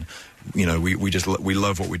band. And, you know, we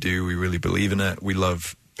love what we do. We really believe in it. We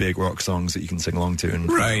love big rock songs that you can sing along to and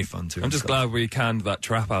have fun to. I'm just glad we canned that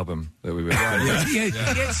trap album that we were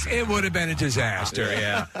it would have been a disaster,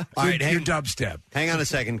 All right, your dubstep. Hang on a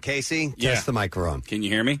second, Casey. Test the microphone. Can you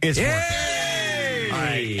hear me? It's working. All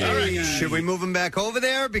right. Should we move him back over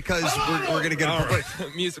there because we're going to get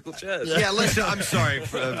a musical chairs? Yeah, listen. I'm sorry.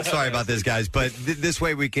 Sorry about this, guys, but this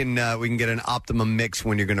way we can get an optimum mix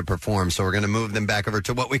when you're going to perform. So we're going to move them back over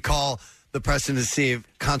to what we call the Preston and Steve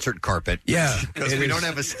concert carpet. Yeah. Because we don't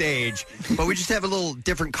have a stage, but we just have a little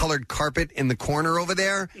different colored carpet in the corner over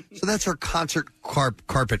there. So that's our concert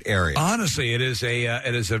carpet area. Honestly, it is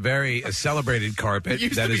a very celebrated carpet. It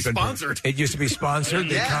used to be sponsored. It used to be sponsored,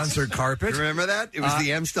 the concert carpet. Remember that? It was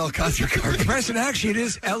the Amstel concert carpet. Preston, actually, it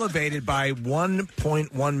is elevated by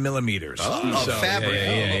 1.1 millimeters. Fabric.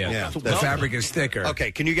 Yeah. The fabric is thicker.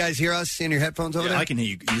 Okay, can you guys hear us in your headphones over there? I can hear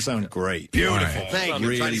you. You sound great. Beautiful. Thank you.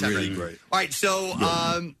 Really great. All right, so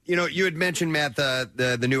you know, you had mentioned, Matt,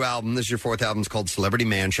 the new album. This is your fourth album. It's called Celebrity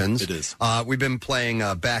Mansions. It is. We've been playing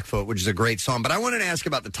Backfoot, which is a great song, but I wanted to ask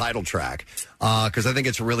about the title track because I think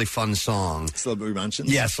it's a really fun song. Celebrity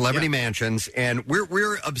Mansions. Yeah, Celebrity Mansions, and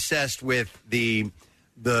we're obsessed with the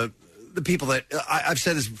people that I've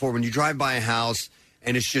said this before. When you drive by a house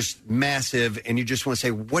and it's just massive, and you just want to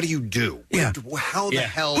say, "What do you do? How the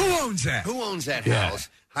hell? Who owns that? Who owns that house?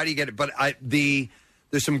 How do you get it?" But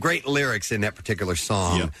there's some great lyrics in that particular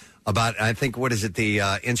song about, I think, what is it? The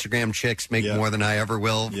Instagram chicks make more than I ever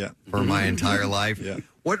will for my entire life.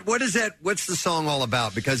 What is that? What's the song all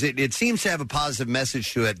about? Because it seems to have a positive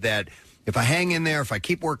message to it that if I hang in there, if I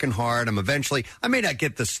keep working hard, I may not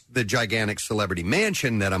get the gigantic celebrity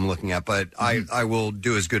mansion that I'm looking at, but I will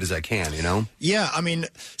do as good as I can, you know? Yeah, I mean,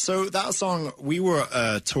 so that song, we were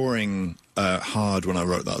touring hard when I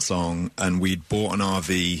wrote that song, and we'd bought an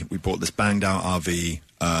RV. We bought this banged out RV.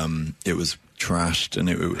 It was trashed, and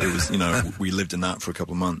it was, you know, we lived in that for a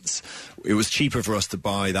couple of months. It was cheaper for us to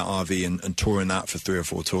buy that RV and tour in that for 3 or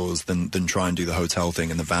 4 tours than try and do the hotel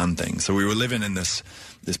thing and the van thing. So we were living in this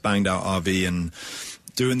banged out RV and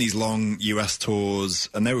doing these long US tours,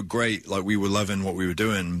 and they were great. Like, we were loving what we were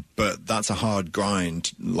doing, but that's a hard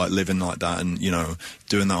grind, like living like that and, you know,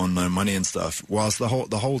 doing that on no money and stuff. Whilst the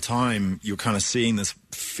whole time you're kind of seeing this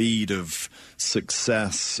feed of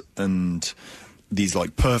success and these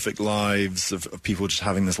like perfect lives of people just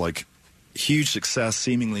having this like huge success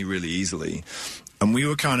seemingly really easily. And we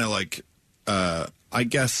were kind of like, I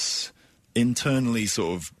guess, internally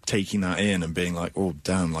sort of taking that in and being like, oh,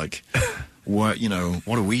 damn, like, what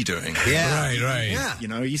are we doing? Yeah. Right. Yeah. You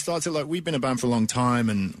know, you start to, like, we've been a band for a long time,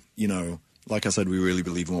 and, you know, like I said, we really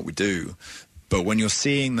believe in what we do. But when you're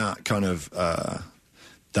seeing that kind of,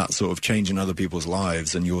 that sort of change in other people's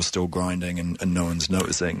lives, and you're still grinding and no one's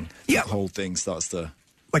noticing, the whole thing starts to...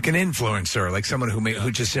 Like an influencer, like someone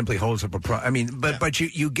who just simply holds up a I mean, but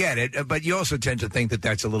you get it, but you also tend to think that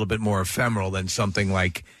that's a little bit more ephemeral than something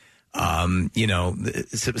like, you know,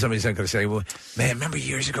 somebody's not going to say, well, man, remember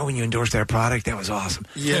years ago when you endorsed that product? That was awesome.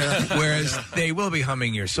 Yeah. Whereas they will be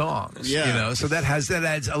humming your songs, you know, so that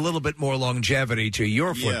adds a little bit more longevity to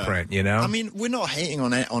your footprint, you know? I mean, we're not hating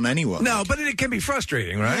on anyone. No, but it can be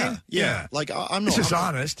frustrating, right? Yeah. Like, I'm not... It's just I'm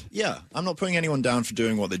not- honest. Yeah. I'm not putting anyone down for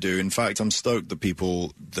doing what they do. In fact, I'm stoked that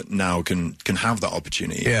people that now can have that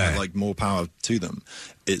opportunity. Yeah. Like, more power to them.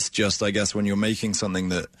 It's just, I guess, when you're making something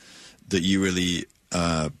that you really...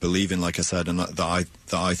 believe in, like I said, and that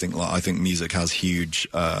I think music has huge,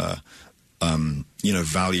 you know,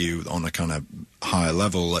 value on a kind of higher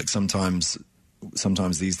level. Like sometimes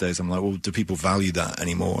these days, I'm like, well, do people value that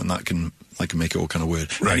anymore? And that can make it all kind of weird.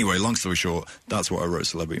 Right. Anyway, long story short, that's what I wrote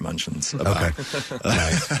Celebrity Mansions about. Okay.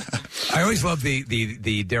 Nice. I always love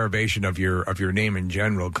the derivation of your name in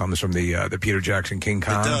general comes from the Peter Jackson King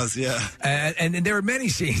Kong. It does, yeah. And there are many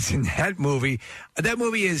scenes in that movie. That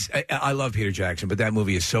movie is, I love Peter Jackson, but that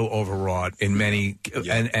movie is so overwrought in many,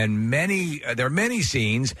 and many, there are many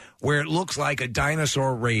scenes where it looks like a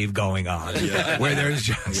dinosaur rave going on, where there's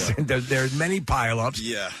just, there's many pileups.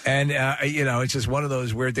 Yeah. And, you know, it's just one of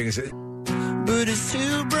those weird things. But it's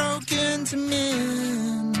too broken to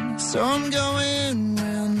mend, so I'm going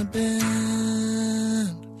round the bend.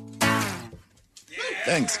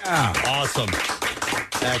 Thanks. Awesome.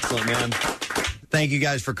 Excellent, man. Thank you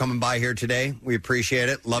guys for coming by here today. We appreciate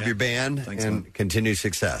it. Love your band. Thanks, and man. continued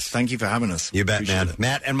success. Thank you for having us. You bet, Appreciate man. it.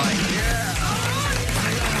 Matt and Mike.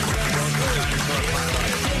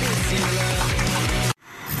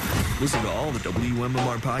 Listen to all the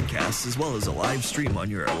WMMR podcasts as well as a live stream on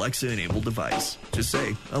your Alexa-enabled device. Just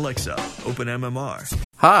say, Alexa, open MMR.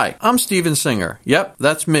 Hi, I'm Steven Singer. Yep,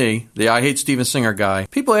 that's me, the I Hate Steven Singer guy.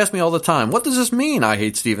 People ask me all the time, what does this mean, I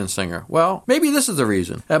hate Steven Singer? Well, maybe this is the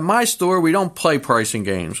reason. At my store, we don't play pricing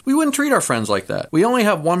games. We wouldn't treat our friends like that. We only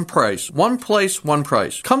have one price. One place, one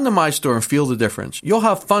price. Come to my store and feel the difference. You'll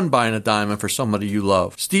have fun buying a diamond for somebody you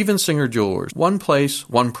love. Steven Singer Jewelers. One place,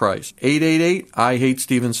 one price. 888 I Hate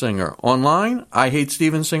Steven Singer. Online,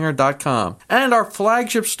 IHateStevenSinger.com. And our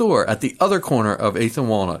flagship store at the other corner of 8th and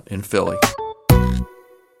Walnut in Philly.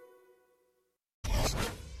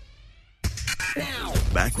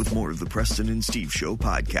 Back with more of the Preston and Steve Show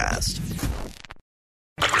podcast.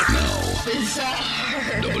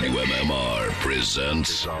 WMMR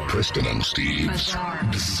presents Preston and Steve's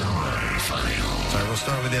Bizarre File. All right, we'll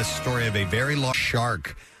start with this story of a very large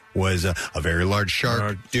shark. Was a very large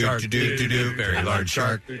shark, very large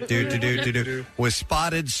shark, was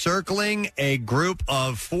spotted circling a group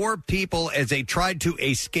of 4 people as they tried to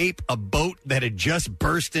escape a boat that had just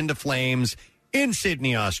burst into flames in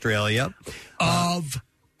Sydney, Australia. Of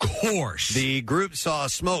course. The group saw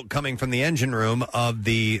smoke coming from the engine room of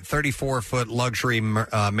the 34-foot luxury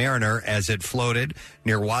Mariner as it floated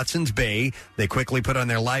near Watson's Bay. They quickly put on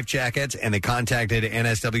their life jackets and they contacted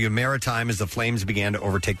NSW Maritime as the flames began to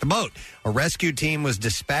overtake the boat. A rescue team was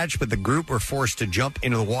dispatched, but the group were forced to jump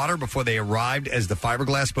into the water before they arrived as the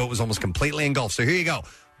fiberglass boat was almost completely engulfed. So here you go.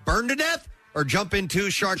 Burn to death or jump into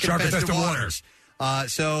shark-infested waters.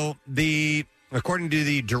 According to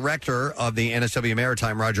the director of the NSW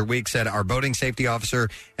Maritime, Roger Weeks, said our boating safety officer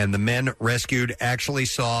and the men rescued actually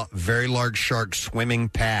saw very large sharks swimming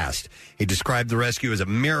past. He described the rescue as a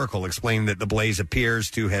miracle, explaining that the blaze appears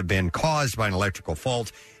to have been caused by an electrical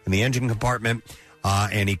fault in the engine compartment.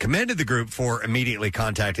 And he commended the group for immediately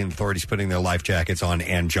contacting the authorities, putting their life jackets on,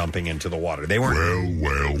 and jumping into the water. They weren't.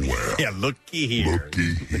 Well. Yeah, looky here.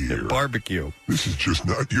 Barbecue. This is just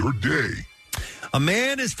not your day. A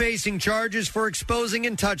man is facing charges for exposing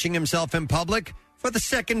and touching himself in public for the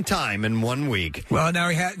second time in 1 week. Well, now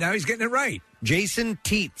he's getting it right. Jason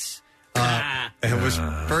Teets was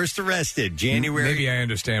first arrested January. Maybe I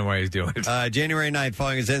understand why he's doing it. January 9th,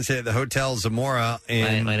 following his incident at the Hotel Zamora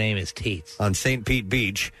My name is Teets. on St. Pete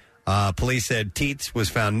Beach. Police said Teets was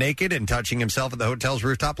found naked and touching himself at the hotel's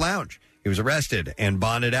rooftop lounge. He was arrested and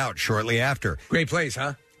bonded out shortly after. Great place,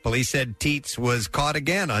 huh? Police said Teets was caught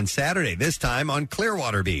again on Saturday, this time on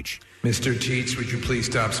Clearwater Beach. Mr. Teets, would you please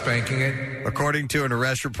stop spanking it? According to an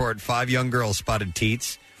arrest report, 5 young girls spotted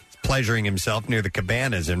Teets pleasuring himself near the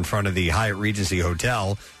cabanas in front of the Hyatt Regency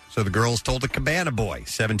Hotel. So the girls told the cabana boy,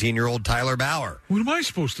 17-year-old Tyler Bauer. What am I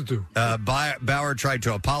supposed to do? Bauer tried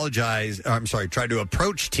to tried to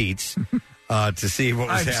approach Teets to see what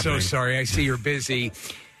was happening. I'm so sorry. I see you're busy.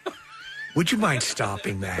 Would you mind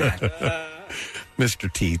stopping that?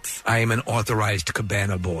 Mr. Teets. I am an authorized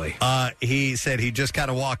cabana boy. He said he just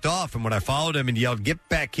kind of walked off, and when I followed him and yelled, "Get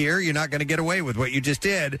back here, you're not going to get away with what you just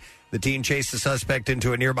did," the teen chased the suspect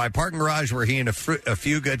into a nearby parking garage where he and a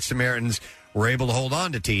few good Samaritans were able to hold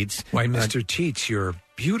on to Teets. Why, Mr. Teets, you're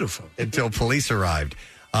beautiful. Until police arrived.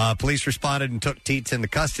 Police responded and took Teets into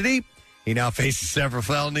custody. He now faces several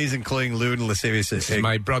felonies, including lewd and lascivious. This is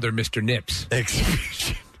my brother, Mr. Nips.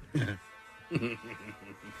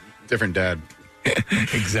 Different dad.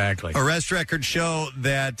 Exactly. Arrest records show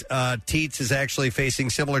that Teets is actually facing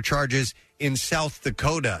similar charges in South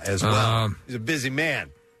Dakota as well. He's a busy man.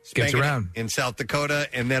 Gets Spanking around. in South Dakota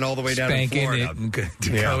and then all the way down to Spanking Florida. it in Dakota.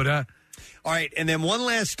 Yeah. All right, and then one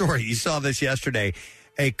last story. You saw this yesterday.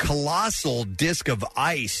 A colossal disc of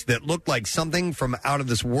ice that looked like something from out of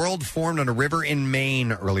this world formed on a river in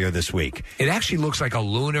Maine earlier this week. It actually looks like a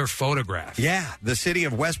lunar photograph. Yeah. The city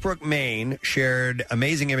of Westbrook, Maine shared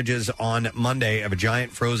amazing images on Monday of a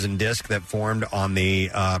giant frozen disc that formed on the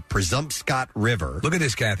Presumpscot River. Look at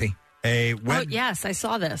this, Kathy. Yes, I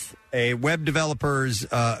saw this. A web developers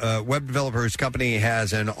company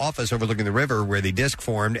has an office overlooking the river where the disc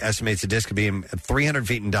formed. Estimates the disc to be 300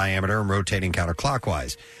 feet in diameter and rotating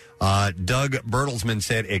counterclockwise. Doug Bertelsmann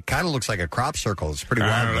said it kind of looks like a crop circle. It's pretty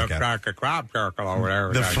wild to look at. Like a crop circle over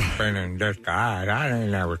there. That's spinning disc. I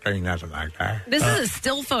ain't never seen nothing like that. This is a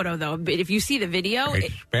still photo, though. But if you see the video,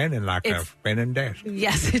 it's spinning like a spinning disc.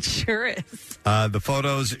 Yes, it sure is. The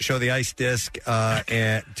photos show the ice disc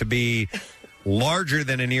to be larger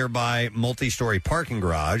than a nearby multi-story parking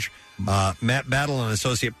garage. Matt Battle, an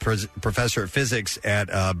associate professor of physics at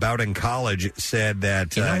Bowdoin College, said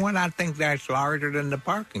that... You know what? I think that's larger than the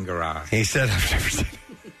parking garage. He said, I've never seen it.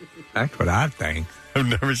 That's what I think. I've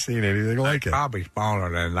never seen anything like it. Probably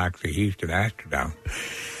smaller than like the Houston Astrodome.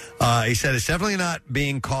 He said it's definitely not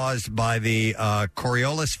being caused by the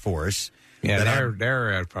Coriolis force. Yeah,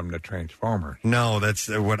 they're from the Transformers. No, that's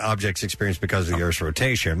what objects experience because of the Earth's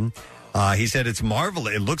rotation. He said it's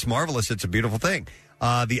marvelous. It looks marvelous. It's a beautiful thing.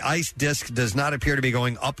 The ice disk does not appear to be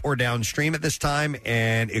going up or downstream at this time,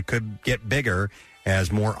 and it could get bigger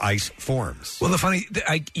as more ice forms. Well,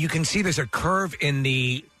 you can see there's a curve in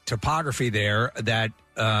the topography there that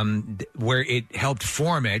where it helped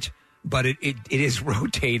form it, but it is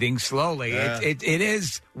rotating slowly. Yeah. It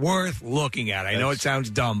is worth looking at. I know it sounds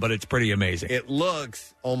dumb, but it's pretty amazing. It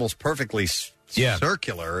looks almost perfectly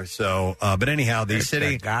circular. So, but anyhow, the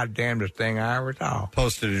city the goddamnedest thing I ever saw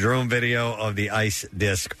posted a drone video of the ice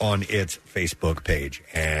disc on its Facebook page,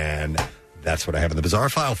 and that's what I have in the bizarre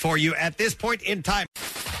file for you at this point in time.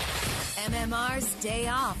 MMR's Day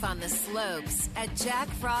Off on the Slopes at Jack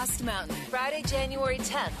Frost Mountain, Friday, January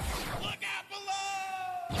 10th. Look out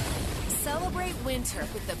below! Celebrate winter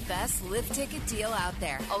with the best lift ticket deal out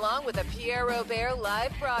there, along with a Pierre Robert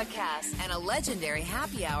live broadcast and a legendary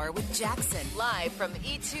happy hour with Jackson, live from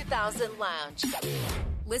E2000 Lounge.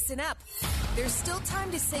 Listen up. There's still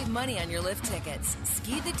time to save money on your lift tickets.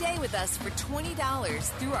 Ski the day with us for $20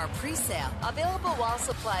 through our pre-sale, available while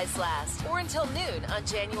supplies last, or until noon on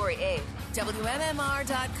January 8th.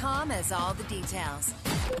 WMMR.com has all the details.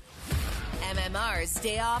 MMR's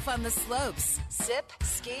Day Off on the Slopes. Sip,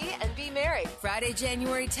 ski, and be merry. Friday,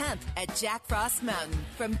 January 10th at Jack Frost Mountain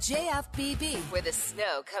from JFBB, where the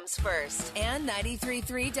snow comes first. And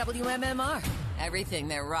 93.3 WMMR. Everything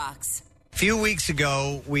that rocks. A few weeks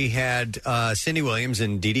ago, we had Cindy Williams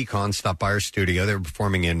and Dee Dee Kahn stop by our studio. They were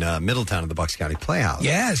performing in Middletown at the Bucks County Playhouse.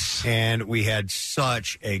 Yes. And we had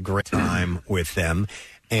such a great time with them.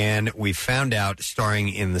 And we found out, starring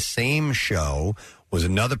in the same show, was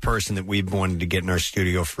another person that we've wanted to get in our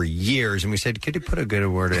studio for years. And we said, could you put a good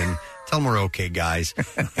word in? Tell them we're okay, guys.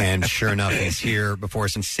 And sure enough, he's here before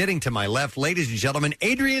us. And sitting to my left, ladies and gentlemen,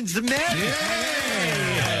 Adrian Zemed.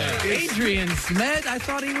 Adrian Smed, I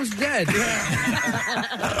thought he was dead.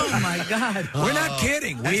 Oh, my God. We're not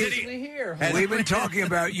kidding. We've been talking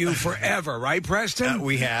about you forever, right, Preston?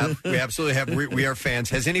 We have. We absolutely have. We are fans.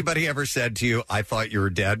 Has anybody ever said to you, I thought you were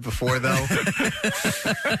dead before, though?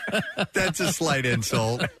 That's a slight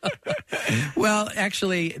insult. Well,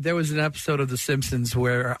 actually, there was an episode of The Simpsons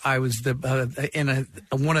where I was in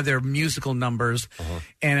one of their musical numbers,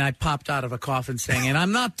 and I popped out of a coffin saying, and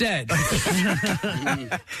I'm not dead.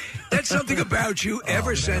 That's something about you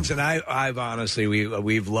ever since, and I've honestly,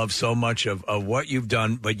 we've loved so much of what you've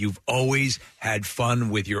done, but you've always had fun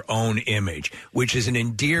with your own image, which is an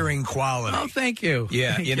endearing quality. Oh, thank you.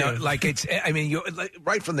 Yeah, Thank you know, you. like it's, I mean,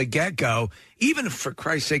 right from the get-go, even for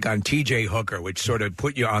Christ's sake on TJ Hooker, which sort of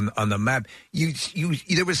put you on the map,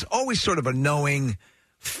 there was always sort of a knowing,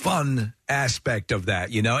 fun aspect of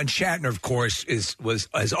that, you know. And Shatner, of course,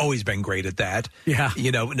 has always been great at that. Yeah,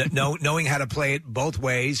 you know, knowing how to play it both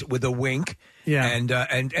ways with a wink. Yeah,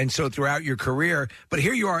 and so throughout your career, but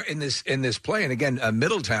here you are in this play, and again,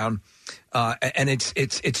 Middletown, and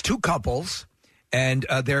it's two couples, and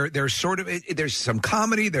they're sort of there's some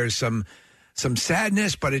comedy, there's some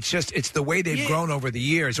sadness, but it's the way they've grown over the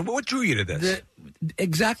years. What drew you to this?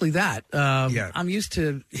 Exactly that. I'm used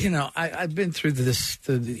to, you know, I've been through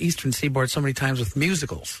the Eastern Seaboard so many times with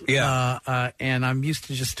musicals. Yeah. And I'm used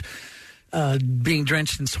to just being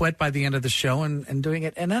drenched in sweat by the end of the show and doing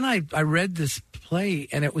it. And then I read this play,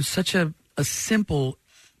 and it was such a simple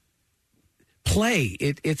play.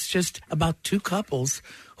 It's just about two couples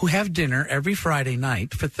who have dinner every Friday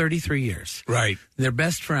night for 33 years. Right. They're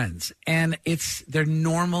best friends, and they're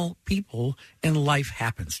normal people, and life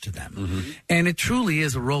happens to them. Mm-hmm. And it truly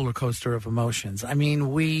is a roller coaster of emotions. I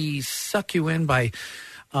mean, we suck you in by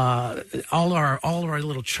all our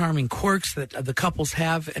little charming quirks that the couples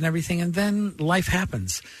have and everything, and then life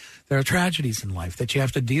happens. There are tragedies in life that you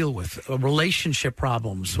have to deal with, relationship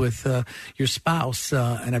problems with your spouse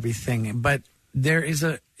and everything. But there is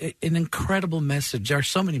an incredible message. There are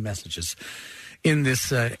so many messages in this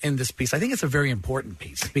piece. I think it's a very important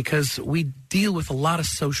piece because we deal with a lot of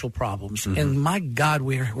social problems, and my God,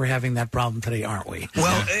 we're having that problem today, aren't we?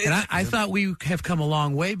 Well, and I thought we have come a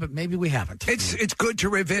long way, but maybe we haven't. It's good to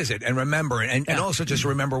revisit and remember, and also just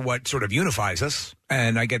remember what sort of unifies us.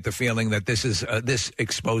 And I get the feeling that this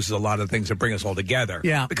exposes a lot of things that bring us all together.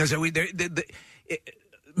 Yeah, because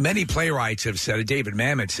many playwrights have said it. David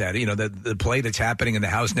Mamet said, you know, the play that's happening in the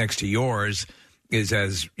house next to yours is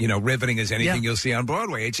as, you know, riveting as anything you'll see on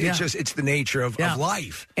Broadway. It's just it's the nature of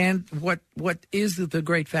life. And what is the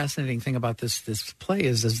great fascinating thing about this play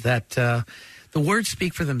is that the words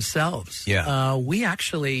speak for themselves. Yeah. We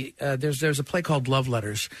actually there's a play called Love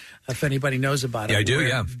Letters. If anybody knows about it, I do. where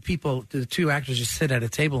Yeah. The two actors just sit at a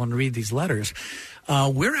table and read these letters.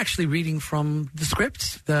 We're actually reading from the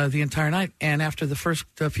scripts the entire night, and after the first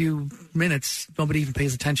few minutes, nobody even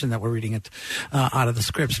pays attention that we're reading it out of the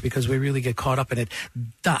scripts because we really get caught up in it.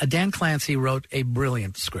 Dan Clancy wrote a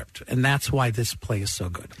brilliant script, and that's why this play is so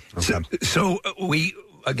good. So we're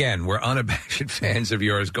unabashed fans of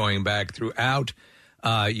yours going back throughout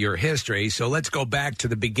your history. So let's go back to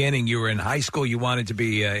the beginning. You were in high school. You wanted to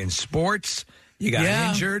be in sports. You got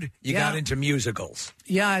injured. You got into musicals.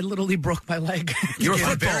 Yeah, I literally broke my leg You're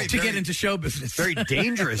to get into show business. Very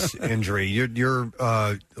dangerous injury. You're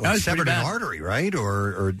severed an artery, right?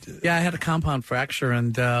 Or yeah, I had a compound fracture,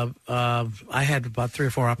 and I had about 3 or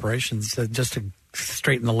 4 operations just to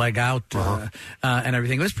straighten the leg out and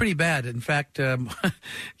everything. It was pretty bad. In fact,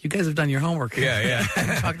 you guys have done your homework. Yeah. I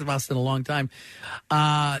haven't talked about this in a long time.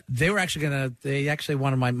 They actually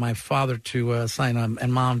wanted my father to sign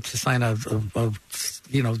and mom to sign a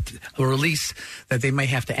release that they may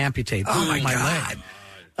have to amputate my leg.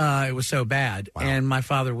 It was so bad, and my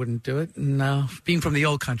father wouldn't do it. And being from the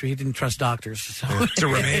old country, he didn't trust doctors. So, so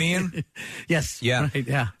Romanian? Yes. Yeah. Right,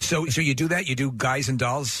 yeah. So you do that? You do Guys and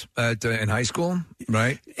Dolls in high school,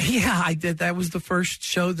 right? Yeah, I did. That was the first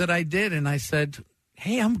show that I did, and I said,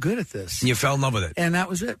 hey, I'm good at this. And you fell in love with it. And that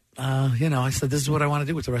was it. I said, this is what I want to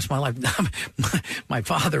do with the rest of my life. My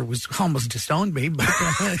father was almost disowned me. But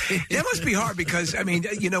that must be hard because, I mean,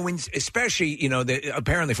 you know, especially,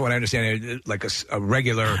 apparently from what I understand, like a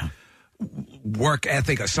regular work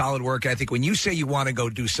ethic, a solid work ethic, when you say you want to go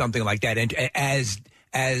do something like that, and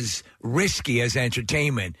as risky as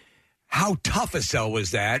entertainment, How tough a sell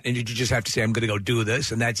was that? And did you just have to say, I'm going to go do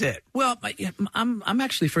this, and that's it? Well, I'm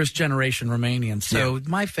actually first generation Romanian, so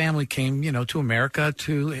my family came, to America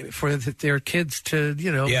for their kids to,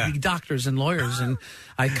 be doctors and lawyers, and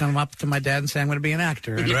I come up to my dad and say I'm going to be an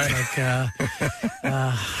actor. And it's like,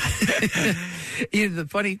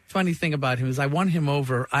 the funny thing about him is I won him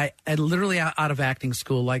over. I literally out of acting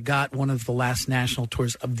school, I got one of the last national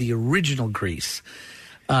tours of the original Grease,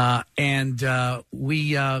 and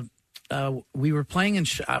we were playing in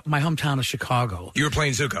my hometown of Chicago. You were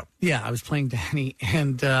playing Zuko? Yeah, I was playing Danny,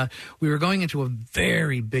 and we were going into a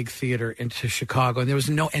very big theater into Chicago, and there was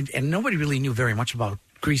and nobody really knew very much about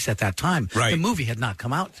Grease at that time. Right. The movie had not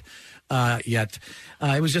come out yet.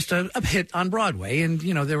 It was just a hit on Broadway, and,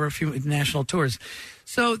 there were a few national tours.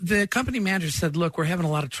 So the company manager said, look, we're having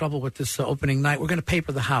a lot of trouble with this opening night. We're going to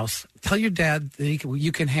paper the house. Tell your dad that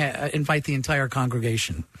you can invite the entire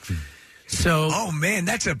congregation. So, oh man,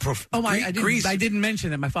 that's a I didn't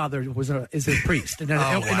mention that my father is a priest, an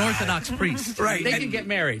Orthodox priest. Right, they can get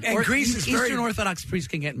married. And Greece is Eastern Orthodox priests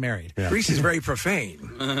can get married. Yeah. Greece is very profane.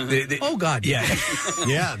 Oh God, yeah,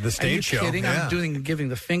 yeah. The stage show. Are you kidding? Yeah. I'm giving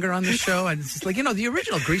the finger on the show, and it's just like the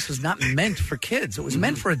original Grease was not meant for kids; it was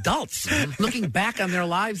meant for adults looking back on their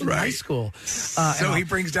lives in high school. So he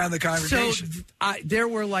brings down the congregation. So there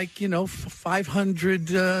were 500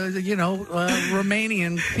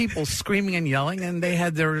 Romanian people screaming and yelling, and they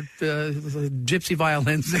had their gypsy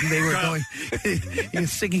violins, and they were going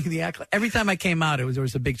singing the act. Every time I came out, there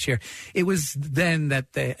was a big cheer. It was then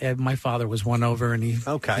that my father was won over, and he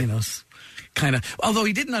kind of, although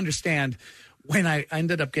he didn't understand. When I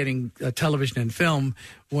ended up getting television and film,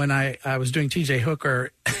 when I was doing T.J.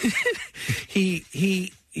 Hooker,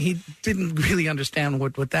 he didn't really understand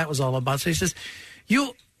what that was all about. So he says,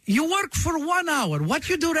 You work for 1 hour. What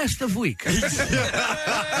you do rest of week? That's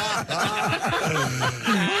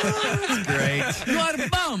great. You are a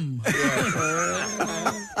bum.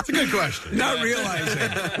 That's a good question. Not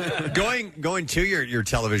realizing. Going to your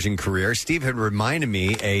television career, Steve had reminded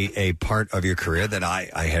me a part of your career that I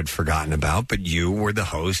had forgotten about, but you were the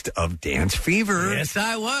host of Dance Fever. Yes,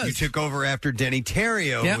 I was. You took over after Denny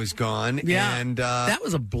Terrio was gone. Yeah. And that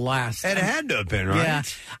was a blast. It had to have been, right? Yeah.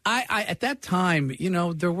 I at that time,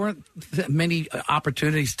 there weren't that many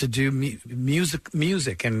opportunities to do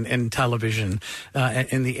music and television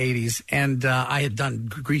in the 80s. And I had done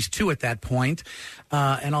Grease 2 at that point.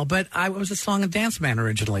 But I was a song and dance man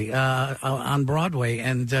originally on Broadway,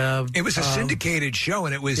 and it was a syndicated show,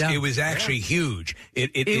 and it was actually huge.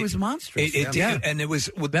 It was monstrous. It did, and it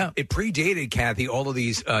predated, Kathy, all of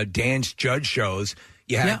these dance judge shows.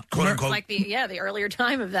 You had quote unquote like the earlier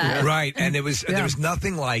time of that, right? And there was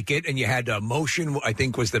nothing like it. And you had Motion, I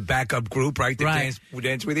think, was the backup group, right? That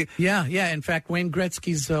dance with you. Yeah. In fact, Wayne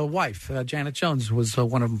Gretzky's wife, Janet Jones, was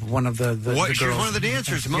one of the what? She was girls. one of the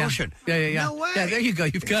dancers. Motion. Yeah. No way. Yeah, there you go.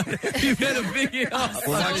 You've got a video.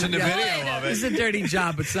 We're watching the video of it. It's a dirty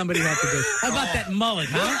job, but somebody had to do it. How about that mullet?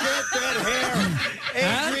 Huh? Look at that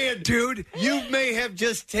hair, Adrian, dude. You may have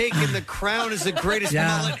just taken the crown as the greatest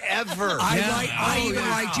mullet ever. I even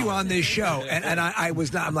liked you on this show, and I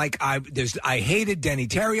was not. I'm like I hated Denny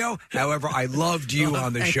Terrio. However, I loved you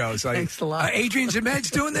on the show. So thanks a lot. Adrian Zemed's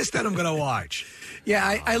doing this, then I'm going to watch.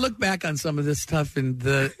 Yeah, I look back on some of this stuff and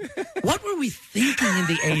what were we thinking in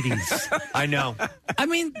the 80s? I know. I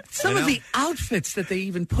mean, some of the outfits that they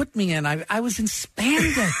even put me in, I was in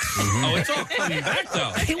spandex. Oh, it's all coming back,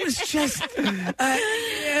 though. It was just...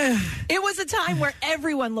 It was a time where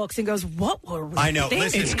everyone looks and goes, what were we thinking?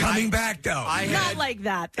 Listen, it's coming back, though. Not like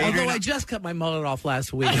that. Although I just cut my mullet off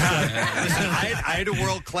last week. Listen, I had a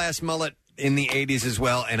world-class mullet in the 80s as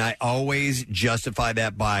well, and I always justify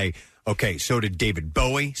that by... Okay, so did David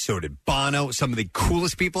Bowie, so did Bono. Some of the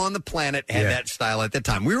coolest people on the planet had that style at the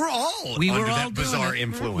time. We were all under that bizarre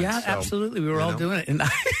influence. Yeah, absolutely. We were all doing it. And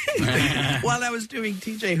while I was doing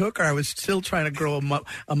T.J. Hooker, I was still trying to grow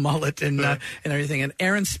a mullet and everything. And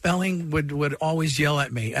Aaron Spelling would always yell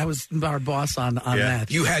at me. I was our boss on that.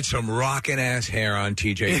 You had some rockin' ass hair on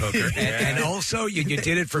T.J. Hooker. And also, you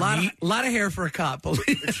did it for me. A lot of hair for a cop. And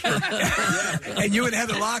you and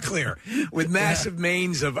Heather Locklear with massive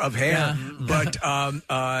manes of hair. Yeah. But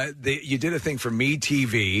you did a thing for Me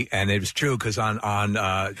TV, and it was true because on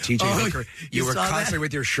T.J. Hooker, you were constantly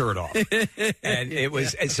with your shirt off, and it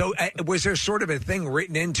was. And so, was there sort of a thing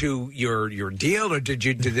written into your deal, or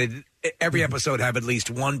did every episode have at least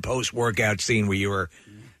one post workout scene where you were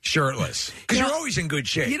shirtless because you're always in good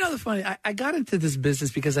shape. You know the funny, I got into this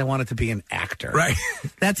business because I wanted to be an actor. Right.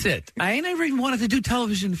 That's it. I never even wanted to do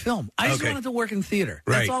television and film. I just wanted to work in theater.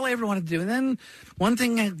 That's all I ever wanted to do. And then one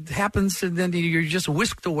thing happens, and then you're just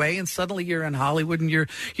whisked away, and suddenly you're in Hollywood, and you're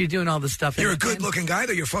doing all this stuff. You're a good-looking guy,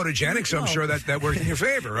 though. You're photogenic, so I'm sure that worked in your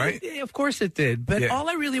favor, right? Yeah, of course it did. But all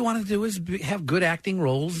I really wanted to do was have good acting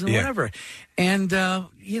roles and whatever. And,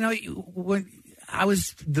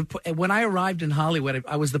 when I arrived in Hollywood,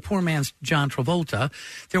 I was the poor man's John Travolta.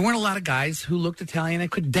 There weren't a lot of guys who looked Italian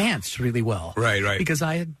and could dance really well. Right. Because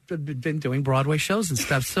I had been doing Broadway shows and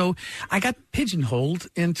stuff. So I got pigeonholed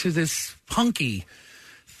into this punky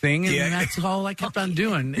thing, and that's all I kept on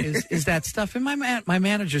doing is that stuff. And my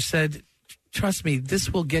manager said, trust me, this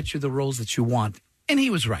will get you the roles that you want. And he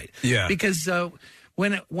was right. Yeah. Because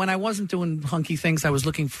when I wasn't doing hunky things, I was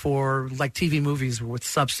looking for like TV movies with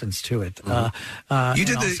substance to it. You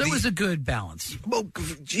did so it was a good balance. Well,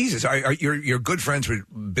 Jesus, you're good friends with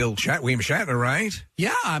William Shatner, right?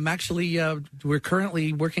 Yeah, I'm actually. We're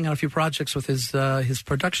currently working on a few projects with his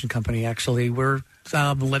production company. Actually, we're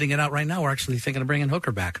letting it out right now. We're actually thinking of bringing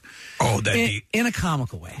Hooker back. Oh, that'd be in a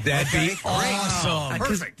comical way. That'd be awesome.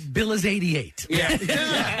 Perfect. Bill is 88.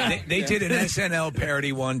 Yeah. They did an SNL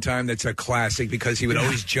parody one time that's a classic because he would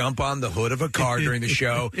always jump on the hood of a car during the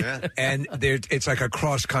show, and it's like a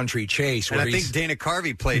cross-country chase. And I think Dana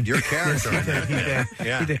Carvey played your character.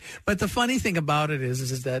 He did. But the funny thing about it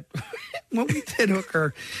is that when we did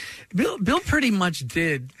Hooker, Bill pretty much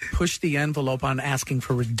did push the envelope on asking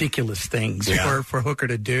for ridiculous things for Hooker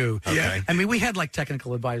to do. Okay. I mean, we had like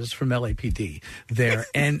technical advisors from LAPD there,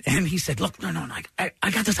 and he said, "Look, no,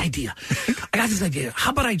 I got this idea.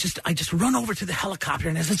 How about I just run over to the helicopter,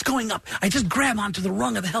 and as it's going up, I just grab onto the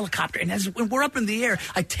rung of the helicopter, and when we're up in the air,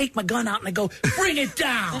 I take my gun out and I go, bring it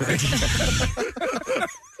down."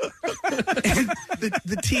 And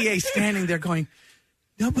the TA standing there going,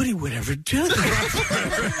 nobody would ever do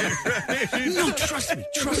that. No, trust me.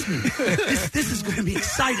 This is going to be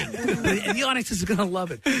exciting. And the audience is going to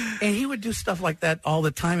love it. And he would do stuff like that all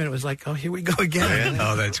the time, and it was like, oh, here we go again.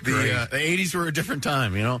 Oh, that's great. The 80s were a different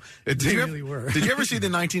time, you know. They really were. Did you ever see the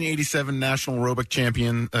 1987 National Aerobic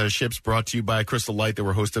Championships brought to you by Crystal Light that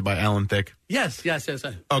were hosted by Alan Thicke? Yes.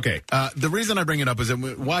 Okay. The reason I bring it up is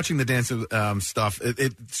that watching the dance stuff,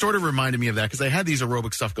 it sort of reminded me of that because they had these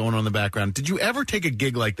aerobic stuff going on in the background. Did you ever take a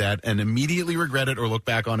gig like that and immediately regret it, or look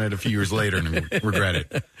back on it a few years later and regret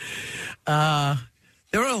it?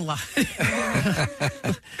 There were a lot.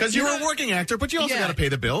 Because you were a working actor, but you also got to pay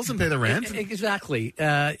the bills and pay the rent. Exactly.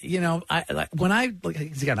 When I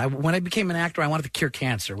became an actor, I wanted to cure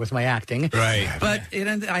cancer with my acting. Right. But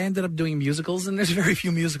I ended up doing musicals, and there's very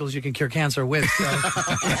few musicals you can cure cancer with. So.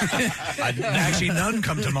 Actually, none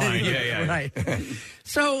come to mind. Yeah. Right.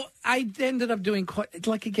 So I ended up doing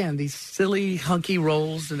these silly, hunky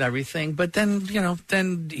roles and everything. But then,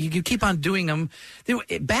 you keep on doing them.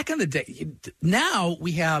 Back in the day, now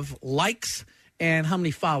we have likes and how many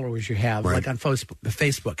followers you have, like on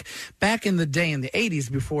Facebook. Back in the day, in the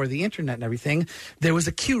 80s, before the internet and everything, there was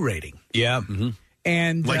a Q rating. Yeah. Mm-hmm.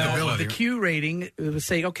 And like the Q rating would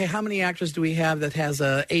say, okay, how many actors do we have that has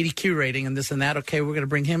a 80 Q rating and this and that? Okay, we're going to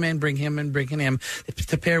bring him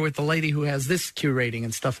to pair with the lady who has this Q rating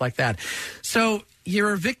and stuff like that. So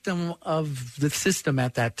you're a victim of the system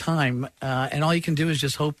at that time, and all you can do is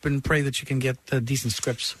just hope and pray that you can get decent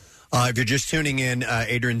scripts. If you're just tuning in,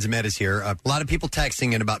 Adrian Zemet is here. A lot of people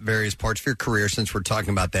texting in about various parts of your career since we're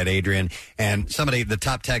talking about that, Adrian. And the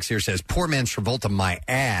top text here says, poor man's Travolta, my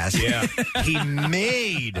ass. Yeah. He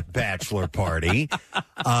made Bachelor Party,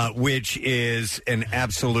 which is an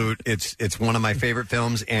absolute, it's one of my favorite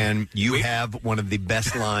films. And you have one of the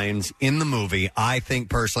best lines in the movie. I think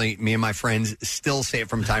personally, me and my friends still say it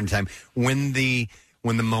from time to time. When the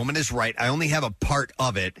moment is right, I only have a part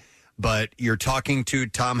of it. But you're talking to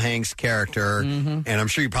Tom Hanks' character, and I'm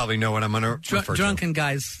sure you probably know what I'm going to refer drunken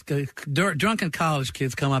guys, drunken college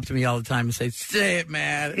kids come up to me all the time and say, "Say it,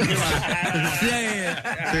 man, say it."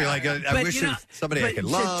 So you're like, I wish there's somebody I could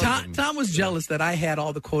love. Tom was jealous that I had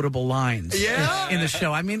all the quotable lines in the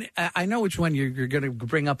show. I mean, I know which one you're going to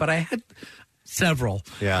bring up, but I had several.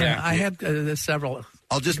 Yeah. I had several.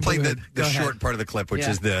 I'll just play the short part of the clip, which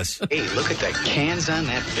is this. Hey, look at the cans on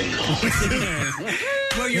that thing.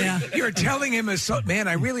 Well, you're telling him, man,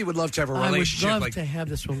 I really would love to have a relationship. I would love to have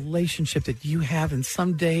this relationship that you have, and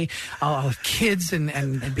someday I'll have kids and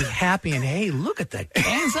be happy. And hey, look at the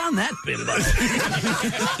cans on that bimbo.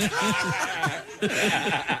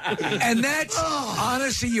 And that's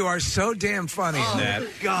honestly, you are so damn funny in that.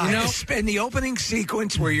 God. In the opening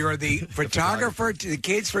sequence where you're the photographer, the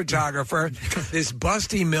kid's photographer, this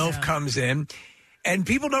busty MILF comes in. And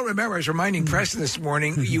people don't remember, I was reminding Preston this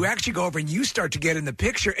morning, you actually go over and you start to get in the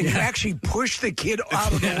picture and you actually push the kid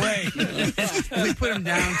out of the way. We put him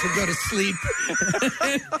down to go to sleep.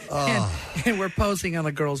 and we're posing on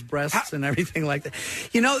a girl's breasts and everything like that.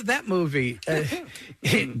 You know, that movie,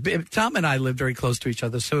 Tom and I lived very close to each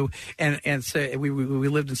other. So so we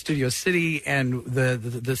lived in Studio City, and the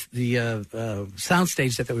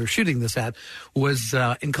soundstage that we were shooting this at was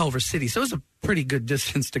in Culver City. So it was a pretty good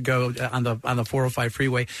distance to go on the 405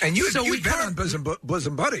 freeway. And you've been on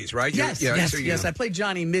Bosom Buddies, right? Yes, yes. I played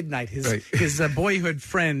Johnny Midnight, his boyhood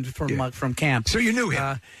friend from camp. So you knew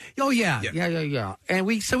him? Yeah. And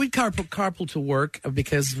we'd carpool to work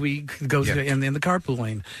because we go in the carpool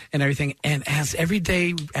lane and everything. And as every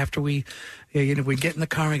day after we get in the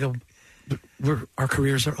car, we go, our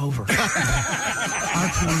careers are over. Our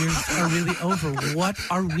careers are really over. What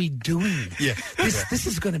are we doing? This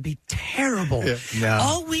is going to be terrible.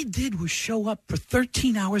 All we did was show up for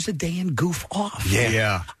 13 hours a day and goof off.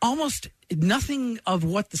 Almost nothing of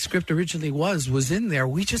what the script originally was in there.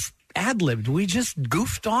 We just ad-libbed. We just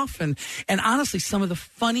goofed off. And honestly, some of the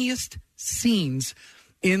funniest scenes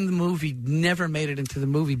in the movie never made it into the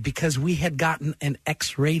movie because we had gotten an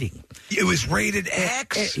X rating. It was rated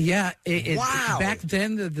X? Wow. Back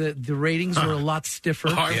then, the ratings were a lot stiffer.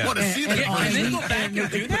 I want to see that. And then go back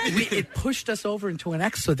and do that. It pushed us over into an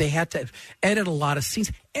X, so they had to edit a lot of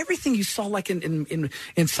scenes. Everything you saw, like in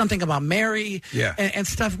Something About Mary and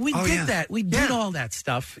stuff, we did that. We did all that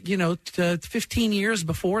stuff, 15 years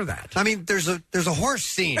before that. I mean, there's a horse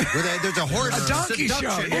scene. There's a horse. A donkey show.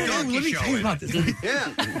 Let me tell you about this.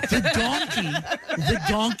 The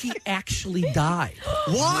donkey actually died.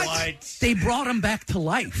 What? They brought him back to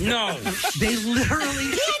life. No. They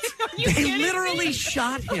literally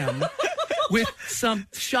shot him with some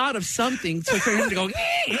shot of something for him to go,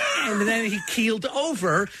 and then he keeled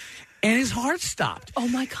over. And his heart stopped. Oh,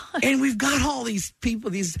 my God. And we've got all these people,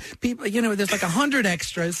 there's like 100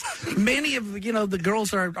 extras. Many of, the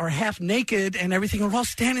girls are half naked and everything. We're all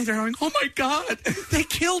standing there going, oh, my God, they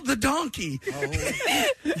killed the donkey.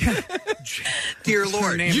 Dear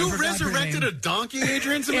Lord. You resurrected a donkey,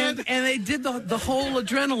 Adrian Cement? And they did the whole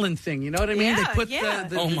adrenaline thing, you know what I mean? They put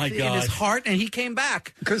the oh my God. in his heart, and he came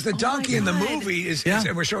back. Because the donkey in the movie is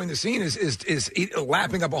and we're showing the scene, is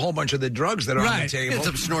lapping up a whole bunch of the drugs that are on the table.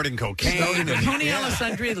 It's snorting cocaine. Tony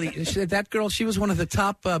Alessandrini, that girl, she was one of the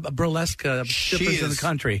top burlesque strippers in the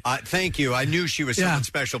country. Thank you. I knew she was someone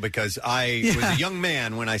special because I was a young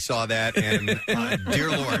man when I saw that, and dear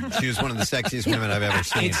Lord, she was one of the sexiest women I've ever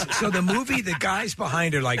seen. So the movie, the guys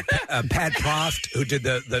behind her, like Pat Proft, who did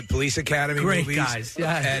the Police Academy Great movies. guys,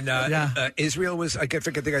 and Israel was, I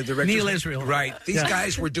forget the guy's director. Neil Israel. Right. These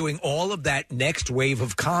guys were doing all of that next wave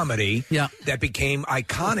of comedy that became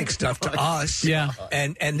iconic stuff to us.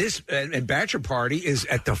 And this and Bachelor Party is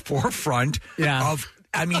at the forefront of.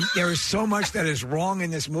 I mean, there is so much that is wrong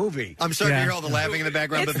in this movie. I'm sorry to hear all the laughing in the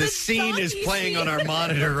background, but the scene is playing on our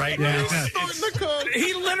monitor right now.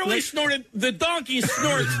 He literally snorted, the donkey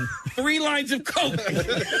snorts 3 lines of coke.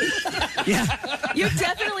 You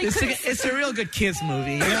definitely it's a real good kids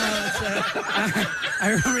movie.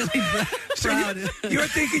 I'm really proud. You're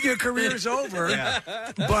thinking your career's over,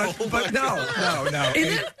 but no. And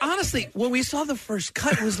then, honestly, when we saw the first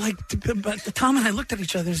cut, it was like, Tom and I looked at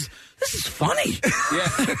each other. This is funny.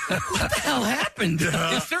 What the hell happened?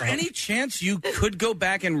 Is there any chance you could go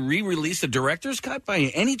back and re-release the director's cut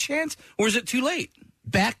by any chance, or is it too late?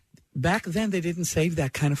 Back then, they didn't save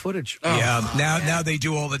that kind of footage. Now they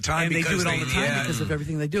do all the time. And they do it all the time because of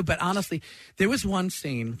everything they do. But honestly, there was one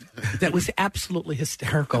scene that was absolutely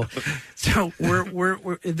hysterical. So we're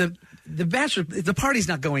the bachelor, the party's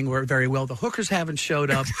not going very well. The hookers haven't showed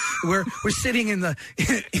up. We're sitting in the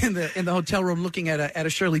hotel room looking at a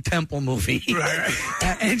Shirley Temple movie. Right.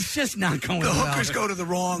 And it's just not going well. The hookers go to the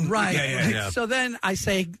wrong. Right. Yeah. So then I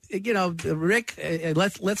say, Rick,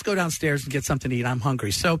 let's go downstairs and get something to eat. I'm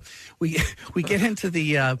hungry. So we get into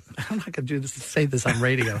the. I'm not going to say this on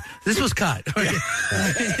radio. This was cut.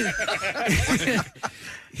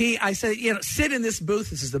 I said, sit in this booth.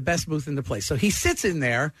 This is the best booth in the place. So he sits in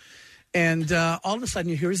there, and all of a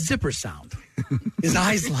sudden you hear a zipper sound. His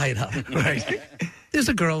eyes light up. Right. There's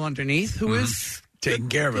a girl underneath who is taking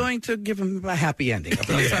care of him, going to give him a happy ending of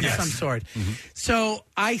some sort. So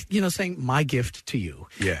I, saying my gift to you.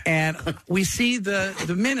 And we see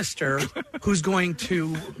the minister who's going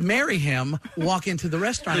to marry him walk into the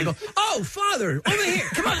restaurant and go, "Oh, Father, over here,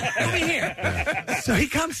 come on, over here." So he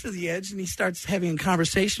comes to the edge and he starts having a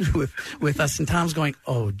conversation with us, and Tom's going,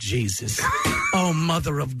 "Oh, Jesus." Oh,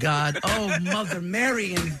 Mother of God. Oh, Mother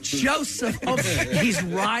Mary and Joseph. Oh, he's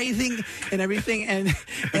writhing and everything. And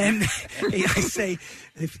I say,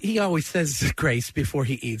 he always says grace before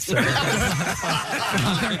he eats. So.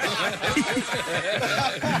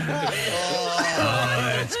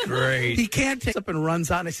 That's great. He can't take up and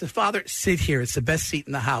runs out. And I said, Father, sit here. It's the best seat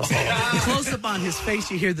in the house. Close up on his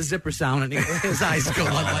face, you hear the zipper sound, and his eyes go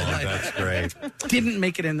up. That's great. Didn't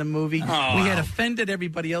make it in the movie. We had offended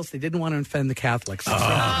everybody else. They didn't want to offend the Catholics.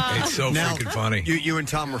 It's so Now, freaking funny. You and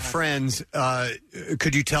Tom were friends.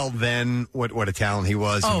 Could you tell then what a talent he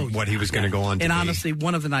was and what he was going to go on to And be? honestly,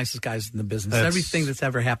 one of the nicest guys in the business. That's- Everything that's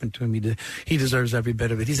ever happened to him, he deserves every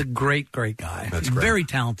bit of it. He's a great, great guy. That's He's great. very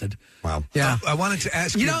talented. Wow. Yeah. I wanted to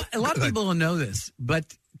ask you. You know, a lot of people don't know this, but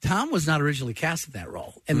Tom was not originally cast in that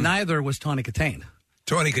role, and neither was Tawny Katane.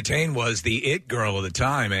 Tawny Katane was the it girl of the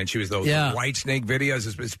time, and she was the White Snake videos.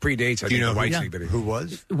 It predates, I think, the White Snake video. Who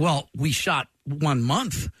was? Well, we shot 1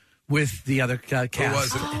 month with the other cast. Who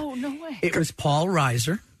was it? Oh, no way. It was Paul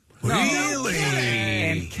Reiser. Really?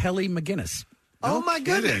 And Kelly McGinnis. Oh, my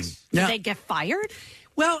goodness. Did they get fired?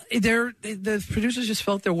 Well, the producers just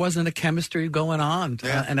felt there wasn't a chemistry going on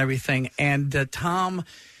and everything. And Tom,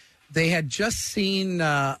 they had just seen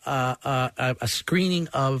a screening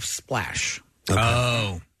of Splash. Okay.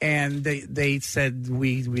 Oh. And they said,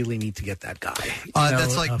 we really need to get that guy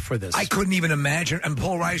That's like for this. I couldn't even imagine. And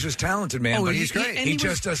Paul Reiser's talented, man, but he's great. He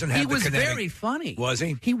just doesn't have the kinetic. He was very funny. Was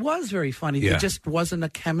he? He was very funny. Yeah. There just wasn't a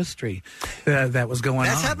chemistry that was going on.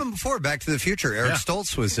 That's happened before. Back to the Future. Eric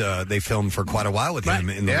Stoltz was. They filmed for quite a while with him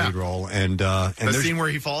in the lead role, and the there's- scene where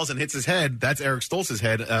he falls and hits his head, that's Eric Stoltz's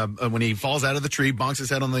head. When he falls out of the tree, bonks his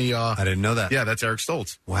head on the... I didn't know that. Yeah, that's Eric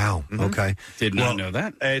Stoltz. Wow. Okay. Did not know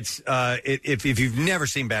that. It's if you've never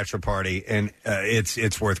seen Bachelor Party, and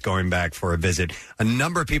it's worth going back for a visit. A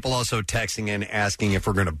number of people also texting in asking if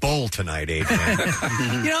we're going to bowl tonight, Adrian.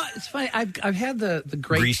 It's funny. I've had the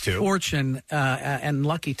great Grease too. fortune and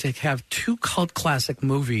lucky to have two cult classic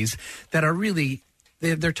movies that are really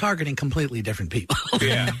they're targeting completely different people.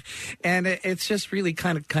 Yeah, and it's just really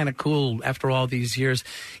kind of cool after all these years.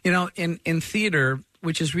 You know, in theater,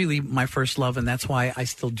 which is really my first love, and that's why I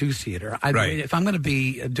still do theater. If I'm going to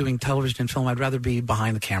be doing television and film, I'd rather be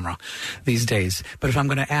behind the camera these days. But if I'm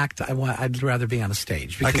going to act, I'd rather be on a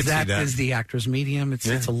stage because that is the actor's medium.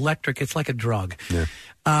 It's electric. It's like a drug.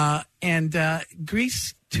 Yeah. And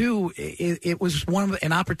Grease, too, it was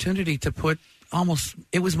an opportunity to put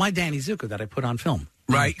it was my Danny Zuko that I put on film.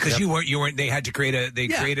 Right, because you weren't. They had to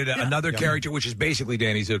created another character, which is basically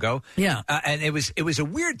Danny Zuko. Yeah, and it was a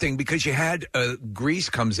weird thing because you had Grease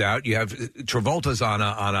comes out. You have Travolta's on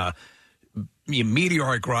a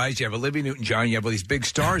meteoric rise. You have Olivia Newton-John. You have all these big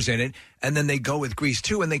stars in it, and then they go with Grease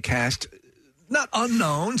 2, and they cast not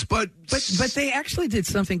unknowns, but they actually did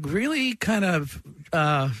something really kind of.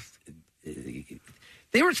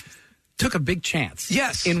 Took a big chance.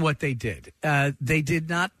 Yes, in what they did. They did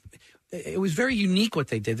not. It was very unique what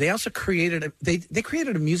they did. They also created they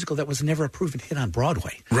created a musical that was never a proven hit on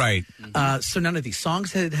Broadway. Right. So none of these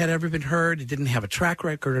songs had ever been heard. It didn't have a track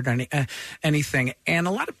record or anything. And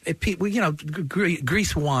a lot of people,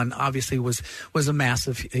 Grease 1 obviously was a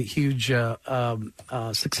massive, huge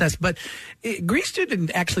success. But Grease 2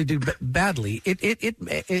 didn't actually do badly. It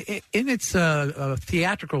in its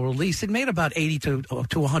theatrical release, it made about $80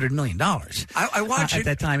 to $100 million. I watched at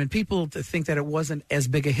that time, and people think that it wasn't as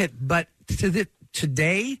big a hit, but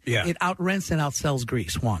today, it outrents and outsells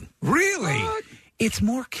Grease 1. Really? It's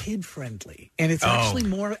more kid-friendly, and it's actually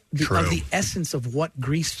more of the essence of what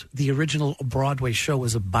Grease, the original Broadway show,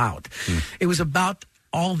 was about. It was about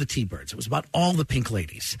all the T-Birds. It was about all the Pink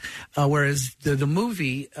Ladies, whereas the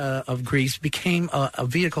movie of Grease became a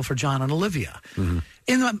vehicle for John and Olivia. Mm-hmm.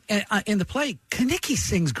 In the play, Kanicki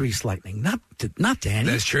sings "Grease Lightning," not Danny.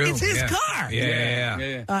 That's true. It's his car.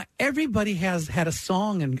 Yeah. Everybody has had a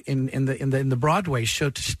song in the Broadway show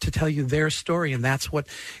to tell you their story, and that's what.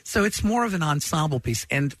 So it's more of an ensemble piece.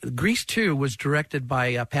 And Grease 2 was directed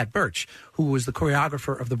by Pat Birch, who was the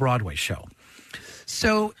choreographer of the Broadway show.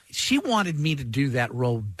 So she wanted me to do that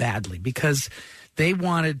role badly because they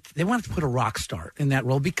wanted to put a rock star in that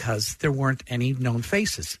role because there weren't any known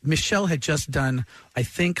faces. Michelle had just done, I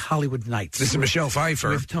think, Hollywood Nights. This is Michelle Pfeiffer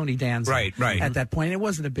with Tony Danza. Right. At that point, it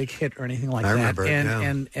wasn't a big hit or anything like I that. remember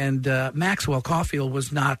it, And Maxwell Caulfield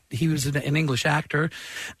was not. He was an English actor,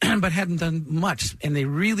 but hadn't done much. And they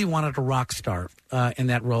really wanted a rock star in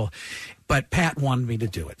that role, but Pat wanted me to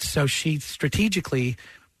do it. So she strategically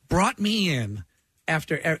brought me in.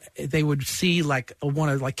 After they would see like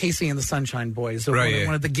Casey and the Sunshine Boys or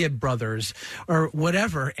one of the Gibb brothers or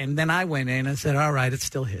whatever, and then I went in and said, "All right, it's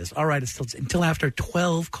still his. All right, it's still his." Until after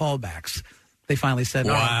 12 callbacks, they finally said,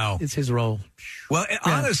 Wow. it's his role. Well,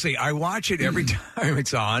 honestly, I watch it every time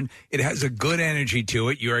it's on. It has a good energy to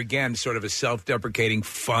it. You're, again, sort of a self-deprecating,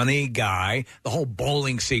 funny guy. The whole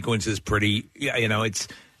bowling sequence is pretty,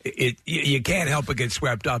 you can't help but get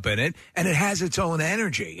swept up in it. And it has its own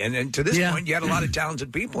energy. And to this point, you had a lot of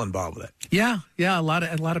talented people involved with it. Yeah, a lot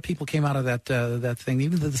of people came out of that thing.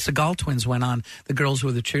 Even the Seagal twins went on. The girls who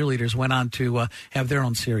were the cheerleaders went on to have their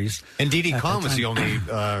own series. And Dee Dee Khan was the only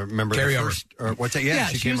member of the first. What's that? Yeah,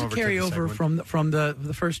 she was a carryover from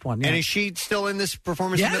the first one. Yeah. And is she still in this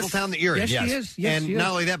performance in Middletown that you're in? Yes, she is. Yes, and she not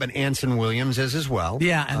is. only that, but Anson Williams is as well.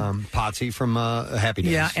 Yeah, and Potsy from Happy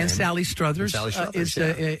Days. Yeah, and Sally Struthers,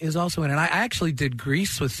 is also in it. I actually did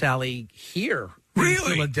Grease with Sally here. In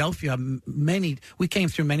Philadelphia, we came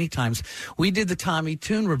through many times. We did the Tommy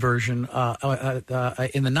Tune reversion in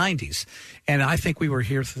the 90s, and I think we were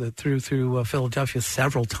here through Philadelphia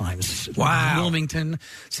several times. Wow, Wilmington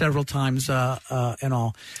several times, and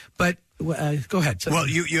all. But go ahead. Well,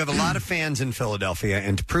 you have a lot of fans in Philadelphia,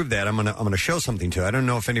 and to prove that, I'm gonna show something to you. I don't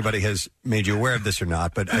know if anybody has made you aware of this or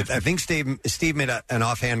not, but I think Steve made an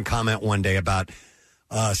offhand comment one day about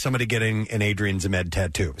somebody getting an Adrian Zemed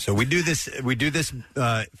tattoo. So we do this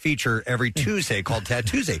feature every Tuesday called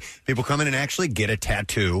Tattoozy. People come in and actually get a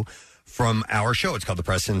tattoo from our show. It's called the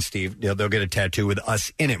Preston and Steve. They'll get a tattoo with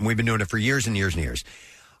us in it, and we've been doing it for years and years and years.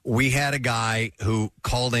 We had a guy who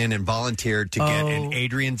called in and volunteered to get an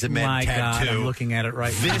Adrian Zemed tattoo. God, I'm looking at it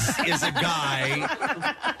right now. This is a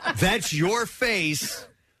guy. That's your face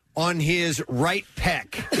on his right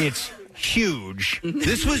pec. It's huge.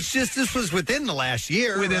 This was within the last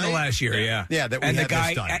year. Within the last year, yeah. Yeah, that we and had the guy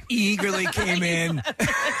this done. eagerly came in.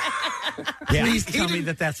 Please tell me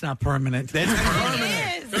that's not permanent. That's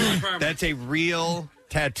permanent. That's a real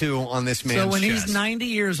tattoo on this man's So when chest. he's 90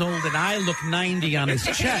 years old and I look 90 on his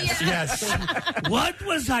chest. Yes. What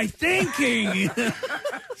was I thinking?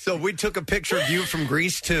 So we took a picture of you from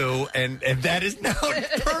Grease 2, and that is now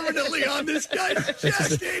permanently on this guy's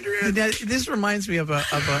chest, Adrian. This reminds me of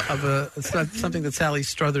something that Sally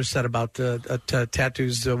Struthers said about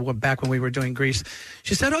tattoos back when we were doing Grease.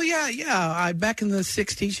 She said, I back in the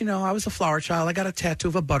 60s, I was a flower child. I got a tattoo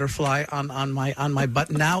of a butterfly on my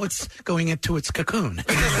butt. Now it's going into its cocoon.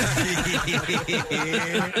 That's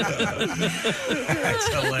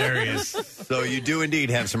hilarious. So you do indeed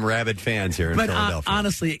have some rabid fans here in Philadelphia.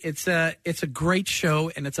 Honestly, it's a great show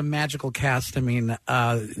and it's a magical cast. I mean,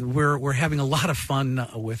 we're having a lot of fun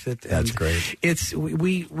with it. That's great.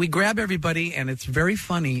 We grab everybody and it's very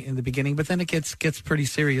funny in the beginning, but then it gets pretty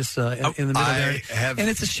serious in the middle there. And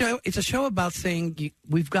it's a show about saying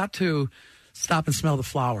we've got to stop and smell the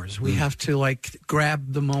flowers. We have to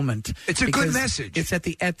grab the moment. It's a good message. It's at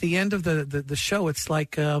the end of the show. It's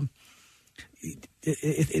like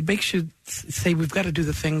it makes you say we've got to do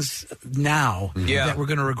the things now that we're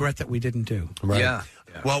going to regret that we didn't do. Right. Yeah.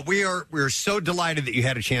 Well, we're so delighted that you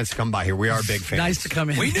had a chance to come by here. We are big fans. Nice to come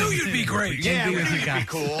in. We knew you'd be great. Yeah, we knew you'd be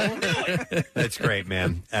cool. That's great,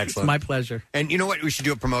 man. Excellent. It's my pleasure. And you know what? We should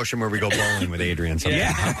do a promotion where we go bowling with Adrian.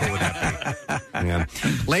 Yeah. How cool would that be? Yeah.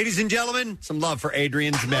 Ladies and gentlemen, some love for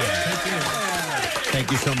Adrian's Zemed.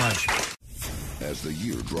 Thank you so much. As the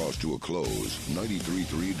year draws to a close,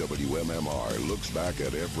 93.3 WMMR looks back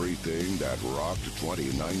at everything that rocked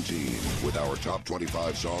 2019 with our top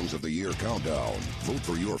 25 songs of the year countdown. Vote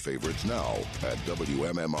for your favorites now at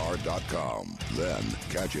WMMR.com. Then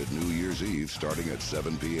catch it New Year's Eve starting at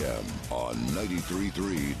 7 p.m. on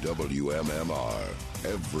 93.3 WMMR.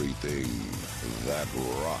 Everything that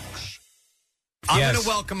rocks. I'm going to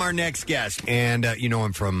welcome our next guest. And you know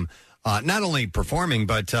him from not only performing,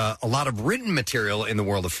 but a lot of written material in the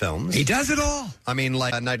world of films. He does it all. I mean,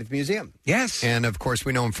 like Night at the Museum. Yes. And, of course,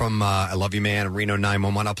 we know him from I Love You, Man and Reno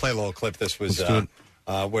 911. I'll play a little clip. This was,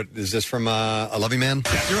 what is this from I Love You, Man?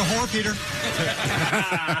 You're a whore, Peter.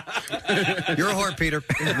 You're a whore, Peter.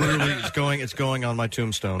 Literally, it's going on my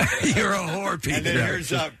tombstone. You're a whore, Peter. And then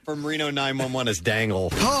here's from Reno 911 is Dangle.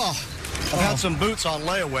 Oh. I've had some boots on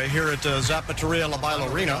layaway here at Zapateria La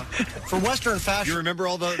Bailarina. For Western fashion... You remember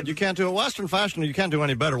all the... You can't do a Western fashion, you can't do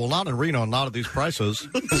any better. Well, not in Reno, not at these prices.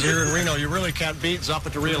 Because here in Reno, you really can't beat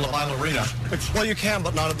Zapateria La Bailarina. Well, you can,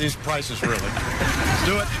 but not at these prices, really. Let's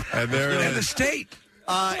do it. And there it is. The state.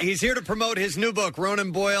 He's here to promote his new book,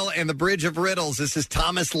 Ronan Boyle and the Bridge of Riddles. This is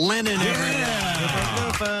Thomas Lennon.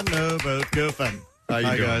 Goofin.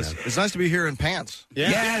 Hi, guys. It's nice to be here in pants.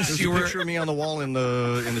 Yeah. Yes, There's you a were picture of me on the wall in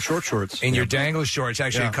the short shorts. In your dangle shorts.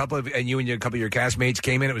 Actually, a couple of your castmates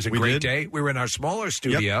came in. It was a great day. We were in our smaller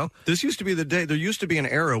studio. Yep. This used to be the day. There used to be an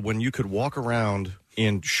era when you could walk around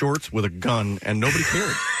in shorts with a gun and nobody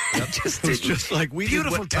cared. It was just like we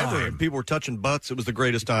Beautiful did whatever. time. People were touching butts. It was the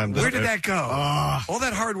greatest time. Where did that go? All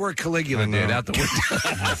that hard work Caligula did out the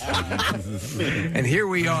window. And here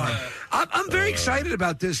we are. I'm very excited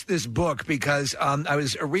about this book because I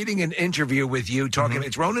was reading an interview with you talking.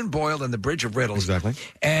 It's Ronan Boyle and the Bridge of Riddles. Exactly.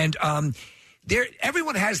 And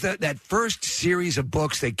everyone has that first series of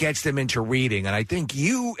books that gets them into reading. And I think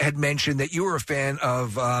you had mentioned that you were a fan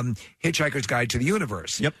of Hitchhiker's Guide to the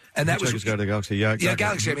Universe. Yep. And that Hitchhiker's was Guide to the Galaxy. Yeah, exactly. Yeah,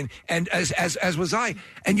 Galaxy. I mean, and as was I.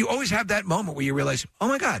 And you always have that moment where you realize, oh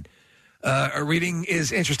my God, reading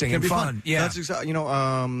is interesting Can and be fun. Yeah, that's exactly.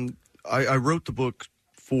 I wrote the book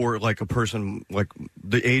for like a person like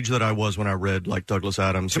the age that I was when I read like Douglas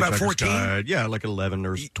Adams. So about Hitchhiker's 14? Guide. Yeah, like 11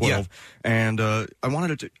 or 12. And I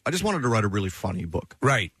just wanted to write a really funny book.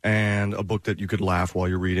 Right. And a book that you could laugh while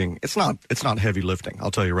you're reading. It's not heavy lifting. I'll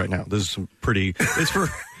tell you right now. This is some pretty.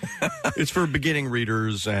 It's for beginning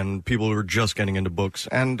readers and people who are just getting into books,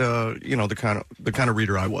 and the kind of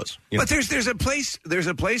reader I was. But there's a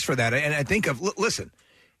place for that, and I think of listen,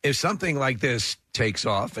 if something like this takes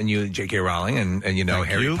off, and you J.K. Rowling and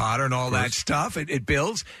Harry Potter and all that stuff, it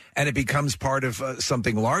builds and it becomes part of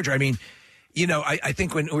something larger. I mean, I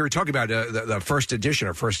think when we were talking about the first edition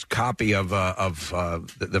or first copy of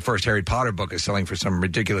the first Harry Potter book is selling for some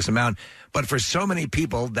ridiculous amount, but for so many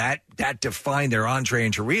people that defined their entree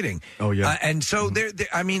into reading. Oh yeah, and so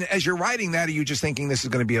I mean, as you're writing that, are you just thinking this is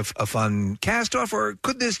going to be a fun cast off, or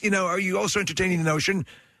could this? Are you also entertaining the notion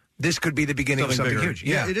this could be the beginning of something bigger. huge?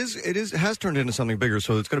 Yeah, it is. It has turned into something bigger.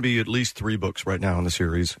 So it's going to be at least 3 books right now in the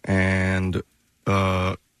series, and.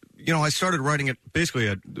 I started writing it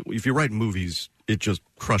basically. If you write movies, it just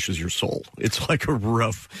crushes your soul. It's like a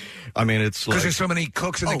rough. I mean, it's because like, there's so many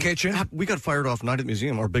cooks in the kitchen. We got fired off Night at the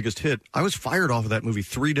Museum, our biggest hit. I was fired off of that movie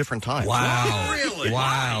 3 different times. Wow, really?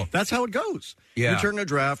 Wow, that's how it goes. Yeah, we turn in a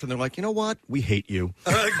draft, and they're like, you know what? We hate you,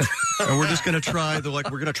 and we're just going to try. They're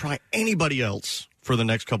like, we're going to try anybody else for the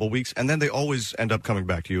next couple of weeks, and then they always end up coming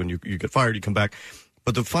back to you, and you get fired. You come back.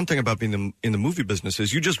 But the fun thing about being in the movie business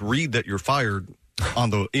is you just read that you're fired on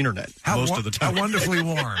the internet most of the time. How wonderfully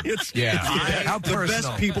warm. It's how the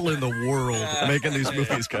personal. best people in the world making these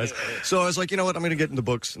movies, guys. So I was like, you know what? I'm going to get into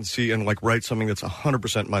books and see and like write something that's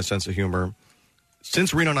 100% my sense of humor.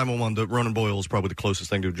 Since Reno 911, the Ronan Boyle is probably the closest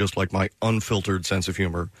thing to just like my unfiltered sense of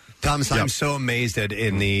humor. Thomas, I'm so amazed at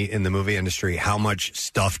in the movie industry how much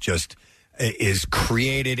stuff just is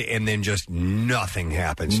created and then just nothing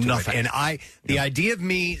happens to it. And the idea of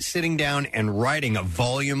me sitting down and writing a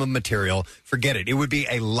volume of material, forget it. It would be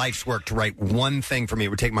a life's work to write one thing for me. It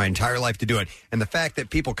would take my entire life to do it. And the fact that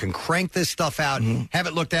people can crank this stuff out, have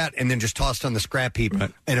it looked at, and then just tossed on the scrap heap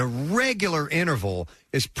in a regular interval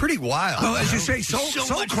is pretty wild. Well, as you say, so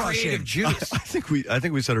much creative juice. I think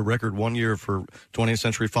we set a record one year for 20th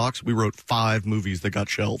Century Fox. We wrote 5 movies that got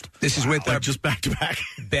shelved. This is with just back to back.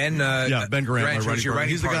 Ben. Ben Grant, my writing your partner.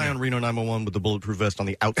 He's the guy partner. on Reno 911 with the bulletproof vest on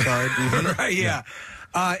the outside. Right? Yeah.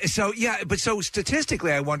 But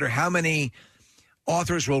statistically, I wonder how many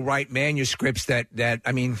authors will write manuscripts that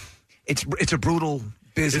I mean, it's a brutal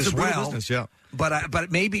business. It's a brutal business, yeah.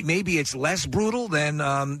 But maybe it's less brutal than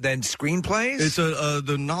screenplays. It's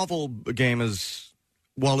the novel game is.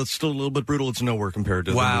 While it's still a little bit brutal, it's nowhere compared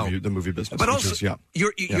to the movie business. But also, is,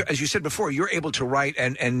 you're, as you said before, you're able to write,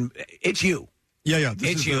 and it's you. Yeah.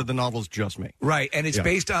 The novel's just me. Right, and it's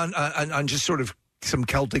based on just sort of some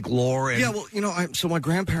Celtic lore. And... Yeah, well, so my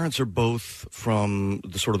grandparents are both from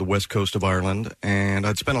the sort of the west coast of Ireland, and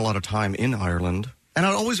I'd spent a lot of time in Ireland. And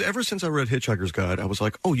I'd always, ever since I read Hitchhiker's Guide, I was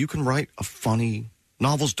like, oh, you can write a funny...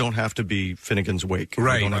 Novels don't have to be Finnegan's Wake.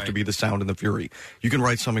 Right. They don't have to be The Sound and the Fury. You can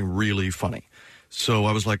write something really funny. So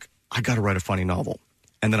I was like, I got to write a funny novel.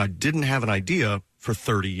 And then I didn't have an idea for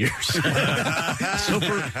 30 years. So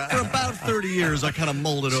for about 30 years, I kind of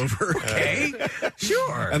mulled it over. Okay,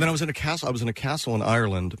 sure. And then I was in a castle. I was in a castle in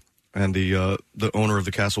Ireland, and the owner of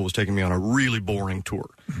the castle was taking me on a really boring tour.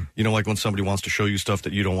 You know, like when somebody wants to show you stuff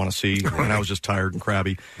that you don't want to see. And I was just tired and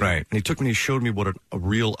crabby. Right. And he took me and he showed me what a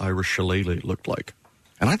real Irish shillelagh looked like.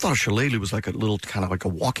 And I thought a shillelagh was like a little kind of like a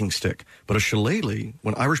walking stick. But a shillelagh,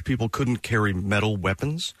 when Irish people couldn't carry metal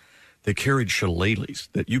weapons, they carried shillelaghs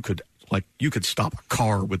that you could stop a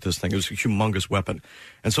car with this thing. It was a humongous weapon.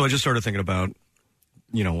 And so I just started thinking about,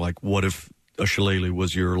 like what if a shillelagh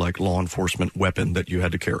was your like law enforcement weapon that you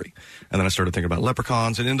had to carry. And then I started thinking about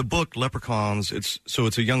leprechauns. And in the book, leprechauns, it's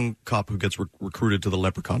a young cop who gets recruited to the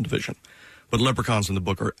leprechaun division, But leprechauns in the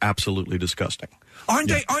book are absolutely disgusting. Aren't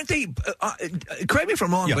they? Correct me if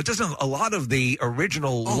I'm wrong, but doesn't a lot of the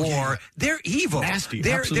original lore? They're evil, nasty.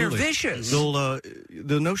 They're absolutely. vicious.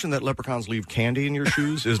 The notion that leprechauns leave candy in your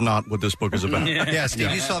shoes is not what this book is about. Yeah,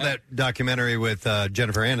 Steve, you saw that documentary with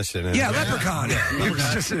Jennifer Aniston. Yeah, Leprechaun. It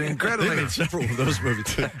was just an incredible. They made several of those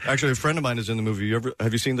movies. Actually, a friend of mine is in the movie.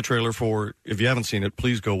 Have you seen the trailer for? If you haven't seen it,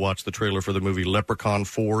 please go watch the trailer for the movie Leprechaun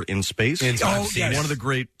 4 in Space. Yes. One of the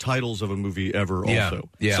great titles of a movie ever. Also,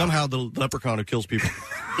 somehow the leprechaun who kills people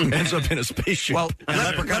ends up in a spaceship. Well,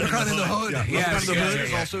 Leprechaun in the Hood. Leprechaun in the Hood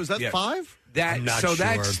is also. Is that 5?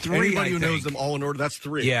 That's 3. Anybody who knows them all in order, that's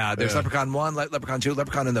 3. Yeah, there's Leprechaun 1, Leprechaun 2,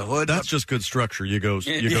 Leprechaun in the Hood. That's just good structure. You go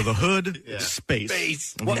the Hood,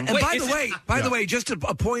 space. Well, and by the way, just a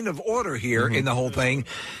point of order here in the whole thing.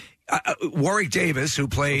 Warwick Davis, who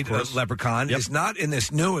played Leprechaun, is not in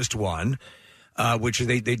this newest one. Which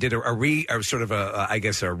they did a reboot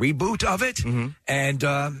of it, and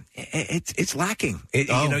it's lacking.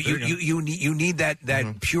 You need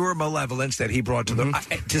that pure malevolence that he brought to the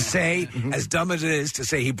to say as dumb as it is to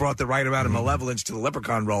say he brought the right amount of malevolence to the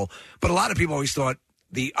leprechaun role. But a lot of people always thought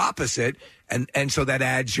the opposite, and so that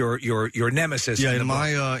adds your nemesis. Yeah,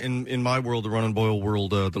 in my world, the Run and Boyle world,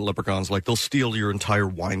 the leprechauns they'll steal your entire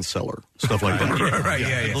wine cellar, stuff like that. Right.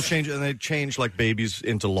 They'll change, and they change babies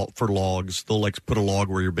into for logs. They'll put a log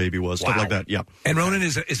where your baby was, stuff like that. Yeah. And Ronan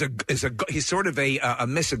is he's sort of a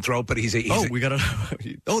misanthrope, but he's we got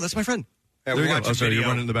that's my friend. Yeah, there you go. watch a Sorry, you're video,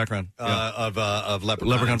 running in the background of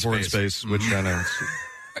Leprechaun 4 in Space, which I know.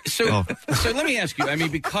 So let me ask you. I mean,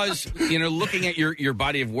 because looking at your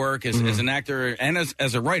body of work as an actor and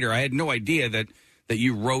as a writer, I had no idea that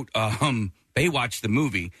you wrote Baywatch the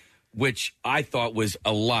movie, which I thought was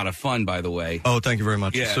a lot of fun. By the way. Oh, thank you very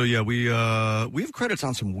much. Yeah. So we have credits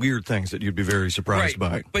on some weird things that you'd be very surprised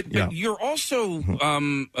by. But you're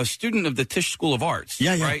also a student of the Tisch School of Arts.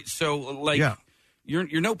 Yeah. Right. So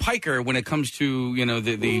You're no piker when it comes to or maybe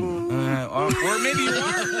you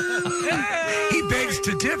are. He begs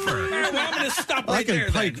to differ. Well, I'm going to stop right I can there.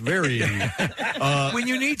 pike very. When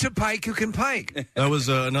you need to pike, you can pike. That was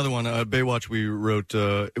another one. Baywatch. We wrote.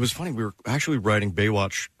 It was funny. We were actually writing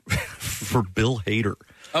Baywatch for Bill Hader.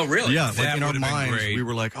 Oh, really? Yeah, That in our would've been minds, great. we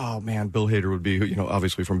were like, "Oh man, Bill Hader would be,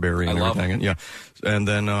 obviously from Barry and I love everything." him. And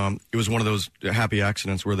then it was one of those happy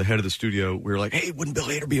accidents where the head of the studio, we were like, "Hey, wouldn't Bill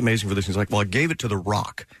Hader be amazing for this?" He's like, "Well, I gave it to The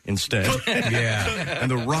Rock instead." Yeah, and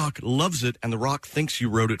The Rock loves it, and The Rock thinks you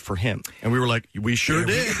wrote it for him. And we were like, "We sure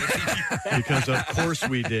did," because of course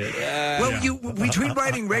we did. You between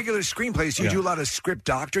writing regular screenplays, you do a lot of script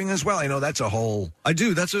doctoring as well. I know that's a whole. I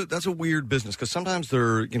do. That's a weird business because sometimes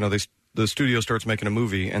the studio starts making a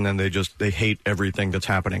movie and then they hate everything that's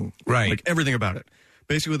happening. Right. Like everything about it.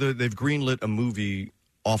 Basically, they've greenlit a movie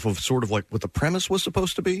off of sort of like what the premise was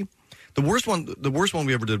supposed to be. The worst one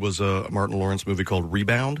we ever did was a Martin Lawrence movie called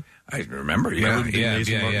Rebound. I remember. The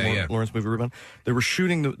amazing Martin Lawrence movie Rebound.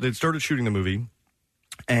 They'd started shooting the movie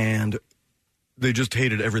and they just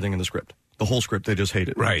hated everything in the script. The whole script, they just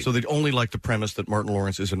hated. Right. So they'd only like the premise that Martin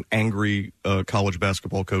Lawrence is an angry college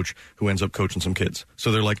basketball coach who ends up coaching some kids.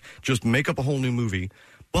 So they're like, just make up a whole new movie,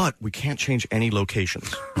 but we can't change any locations.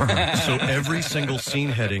 So every single scene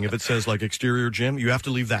heading, if it says like exterior gym, you have to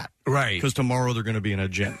leave that. Right. Because tomorrow they're going to be in a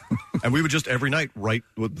gym. And we would just every night write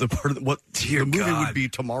the part of what the movie would be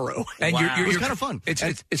tomorrow. And it was kind of fun.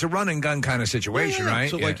 It's a run and gun kind of situation, right?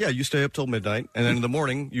 So you stay up till midnight, and then in the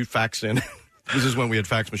morning you fax in. This is when we had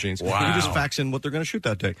fax machines. Wow. You just fax in what they're going to shoot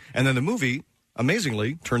that day. And then the movie,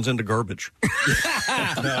 amazingly, turns into garbage.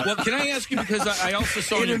 Well, can I ask you, because I also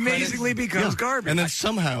saw it amazingly becomes garbage. And then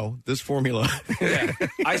somehow, this formula.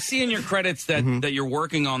 I see in your credits that you're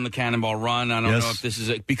working on the Cannonball Run. I don't know if this is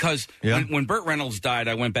it. Because when Burt Reynolds died,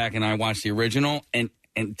 I went back and I watched the original, and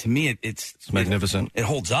to me, it's magnificent. It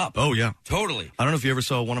holds up. Oh, yeah. Totally. I don't know if you ever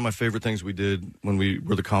saw one of my favorite things we did when we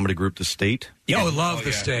were the comedy group, The State. I love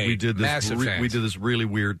The State. We did this. Massive fans. We did this really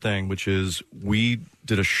weird thing, which is we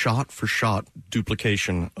did a shot-for-shot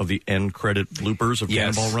duplication of the end credit bloopers of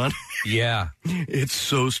Cannonball Run. Yeah. It's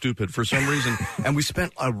so stupid for some reason. And we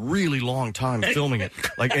spent a really long time filming it.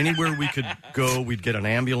 Like anywhere we could go, we'd get an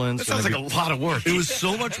ambulance. That sounds like a lot of work. It was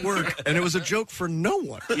so much work, and it was a joke for no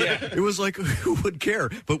one. Yeah. It was like, who would care?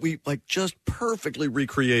 But we just perfectly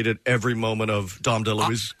recreated every moment of Dom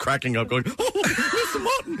DeLuise cracking up going, "Oh,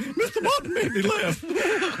 Mr. Martin made me laugh."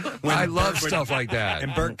 I love stuff like that.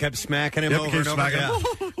 And Burt kept smacking him over and over.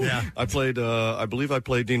 Yeah. I played, I believe I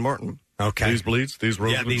played Dean Martin. Okay. These bleeds? These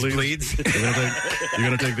roses these bleeds. You're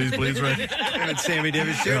going to take these bleeds, right? And Sammy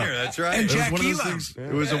Davis Jr., that's right. And Jack it was one of those things.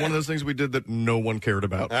 It was one of those things we did that no one cared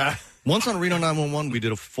about. Once on Reno 911, we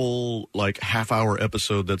did a full half-hour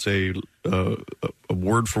episode that's a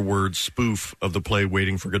word-for-word spoof of the play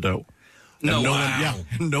Waiting for Godot. No one, I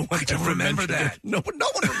don't remember that. No one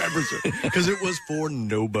remembers it because it was for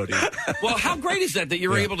nobody. Well, how great is that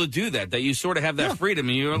you're able to do that? That you sort of have that freedom,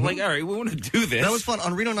 and you're like, all right, we want to do this. That was fun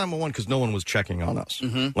on Reno 911 because no one was checking on us.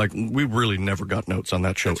 Like we really never got notes on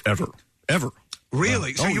that show ever.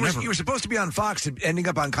 Really? So you never. were supposed to be on Fox, ending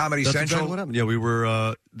up on Comedy That's Central. exactly what happened. Yeah, we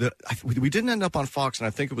were. We didn't end up on Fox, and I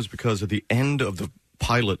think it was because at the end of the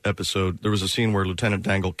pilot episode, there was a scene where Lieutenant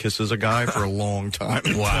Dangle kisses a guy for a long time.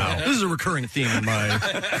 Wow. This is a recurring theme in my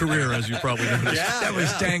career, as you probably noticed. That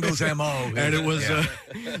was Dangle's MO. And it was,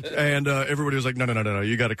 everybody was like, no,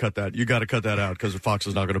 you got to cut that. You got to cut that out because Fox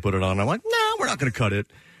is not going to put it on. I'm like, no, we're not going to cut it.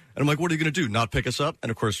 And I'm like, what are you going to do? Not pick us up? And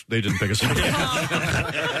of course, they didn't pick us up.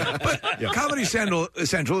 But Comedy Central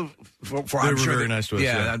for they I'm were sure very nice to us.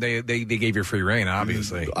 Yeah, they gave you free reign,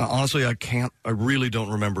 obviously. Honestly, I really don't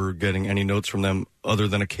remember getting any notes from them other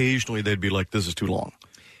than occasionally they'd be like, this is too long.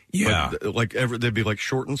 Yeah. They'd be like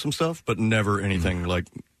shorten some stuff, but never anything like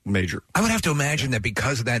major. I would have to imagine that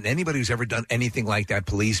because of that, and anybody who's ever done anything like that,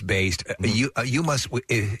 police based, you must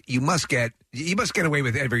get away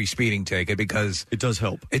with every speeding ticket because it does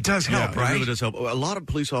help. It does help, right? It really does help. A lot of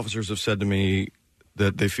police officers have said to me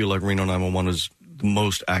that they feel like Reno 911 is the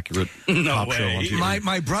most accurate cop show on TV.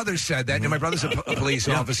 My brother said that, and my brother's a police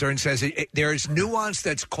officer, and says there's nuance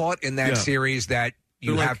that's caught in that series that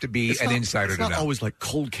you have to be an insider to know. It's not always like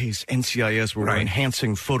cold case NCIS where we're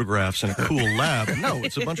enhancing photographs in a cool lab. No,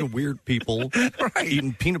 it's a bunch of weird people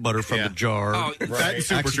eating peanut butter from the jar,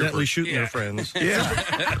 accidentally shooting their friends.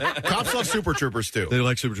 Cops love Super Troopers, too. They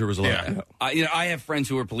like Super Troopers a lot. Yeah. I have friends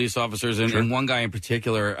who are police officers, and one guy in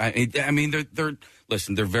particular, I mean,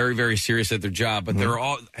 they're very, very serious at their job, but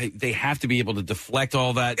they have to be able to deflect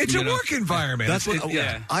all that. It's a work environment. That's what,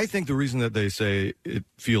 I think the reason that they say it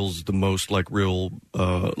feels the most like real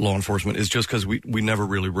law enforcement is just because we never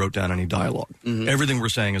really wrote down any dialogue. Everything we're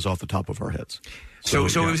saying is off the top of our heads. So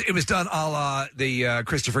it was done a la the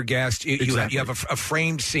Christopher Guest. You have a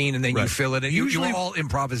framed scene and then you fill it, and you're all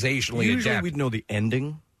improvisationally usually adapt. we'd know the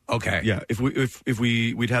ending. Okay. Yeah. If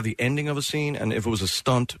we'd have the ending of a scene, and if it was a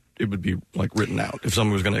stunt, it would be like written out. If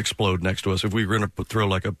someone was going to explode next to us, if we were going to throw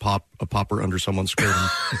like a popper under someone's skirt,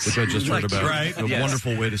 which I just heard about. Right. A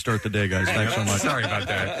wonderful way to start the day, guys. Thanks so much. Sorry about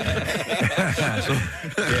that.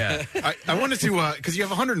 I wanted to because you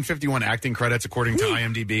have 151 acting credits according to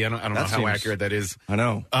IMDb. I don't know how accurate that is. I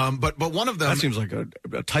know. But one of them that seems like a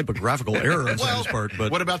typographical error on someone's part.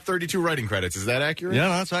 But what about 32 writing credits? Is that accurate?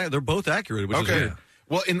 Yeah, that's they're both accurate. Which is weird.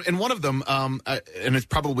 Well, in one of them, and it's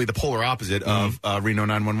probably the polar opposite of Reno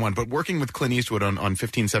 911, but working with Clint Eastwood on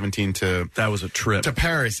 1517 that was a trip to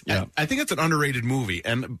Paris. Yeah. I think it's an underrated movie,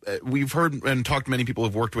 and we've heard and talked to many people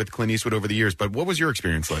who've worked with Clint Eastwood over the years. But what was your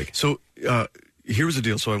experience like? So here was the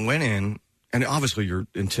deal. So I went in, and obviously you're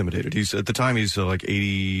intimidated. At the time he's like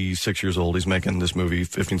 86 years old. He's making this movie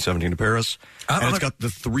 1517 to Paris, and it's got the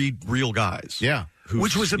three real guys. Yeah.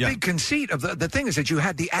 Which was a big conceit of the thing is that you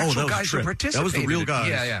had the actual guys who participated. That was the real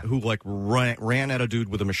guys who like ran at a dude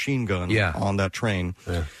with a machine gun on that train.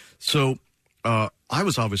 Yeah. So I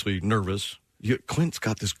was obviously nervous. Clint's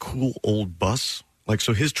got this cool old bus.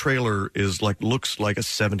 So his trailer is looks like a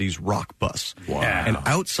 70s rock bus. Wow. And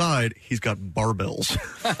outside, he's got barbells.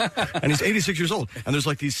 And he's 86 years old. And there's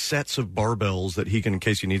these sets of barbells that he can, in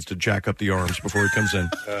case he needs to jack up the arms before he comes in.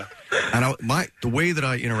 And the way that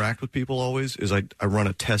I interact with people always is I run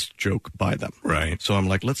a test joke by them. Right. So I'm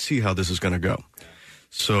like, let's see how this is going to go.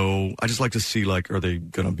 So I just like to see, are they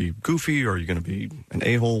going to be goofy? Or are you going to be an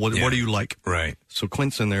a-hole? What do you like? Right. So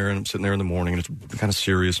Clint's in there, and I'm sitting there in the morning, and it's kind of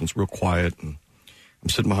serious, and it's real quiet, and I'm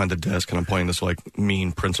sitting behind the desk, and I'm playing this,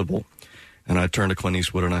 mean principal. And I turn to Clint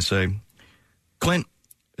Eastwood, and I say, Clint,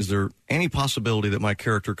 is there any possibility that my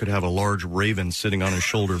character could have a large raven sitting on his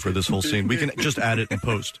shoulder for this whole scene? We can just add it in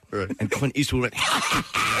post. Right. And Clint Eastwood went, oh,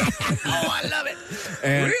 I love it.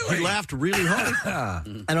 And he laughed really hard.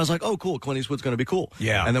 And I was like, oh, cool, Clint Eastwood's going to be cool.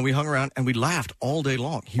 Yeah. And then we hung around, and we laughed all day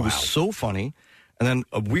long. He was so funny. And then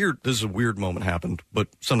this is a weird moment happened, but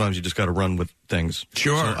sometimes you just got to run with things.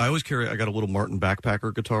 Sure. So I got a little Martin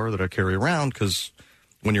backpacker guitar that I carry around because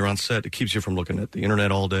when you're on set, it keeps you from looking at the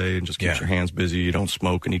internet all day and just keeps your hands busy. You don't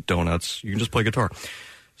smoke and eat donuts. You can just play guitar.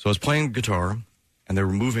 So I was playing guitar, and they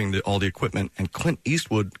were moving all the equipment, and Clint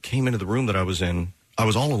Eastwood came into the room that I was in. I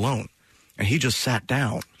was all alone, and he just sat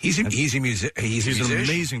down. He's an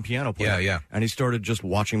amazing piano player. Yeah. And he started just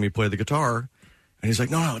watching me play the guitar. And he's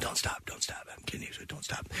like, no, don't stop. I'm Clint Eastwood, don't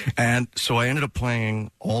stop. And so I ended up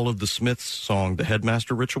playing all of the Smiths song, The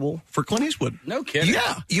Headmaster Ritual, for Clint Eastwood. No kidding.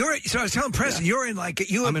 Yeah. So I was telling Preston, you're in I'm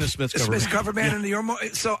in a Smiths cover band, band.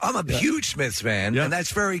 and so I'm a huge Smiths fan, and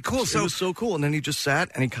that's very cool. So it was so cool. And then he just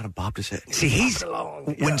sat and he kind of bobbed his head. See,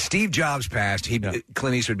 when Steve Jobs passed,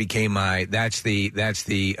 Clint Eastwood became that's the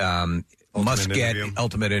must get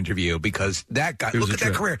ultimate interview, because that guy, look at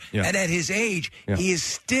that career. Yeah. And at his age, he is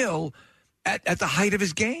still at the height of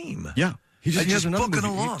his game. Yeah. He just another booking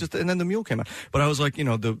movie. along. And then The Mule came out. But I was like,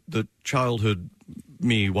 the childhood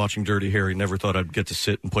me watching Dirty Harry never thought I'd get to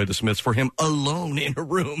sit and play the Smiths for him alone in a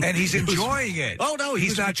room. And he's enjoying it. Oh, no.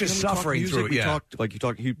 He's not just suffering through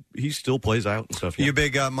it. He still plays out and stuff. Yeah. You a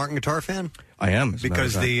big Martin guitar fan? I am.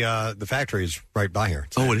 Because the factory is right by here.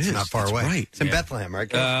 It is. It's not far That's away. right. It's in Bethlehem,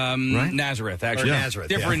 right? Right? Nazareth, actually. Or Nazareth,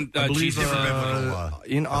 Different, I believe different biblical,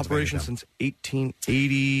 in operation since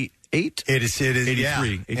 1888. It is 83, yeah.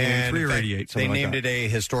 1883 or in fact, 88. They named it a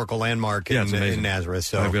historical landmark in Nazareth.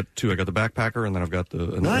 So I've got two. I got the backpacker, and then I've got I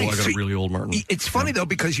got a really old Martin. It's funny though,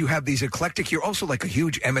 because you have these eclectic. You're also like a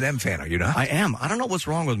huge Eminem fan, are you not? I am. I don't know what's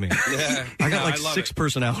wrong with me. I got six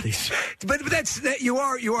personalities. But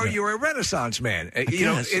you're a Renaissance man.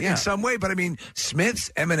 In some way. But I mean,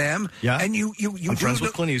 Smiths, Eminem, and you I'm friends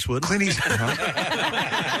with Clint Eastwood.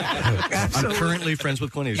 I'm currently friends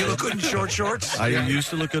with Clint Eastwood. You look good in short shorts. I used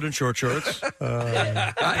to look good in short shorts.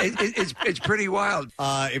 It's pretty wild.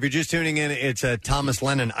 If you're just tuning in, it's Thomas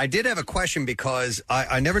Lennon. I did have a question because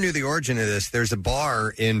I never knew the origin of this. There's a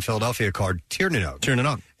bar in Philadelphia called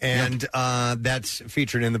Tiernanog. And that's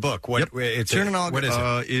featured in the book.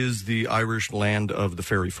 Tiernanog is the Irish land of the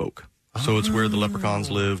fairy folk. So it's where the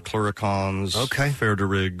leprechauns live, cluricauns,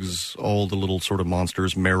 fair-de-rigs, all the little sort of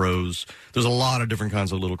monsters, marrows. There's a lot of different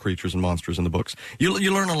kinds of little creatures and monsters in the books.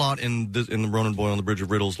 You learn a lot in the Ronan Boyle on the Bridge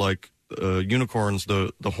of Riddles, like unicorns.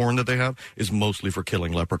 The horn that they have is mostly for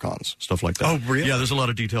killing leprechauns, stuff like that. Oh, really? Yeah, there's a lot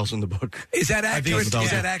of details in the book. Is that accurate? Is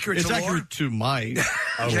that accurate? It's to accurate lore? to my.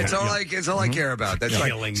 It's all I care about. That's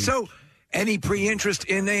right. So, any pre-interest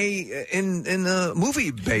in the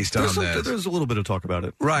movie based on this? There's a little bit of talk about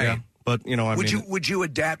it, right? Yeah. But would you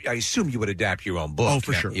adapt? I assume you would adapt your own book. Oh,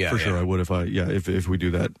 for sure, sure, I would if we do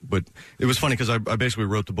that. But it was funny because I basically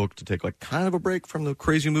wrote the book to take kind of a break from the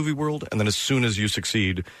crazy movie world, and then as soon as you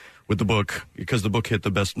succeed with the book, because the book hit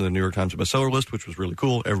the best in the New York Times bestseller list, which was really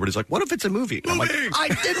cool. Everybody's like, "What if it's a movie?" And I'm like, "I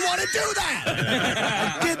didn't want to do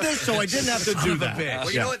that. I did this so I didn't have to do that."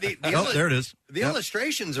 Well, you know what? There it is. The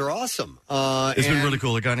illustrations are awesome. It's been really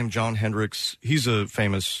cool. A guy named John Hendricks, he's a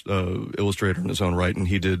famous illustrator in his own right, and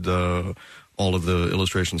he did all of the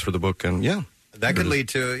illustrations for the book. And that could lead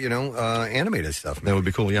to animated stuff. That would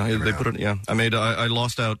be cool. Yeah, they put it. Yeah, I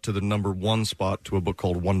lost out to the number 1 spot to a book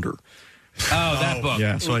called Wonder. Oh, that book.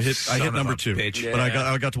 Yeah, so I hit number 2. Bitch. But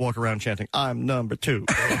I got to walk around chanting, "I'm number 2.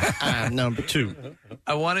 I'm number 2."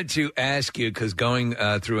 I wanted to ask you, because going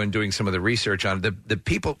through and doing some of the research on the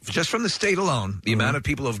people, just from the state alone, the amount of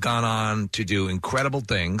people who have gone on to do incredible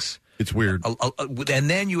things. It's weird. And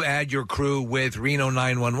then you add your crew with Reno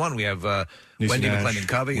 911. We have Wendy McClendon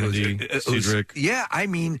Covey, who's Cedric. Yeah, I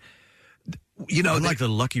mean, I'm like the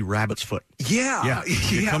lucky rabbit's foot. Yeah.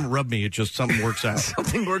 You come rub me, it just something works out.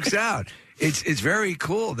 Something works out. It's very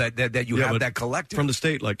cool that you have that collective. From the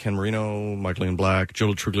state, like Ken Marino, Michael Ian Black,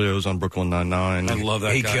 Joe Truglio's on Brooklyn Nine-Nine. I love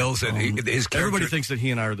that He guy. kills it. His character. Everybody thinks that he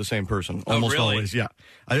and I are the same person. Almost really? always, yeah.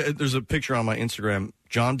 There's a picture on my Instagram,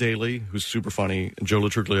 John Daly, who's super funny, Joe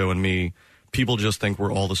Truglio and me. People just think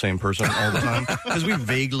we're all the same person all the time because we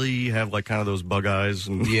vaguely have kind of those bug eyes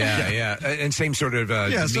and and same sort of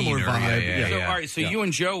similar demeanor. vibe. All right, so you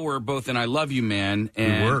and Joe were both in I Love You Man,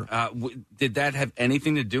 and We were. Did that have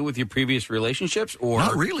anything to do with your previous relationships, or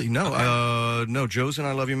Not really, no. Okay. No, Joe's in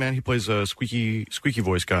I Love You Man. He plays a squeaky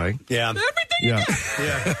voice guy. Yeah. Yeah.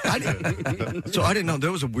 So I didn't know.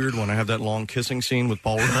 There was a weird one. I have that long kissing scene with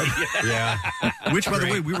Paul Rudd. Yeah. Which, by the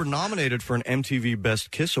way, we were nominated for an MTV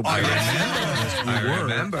Best Kiss Award. I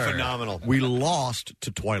remember. Phenomenal. We lost to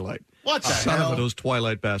Twilight. What the Son hell? of those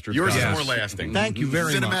Twilight bastards. Yours Yes. is more lasting. Thank you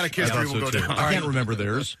very much. Cinematic history I thought will so, go too. down. I can't remember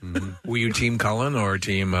theirs. Were you Team Cullen or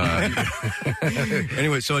Team...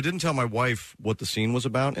 Anyway, so I didn't tell my wife what the scene was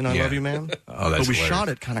about in I Love You Man. Oh, that's But we hilarious. shot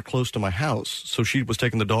it kind of close to my house. So she was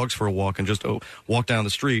taking the dogs for a walk and just walked down the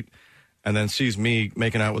street. and then sees me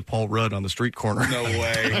making out with Paul Rudd on the street corner. No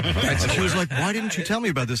way. And she was like, why didn't you tell me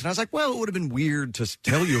about this? And I was like, well, it would have been weird to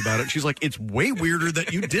tell you about it. She's like, it's way weirder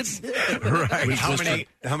that you didn't. Right.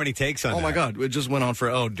 How many takes on that? Oh, my God. It just went on for,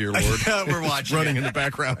 oh, dear Lord. We're watching running in the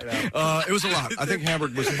background. It was a lot. I think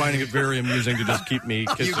Hamburg was finding it very amusing to just keep me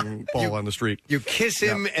kissing Paul on the street. You kiss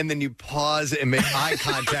him, and then you pause and make eye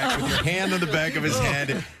contact with your hand on the back of his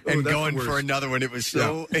head and going for another one. It was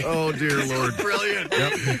so... Oh, dear Lord. Brilliant.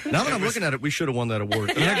 Yep. Now that I'm looking at it, we should have won that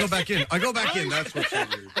award. And I go back in. That's what's so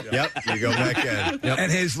weird. Yeah. Yep, you go back in. Yep.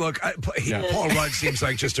 And his look, Paul Rudd seems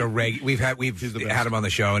like just a We've had him on the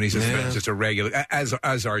show, and he's just a regular.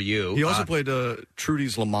 As are you. He also played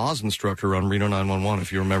Trudy's Lamaze instructor on Reno 911.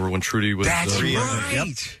 If you remember when Trudy was. That's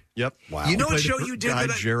right. Yep. Wow. You know what show you did? Guy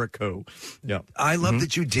Jericho. Yep. I love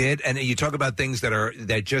that you did, and you talk about things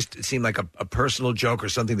that just seem like a personal joke or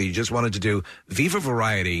something that you just wanted to do. Viva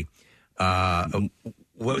Variety.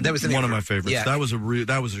 That was one of my favorites. Yeah. That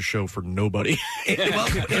was a show for nobody.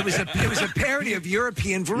 It was a parody of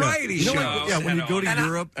European variety shows. When you go to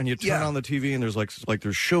Europe and you turn on the TV and there's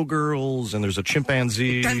there's showgirls and there's a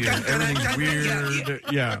chimpanzee and everything's weird.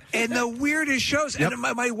 Yeah. And the weirdest shows. Yep. And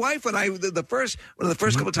my wife and I, one of the first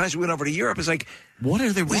couple of times we went over to Europe, is like, what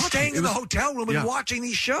are they watching? We're staying in the hotel room and watching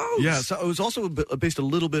these shows. Yeah, so it was also based a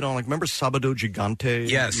little bit on, remember Sábado Gigante?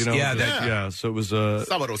 Yes. So it was...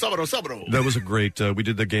 Sábado. That was a great... we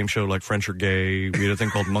did the game show like French or Gay. We had a thing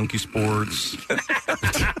called Monkey Sports.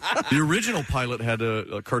 The original pilot had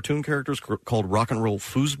cartoon characters called Rock and Roll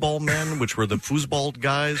Foosball Men, which were the foosball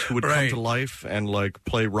guys who would come to life and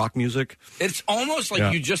play rock music. It's almost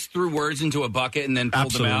like you just threw words into a bucket and then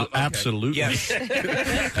pulled them out. Okay. Absolutely. Yes.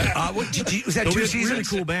 Was that 2 seasons? Really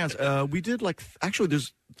cool bands. We did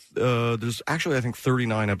there's actually I think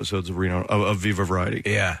 39 episodes of Viva Variety.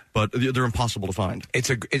 Yeah, but they're impossible to find. It's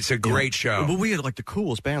a great show. But we had the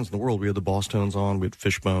coolest bands in the world. We had the Boss Tones on. We had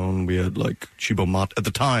Fishbone. We had Chibo Mott at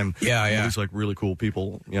the time. Yeah. All these really cool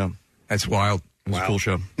people. Yeah, that's wild. It was a cool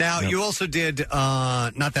show. Now, you also did,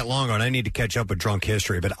 not that long ago, and I need to catch up with Drunk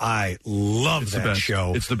History, but I love that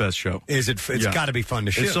show. It's the best show. It's got to be fun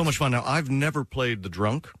to shoot. It's so much fun. Now, I've never played The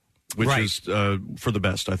Drunk, which is for the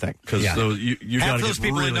best, I think, because you got to those get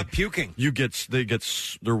people really, end up puking.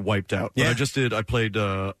 They're wiped out. Yeah. But I played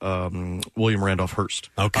William Randolph Hearst.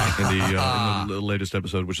 Okay. In the latest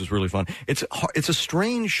episode, which is really fun. It's a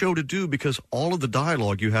strange show to do because all of the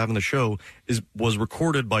dialogue you have in the show was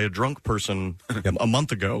recorded by a drunk person a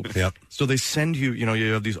month ago. Yep. So they send you,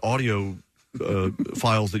 you have these audio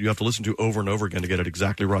files that you have to listen to over and over again to get it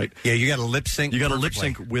exactly right. Yeah, you got to lip sync. You got to lip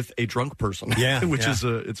sync with a drunk person. Yeah, which is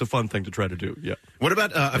it's a fun thing to try to do. Yeah. What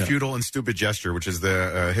about A Futile and Stupid Gesture, which is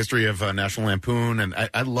the history of National Lampoon? And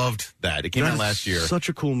I loved that. It came out last year. Such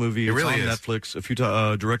a cool movie. It really on is.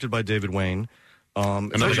 Netflix. Directed by David Wayne.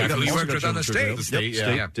 Another guy who worked with on the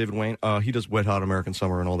State. David Wayne. He does Wet Hot American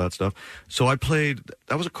Summer and all that stuff. So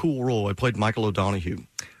that was a cool role. I played Michael O'Donoghue,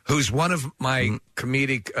 who's one of my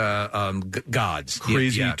comedic gods.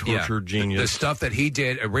 Crazy tortured genius. The stuff that he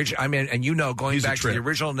did originally. And going back to the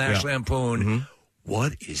original National Lampoon. Mm-hmm.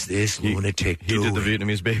 What is this lunatic He doing? did the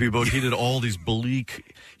Vietnamese baby boat. He did all these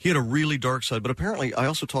bleak. He had a really dark side. But apparently, I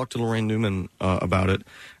also talked to Lorraine Newman about it,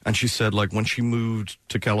 and she said when she moved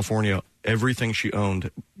to California, everything she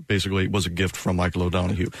owned basically was a gift from Michael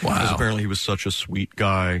O'Donoghue. Wow. Because apparently he was such a sweet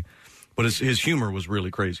guy, but his humor was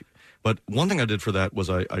really crazy. But one thing I did for that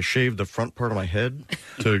was I shaved the front part of my head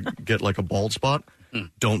to get a bald spot.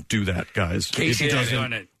 Don't do that, guys. Casey has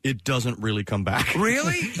done it. It doesn't really come back.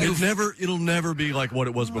 Really? It'll never be like what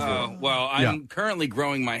it was before. Well, I'm currently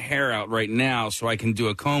growing my hair out right now so I can do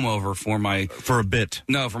a comb over for a bit.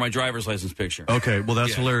 No, for my driver's license picture. Okay, well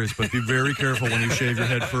that's hilarious, but be very careful when you shave your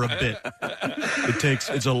head for a bit.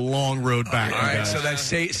 It's a long road back. All right, guys. so that's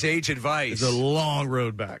sage advice. It's a long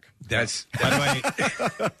road back. That's by the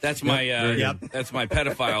way, that's my that's my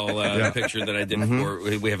pedophile picture that I did for.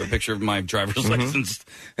 We have a picture of my driver's license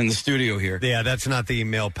in the studio here. Yeah, that's not the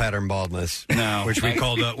male pattern baldness. No, which we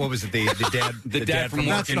called what was it? The dad. The dad from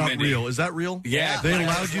That's Mork not and Mindy. real. Is that real? Yeah, they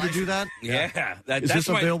allowed you to do that. Yeah, is this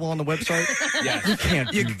available on the website? Yes. You can't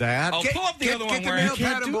do that. I'll pull up the other one where male you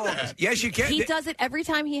can't pattern do baldness. that. Yes, you can. He does it every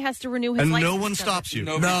time he has to renew his And license. no one stops you.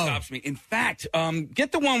 Nobody stops me. In fact,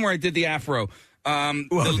 get the one where I did the afro.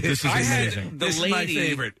 This is amazing. This is my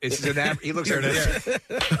favorite. He looks at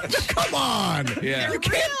it. Come on. Yeah. You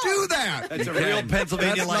can't do that. That's a real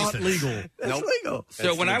Pennsylvania license. Not legal. Nope. legal.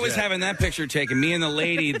 So when I was having that picture taken, me and the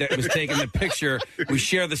lady that was taking the picture, we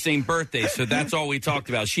share the same birthday, so that's all we talked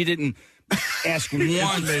about. She didn't ask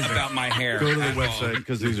once about my hair. Go to the website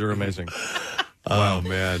because these are amazing. Oh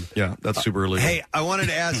man, yeah, that's super illegal. Hey, I wanted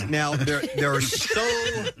to ask. Now there are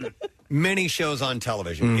so many shows on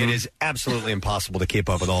television. It is absolutely impossible to keep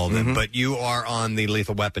up with all of them. But you are on the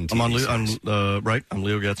Lethal Weapon TV I'm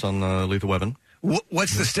Leo Getz on Lethal Weapon.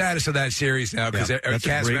 What's the status of that series now? Because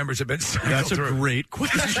cast members have been cycled That's a through. great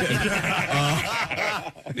question.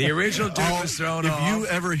 The original dude was thrown if off. you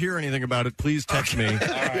ever hear anything about it, please text me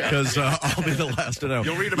because I'll be the last to know.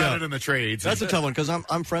 You'll read about it in the trades. That's a tough one because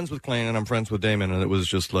I'm friends with Clayne and I'm friends with Damon, and it was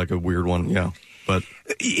just like a weird one. Yeah, but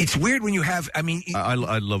it's weird when you have. I mean, I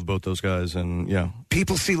love both those guys, and yeah,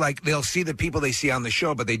 people see they'll see the people they see on the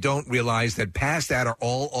show, but they don't realize that past that are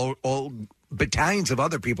all battalions of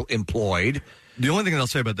other people employed. The only thing that I'll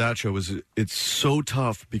say about that show is it's so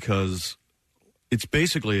tough because it's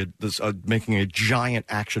basically making a giant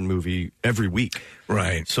action movie every week.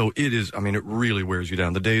 Right. So it is, I mean, it really wears you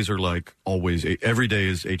down. The days are like always, every day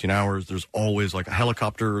is 18 hours. There's always like a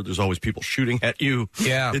helicopter. There's always people shooting at you.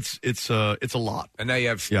 Yeah. It's a lot. And now you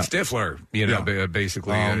have Stifler,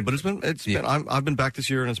 basically. But I've been back this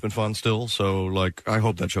year and it's been fun still. So like, I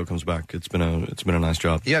hope that show comes back. It's been a nice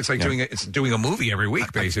job. Yeah. It's like doing a movie every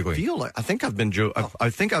week, basically. I think I've been I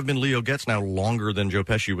think I've been Leo Getz now longer than Joe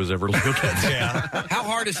Pesci was ever Leo Getz. How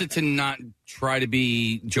hard is it to not try to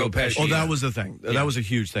be Joe Pesci? Oh, that was the thing. That was a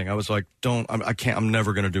huge thing. I was like, I can't, I'm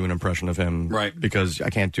never going to do an impression of him. Right. Because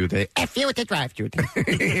I can't do the F you with the drive-thru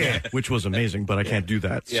thing. Which was amazing, but I can't do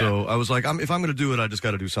that. Yeah. So I was like, if I'm going to do it, I just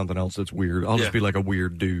got to do something else that's weird. I'll just be like a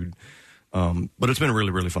weird dude. But it's been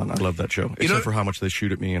really, really fun. I love that show. Except for how much they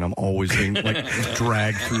shoot at me, and I'm always being like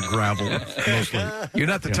dragged through gravel. Mostly. You're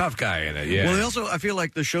not the tough guy in it. Yeah. Well, I feel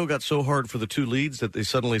like the show got so hard for the two leads that they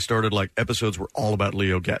suddenly started like episodes were all about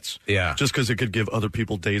Leo Getz. Yeah. Just because it could give other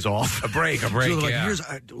people days off. A break. So they're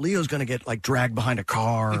like, Leo's going to get like dragged behind a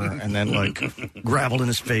car and then like gravel in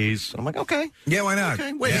his face. I'm like, okay. Yeah, why not?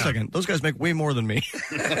 Okay, wait a second. Those guys make way more than me.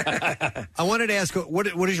 I wanted to ask, what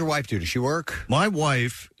does your wife do? Does she work? My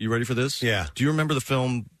wife, you ready for this? Yeah. Do you remember the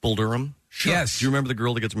film Bull Durham? Sure. Yes. Do you remember the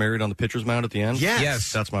girl that gets married on the pitcher's mound at the end?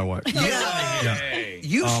 Yes. That's my wife.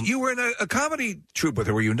 You were in a comedy troupe with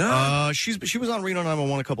her, were you not? She was on Reno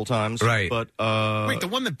 911 a couple times. Right. But wait, the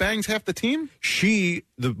one that bangs half the team?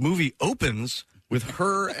 The movie opens with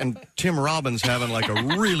her and Tim Robbins having like a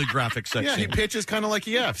really graphic sex Yeah, scene. he pitches kind of like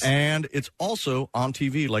he Fs. And it's also on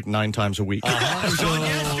TV like 9 times a week.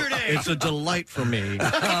 It's a delight for me.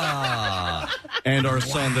 And our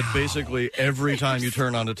son that basically every time you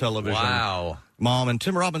turn on the television. Wow. Mom and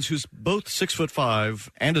Tim Robbins, who's both 6'5"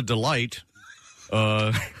 and a delight.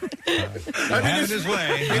 I mean, his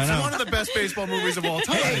way. It's one of the best baseball movies of all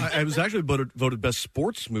time. It was actually voted best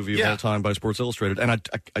sports movie of all time by Sports Illustrated, and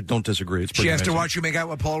I don't disagree. It's pretty She has amazing. to watch you make out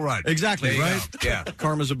with Paul Rudd. Exactly, right? Yeah.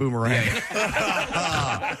 Karma's a boomerang.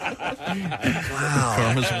 Wow.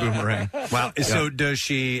 Karma's a boomerang. Wow. So does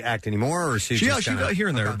she act anymore, or is she just she got here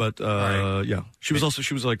and there, but yeah. She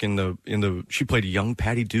was like in the she played young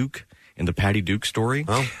Patty Duke in the Patty Duke Story.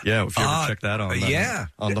 Oh. Yeah, if you ever check that on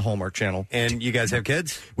on the Hallmark Channel. And you guys have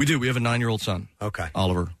kids? We do. We have a 9-year-old son. Okay.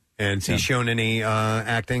 Oliver. And has he shown any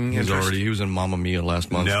acting interest? He was in Mamma Mia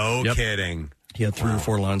last month. No kidding. He had 3 or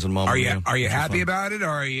 4 lines in Mamma Mia. Are you happy about it, or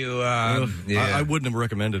are you? I wouldn't have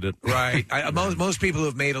recommended it. Right. Most people who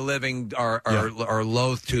have made a living are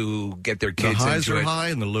loath to get their kids the highs into are it. high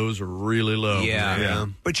and the lows are really low. Yeah.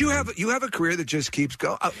 But you have a career that just keeps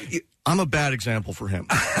going. I'm a bad example for him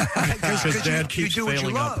because Dad keeps you do what you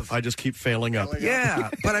failing up. love. I just keep failing up. Yeah,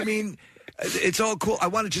 but I mean, it's all cool. I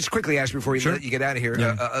want to just quickly ask you before you let you get out of here.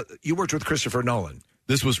 Yeah. You worked with Christopher Nolan.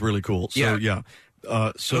 This was really cool. So yeah.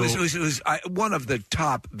 So it was one of the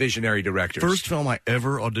top visionary directors. First film I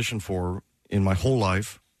ever auditioned for in my whole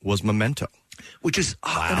life was Memento, which is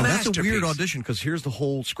and that's a weird audition because here's the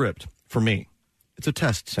whole script for me. It's a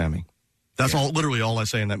test, Sammy. That's literally all I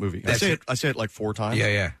say in that movie. I say it like 4 times.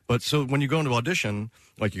 Yeah. But so when you go into audition,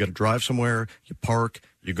 like you got to drive somewhere, you park,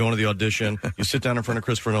 you go into the audition, you sit down in front of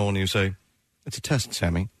Christopher Nolan, and you say, "It's a test,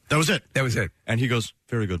 Sammy." That was it. And he goes,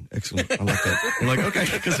 "Very good, excellent. I like that." I'm like, okay,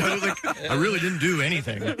 because I really didn't do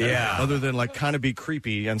anything, other than like kind of be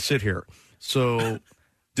creepy and sit here. So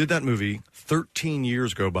did that movie. 13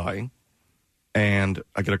 years go by, and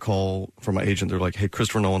I get a call from my agent. They're like, "Hey,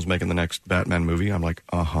 Christopher Nolan's making the next Batman movie." I'm like,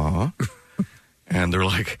 "Uh-huh." And they're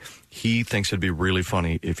like, "He thinks it'd be really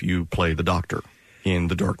funny if you play the Doctor in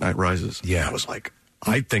The Dark Knight Rises." Yeah. I was like,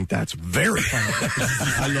 I think that's very funny.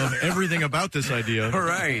 I love everything about this idea. All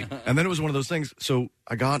right. And then it was one of those things. So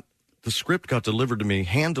the script got delivered to me,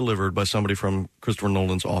 hand delivered by somebody from Christopher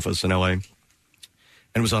Nolan's office in L.A. And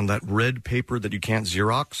it was on that red paper that you can't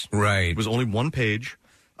Xerox. Right. It was only 1 page.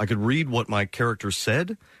 I could read what my character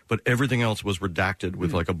said, but everything else was redacted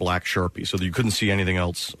with like a black Sharpie so that you couldn't see anything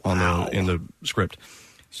else in the script.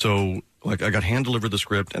 So, like, I got hand-delivered the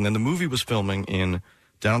script, and then the movie was filming in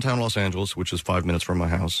downtown Los Angeles, which is 5 minutes from my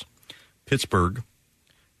house, Pittsburgh,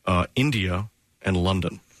 India, and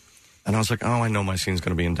London. And I was like, oh, I know my scene's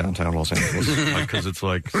going to be in downtown Los Angeles. Because it's,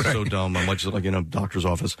 like, so dumb. I'm, like, just, like, in a doctor's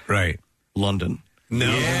office. Right. London. No.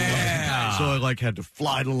 Yeah. So I, like, had to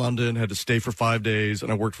fly to London, had to stay for 5 days,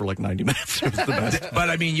 and I worked for, like, 90 minutes. It was the best. But,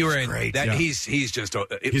 I mean, you were in... Great. That, Yeah. He's just...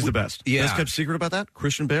 He's the best. Yeah. Best kept secret about that,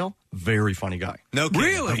 Christian Bale, very funny guy. No kidding.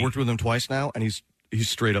 Really? I've worked with him twice now, and he's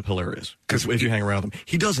straight up hilarious. Because if you hang around with him,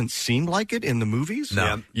 he doesn't seem like it in the movies.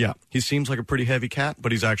 No. Yeah. He seems like a pretty heavy cat,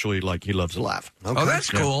 but he's actually like he loves to laugh. Oh, that's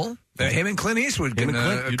cool. Him and Clint Eastwood, Him in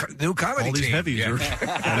and a Clint, new comedy all these team. heavies Yeah.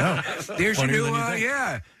 I know. There's your Funnier new, than you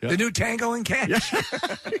think. the new Tango and Cash.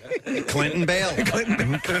 Clinton Bale.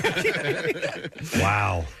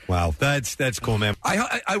 Wow. That's cool, man.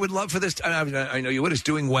 I would love for this. I know you would. It's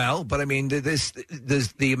doing well, but I mean,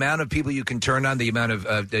 the amount of people you can turn on, the amount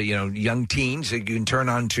of young teens that you can turn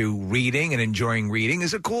on to reading and enjoying reading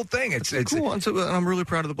is a cool thing. It's cool. And I'm really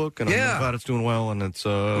proud of the book, and I'm glad it's doing well. And it's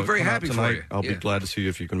we're very come out happy for tonight. you. I'll be glad to see you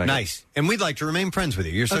if you can make it. Nice. And we'd like to remain friends with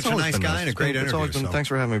you. You're That's such a always nice been guy nice. and a It's great been- it's interview. always been- so- thanks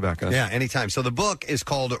for having me back, guys. Yeah, anytime. So the book is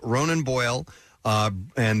called Ronan Boyle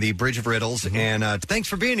and the Bridge of Riddles. And thanks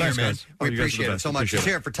for being Thanks, here, man. guys. We Oh, you guys are appreciate the it best. so much. Appreciate Let's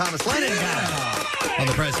hear it for Thomas Lennon, guys, on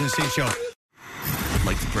the Preston and Steve Show.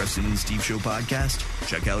 Like the Preston and Steve Show podcast?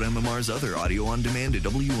 Check out MMR's other audio on demand at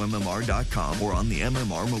WMMR.com or on the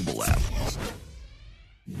MMR mobile app.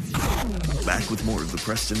 Back with more of the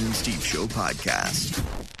Preston and Steve Show podcast.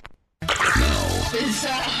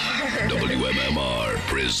 WMMR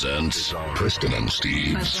presents Preston and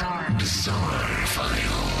Steve's Bizarre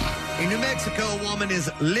File. In New Mexico, a woman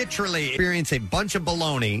is literally experiencing a bunch of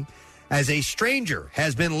baloney as a stranger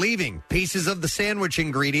has been leaving pieces of the sandwich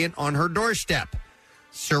ingredient on her doorstep.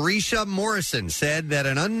 Sarisha Morrison said that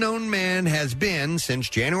an unknown man has been, since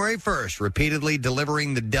January 1st, repeatedly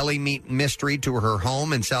delivering the deli meat mystery to her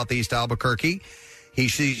home in southeast Albuquerque.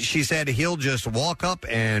 She said he'll just walk up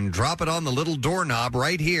and drop it on the little doorknob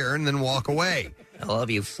right here and then walk away. I love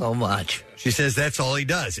you so much. She says that's all he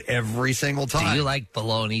does every single time. Do you like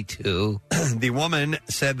bologna too? The woman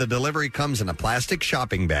said the delivery comes in a plastic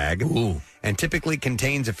shopping bag and typically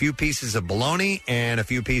contains a few pieces of bologna and a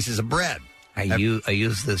few pieces of bread. I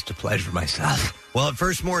use this to pleasure myself. Well, at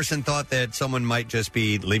first, Morrison thought that someone might just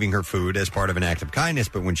be leaving her food as part of an act of kindness,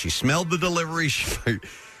 but when she smelled the delivery,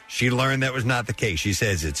 she learned that was not the case. She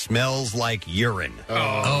says it smells like urine.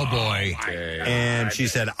 Oh boy. And she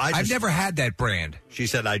said, I've never had that brand. She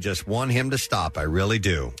said, I just want him to stop. I really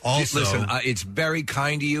do. Also, Listen, it's very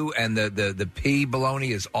kind to you, and the pea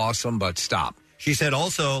bologna is awesome, but stop. She said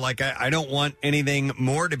also, like, I don't want anything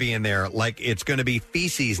more to be in there. Like, it's going to be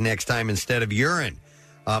feces next time instead of urine.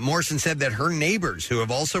 Morrison said that her neighbors, who have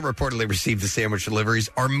also reportedly received the sandwich deliveries,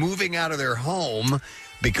 are moving out of their home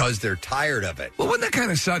because they're tired of it. Well, wouldn't that kind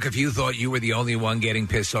of suck if you thought you were the only one getting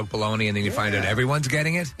piss-soaked bologna and then you find out everyone's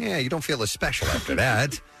getting it? Yeah, you don't feel as special after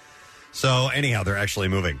that. So, anyhow, they're actually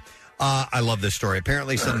moving. I love this story.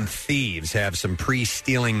 Apparently, some thieves have some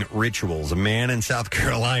pre-stealing rituals. A man in South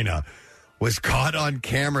Carolina was caught on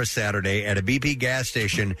camera Saturday at a BP gas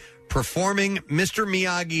station performing Mr.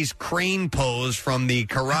 Miyagi's crane pose from the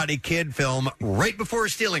Karate Kid film right before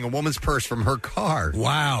stealing a woman's purse from her car.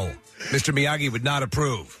 Wow. Mr. Miyagi would not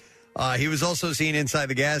approve. He was also seen inside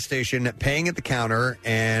the gas station paying at the counter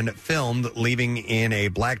and filmed leaving in a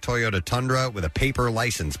black Toyota Tundra with a paper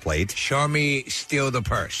license plate. Show me steal the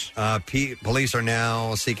purse. Police are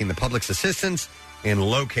now seeking the public's assistance in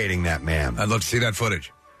locating that man. I'd love to see that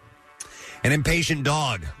footage. An impatient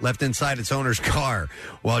dog left inside its owner's car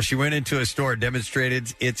while she went into a store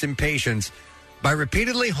demonstrated its impatience by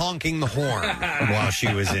repeatedly honking the horn while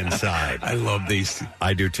she was inside. I love these.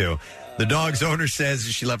 I do too. The dog's owner says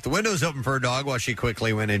she left the windows open for her dog while she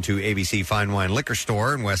quickly went into ABC Fine Wine Liquor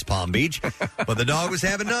Store in West Palm Beach. But the dog was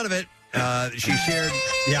having none of it. She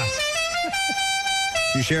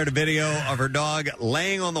shared a video of her dog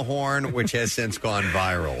laying on the horn, which has since gone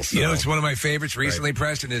viral. So. You know, it's one of my favorites recently,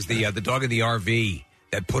 Preston, is the dog in the RV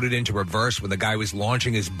that put it into reverse when the guy was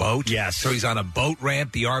launching his boat. Yes. So he's on a boat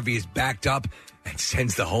ramp, the RV is backed up, and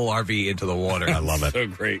sends the whole RV into the water. I love it. So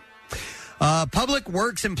great. Public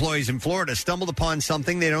works employees in Florida stumbled upon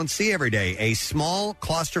something they don't see every day, a small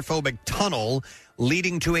claustrophobic tunnel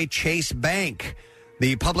leading to a Chase bank.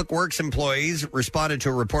 The public works employees responded to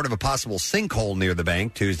a report of a possible sinkhole near the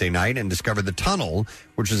bank Tuesday night and discovered the tunnel,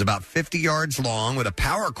 which was about 50 yards long with a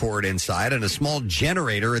power cord inside and a small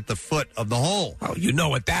generator at the foot of the hole. Oh, you know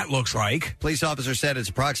what that looks like. Police officer said it's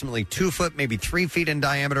approximately 2 foot, maybe 3 feet in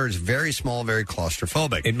diameter. It's very small, very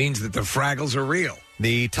claustrophobic. It means that the Fraggles are real.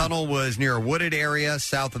 The tunnel was near a wooded area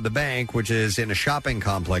south of the bank, which is in a shopping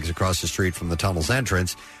complex across the street from the tunnel's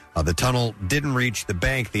entrance. The tunnel didn't reach the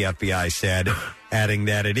bank, the FBI said, adding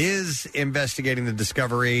that it is investigating the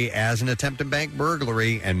discovery as an attempted bank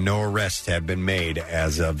burglary and no arrests have been made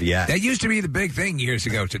as of yet. That used to be the big thing years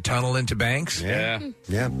ago, to tunnel into banks. Yeah. People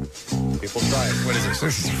try it. What is this?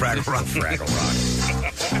 This is Fraggle Rock. Fraggle Rock.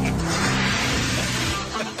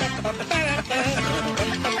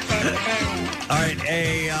 All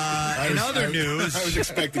right, in other news... I was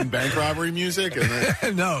expecting bank robbery music, and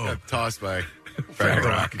then got tossed by Fraggle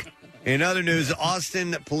Rock. In other news,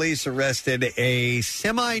 Austin police arrested a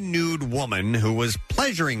semi-nude woman who was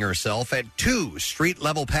pleasuring herself at 2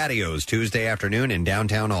 street-level patios Tuesday afternoon in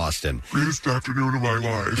downtown Austin. Greatest afternoon of my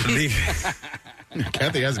life.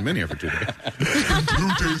 Kathy hasn't been here for 2 days.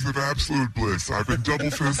 2 days of absolute bliss. I've been double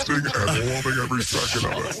fisting and loving every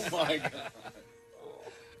second of it. Oh, my God.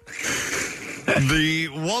 The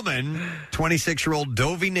woman, 26-year-old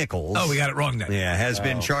Dovie Nichols. Oh, we got it wrong then. Yeah, has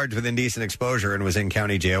been charged with indecent exposure and was in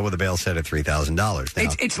county jail with a bail set at $3,000.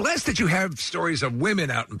 Now, It's less that you have stories of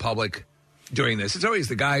women out in public doing this. It's always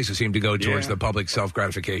the guys who seem to go towards the public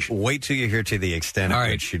self-gratification. Wait till you hear to the extent of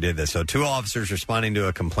which she did this. So 2 officers responding to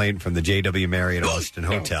a complaint from the JW Marriott Austin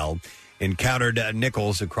Hotel encountered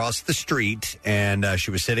Nichols across the street, and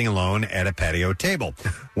she was sitting alone at a patio table.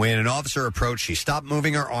 When an officer approached, she stopped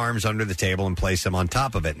moving her arms under the table and placed them on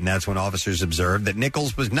top of it. And that's when officers observed that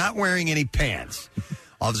Nichols was not wearing any pants.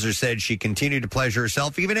 Officers said she continued to pleasure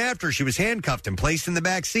herself even after she was handcuffed and placed in the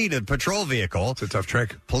back seat of the patrol vehicle. It's a tough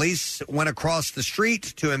trick. Police went across the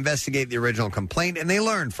street to investigate the original complaint, and they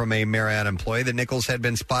learned from a Marriott employee that Nichols had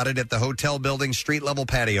been spotted at the hotel building's street-level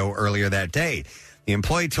patio earlier that day. The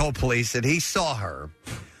employee told police that he saw her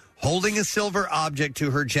holding a silver object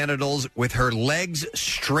to her genitals with her legs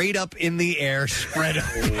straight up in the air, spread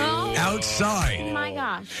outside. Oh, my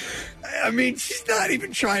gosh. I mean, she's not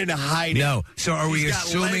even trying to hide it. No. So are we She's got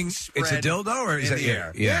assuming legs it's a spread dildo, or is in that the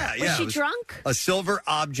air? Yeah. Was she It was drunk? A silver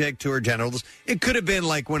object to her genitals. It could have been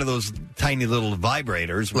like one of those tiny little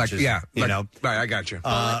vibrators. Which is, you know. Right, I got you.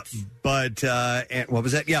 But and what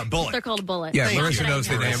was that? Yeah, bullet. They're called a bullet. Yeah, Thank Larissa you. knows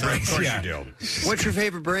the name. Of course Yeah. you do. What's your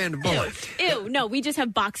favorite brand of bullet? Ew, no, we just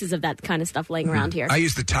have boxes of that kind of stuff laying around here. I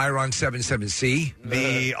use the Tyron 77C.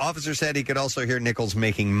 The officer said he could also hear Nichols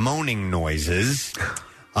making moaning noises.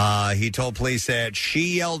 He told police that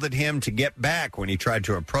she yelled at him to get back when he tried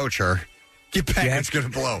to approach her. Get back, it's going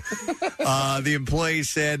to blow. The employee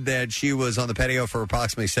said that she was on the patio for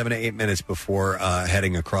approximately 7 to 8 minutes before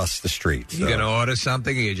heading across the street. You going to order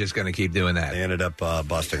something, or you're just going to keep doing that? They ended up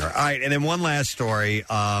busting her. All right, and then one last story.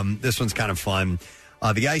 This one's kind of fun.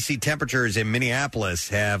 The icy temperatures in Minneapolis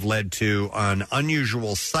have led to an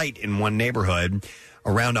unusual sight in one neighborhood.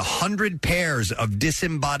 Around 100 pairs of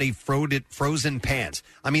disembodied frozen pants.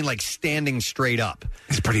 I mean, like standing straight up.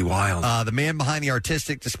 It's pretty wild. The man behind the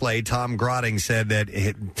artistic display, Tom Grotting, said that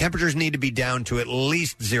temperatures need to be down to at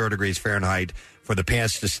least 0 degrees Fahrenheit for the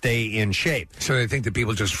pants to stay in shape. So they think that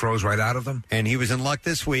people just froze right out of them? And he was in luck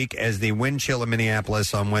this week as the wind chill in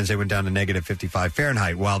Minneapolis on Wednesday went down to negative 55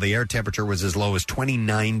 Fahrenheit, while the air temperature was as low as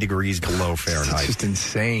 29 degrees below Fahrenheit. It's just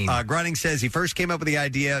insane. Grotting says he first came up with the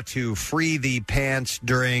idea to free the pants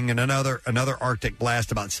during another Arctic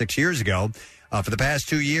blast about 6 years ago. For the past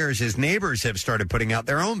 2 years, his neighbors have started putting out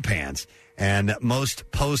their own pants. And most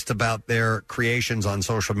post about their creations on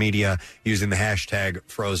social media using the hashtag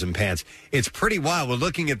frozen pants. It's pretty wild. We're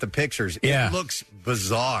looking at the pictures. Yeah. It looks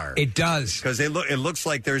bizarre. It does. Because it looks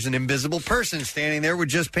like there's an invisible person standing there with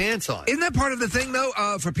just pants on. Isn't that part of the thing, though?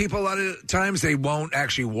 For people, a lot of times, they won't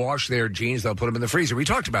actually wash their jeans. They'll put them in the freezer. We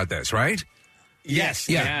talked about this, right? Yes.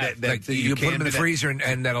 Yeah. You put them in the freezer,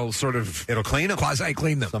 and that'll sort of... It'll clean them.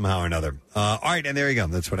 Quasi-clean them. Somehow or another. All right, and there you go.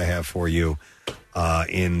 That's what I have for you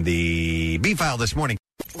in the B-File this morning.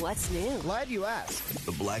 What's new? Glad you asked.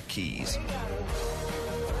 The Black Keys.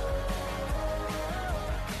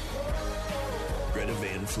 Greta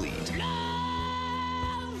Van Fleet.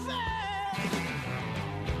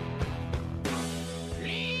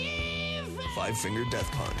 Five Finger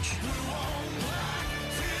Death Punch.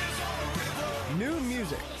 New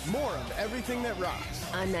music, more of everything that rocks.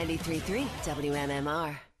 On 93.3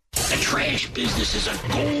 WMMR. The trash business is a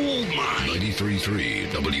gold mine. 93.3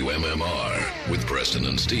 WMMR with Preston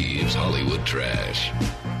and Steve's Hollywood Trash.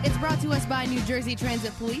 It's brought to us by New Jersey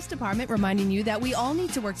Transit Police Department, reminding you that we all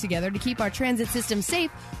need to work together to keep our transit system safe.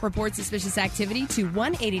 Report suspicious activity to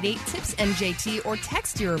 1-888-TIPS-NJT or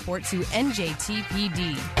text your report to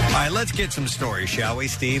NJTPD. All right, let's get some stories, shall we,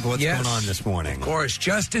 Steve? What's going on this morning? Of course,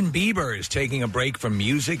 Justin Bieber is taking a break from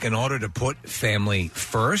music in order to put family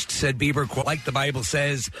first. Said Bieber, quote, like the Bible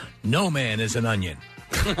says, no man is an onion.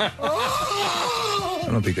 I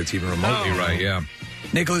don't think that's even remotely right, yeah.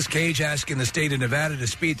 Nicolas Cage asking the state of Nevada to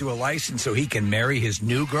speed through a license so he can marry his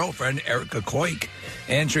new girlfriend, Erica Koik.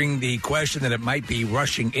 Answering the question that it might be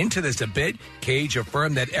rushing into this a bit, Cage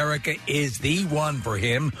affirmed that Erica is the one for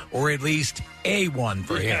him, or at least a one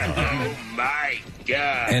for him. Oh, my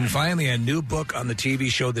God. And finally, a new book on the TV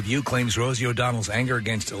show The View claims Rosie O'Donnell's anger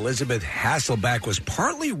against Elizabeth Hasselbeck was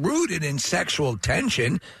partly rooted in sexual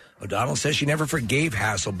tension. O'Donnell says she never forgave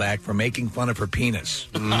Hasselbeck for making fun of her penis.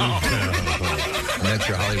 And that's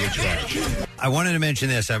your Hollywood trash. I wanted to mention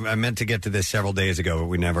this. I meant to get to this several days ago, but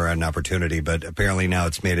we never had an opportunity. But apparently now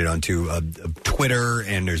it's made it onto Twitter,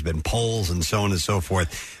 and there's been polls and so on and so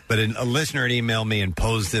forth. But a listener had emailed me and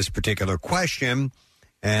posed this particular question,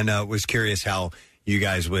 and was curious how you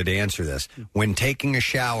guys would answer this. When taking a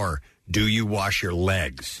shower, do you wash your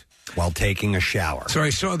legs while taking a shower? So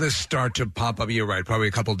I saw this start to pop up, you're right, probably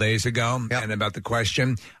a couple days ago, and about the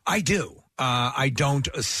question. I do. I don't,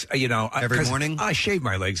 every morning? I shave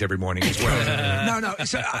my legs every morning as well. No.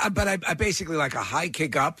 So, but I basically like a high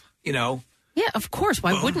kick up, Yeah, of course.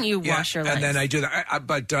 Why wouldn't you wash your legs? And then I do that.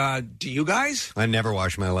 But do you guys? I never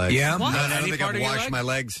wash my legs. Yeah? No, I don't think I've washed my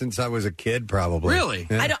legs since I was a kid, probably. Really?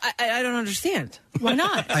 Yeah. I don't understand. Why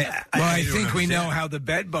not? I think we know how the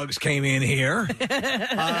bed bugs came in here.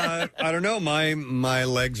 I don't know. My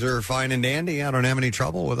legs are fine and dandy. I don't have any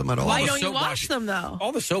trouble with them at all. Why don't you wash them, though?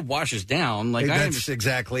 All the soap washes down. That's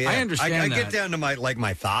exactly it. I understand I that. get down to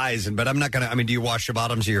my thighs, but I'm not going to. I mean, do you wash the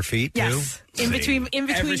bottoms of your feet, Yes. too? In between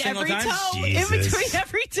every single toe. time? In between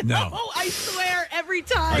every toe. No. I swear, every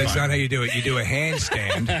time. That's not how you do it. You do a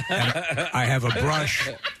handstand. And I have a brush.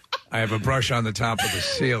 I have a brush on the top of the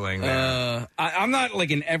ceiling there. I'm not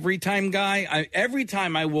like an every time guy. Every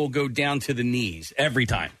time I will go down to the knees. Every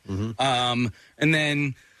time. Mm-hmm. And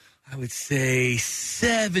then I would say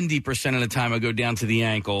 70% of the time I go down to the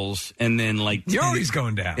ankles, and then like you're always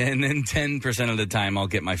going down. And then 10% of the time I'll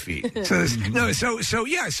get my feet. So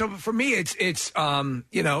for me it's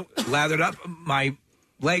lathered up, my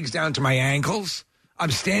legs down to my ankles.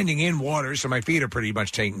 I'm standing in water, so my feet are pretty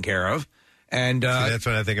much taken care of. And that's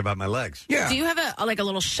what I think about my legs. Yeah. Do you have a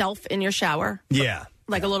little shelf in your shower? Yeah.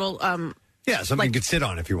 Like a little Yeah, something you could sit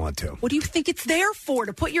on if you want to. What do you think it's there for?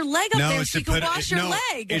 To put your leg up there so you can wash your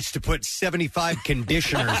leg? It's to put 75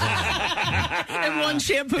 conditioners in. And one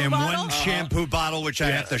shampoo and bottle? one shampoo bottle, which I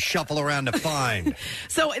have to shuffle around to find.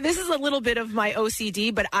 So this is a little bit of my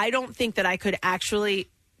OCD, but I don't think that I could actually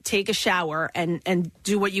take a shower and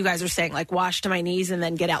do what you guys are saying, like wash to my knees and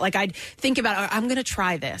then get out. Like I'd think about, I'm going to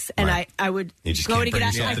try this, and I would go to get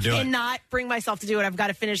out. I cannot bring myself to do it. I've got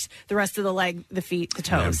to finish the rest of the leg, the feet, the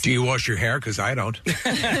toes. Do you wash your hair? Because I don't.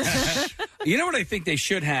 You know what I think they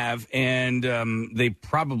should have, and they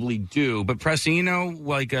probably do. But Preston,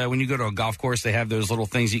 when you go to a golf course, they have those little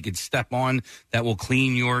things you could step on that will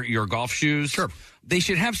clean your golf shoes. Sure. They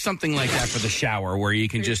should have something like that for the shower where you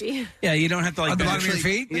can just, you don't have to on the bottom of your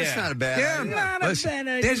feet. That's not a bad idea. Not a bad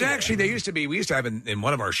idea. There's actually, we used to have in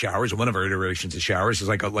one of our showers, one of our iterations of showers, is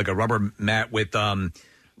like a rubber mat with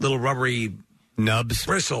little rubbery nubs,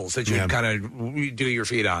 bristles that you kind of do your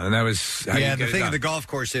feet on, and that was how you the thing of the golf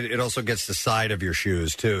course. It also gets the side of your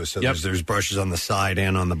shoes too. So there's brushes on the side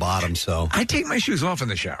and on the bottom. So I take my shoes off in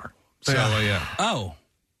the shower. So Oh.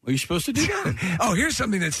 Are you supposed to do that? Oh, here's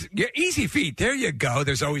something that's easy feet. There you go.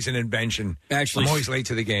 There's always an invention. Actually, I'm always late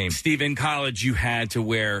to the game. Steve, in college, you had to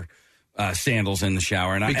wear sandals in the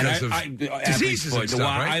shower, and because of diseases and stuff,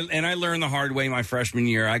 right? I learned the hard way my freshman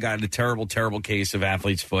year. I got a terrible case of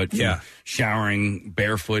athlete's foot. From showering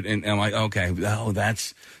barefoot, and I'm like, okay,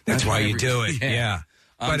 that's why you do it. Yeah.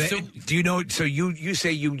 But so, do you know? So you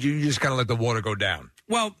say you just kind of let the water go down.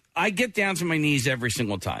 Well, I get down to my knees every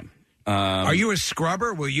single time. Are you a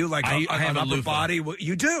scrubber? Will you like I have an a upper loofah. body?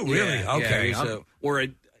 You do really? Yeah, okay.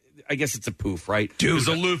 I guess it's a poof, right? Dude, because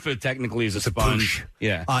a loofah technically is a sponge.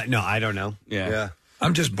 Yeah. No, I don't know. Yeah.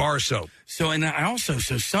 I'm just bar soap. So, and I also,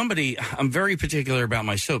 I'm very particular about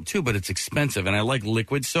my soap too, but it's expensive, and I like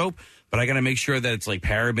liquid soap, but I got to make sure that it's like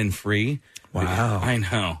paraben free. Wow. I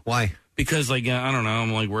know. Why? Because I don't know,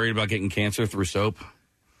 I'm like worried about getting cancer through soap.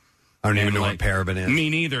 I don't even And, know like, what paraben is. Me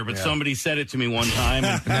neither, but somebody said it to me one time.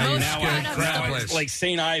 And now Most like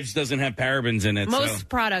St. Ives doesn't have parabens in it. Most so.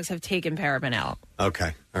 products have taken paraben out.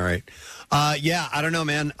 Okay. All right. Yeah, I don't know,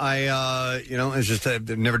 man. It's just I've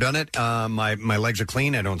never done it. My legs are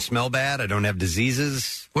clean. I don't smell bad. I don't have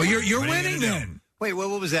diseases. Well, you're What are you winning gonna do? then. Wait, what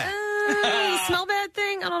was that? Smell bad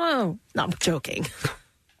thing? I don't know. No, I'm joking.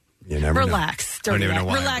 You never Relax, know. dirty I don't even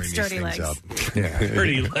know legs. why I Relax, bring dirty these legs. things up.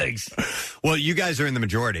 Dirty legs. Well, you guys are in the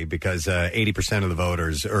majority because 80% of the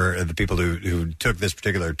voters, or the people who took this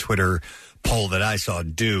particular Twitter poll that I saw,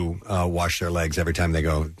 do wash their legs every time they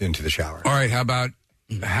go into the shower. All right, how about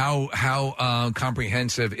how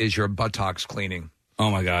comprehensive is your buttocks cleaning?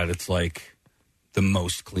 Oh my God, it's like the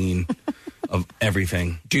most clean of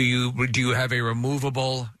everything. Do you have a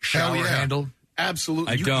removable shower Hell yeah. handle?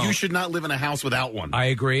 Absolutely. You should not live in a house without one. I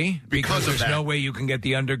agree because of there's that. no way you can get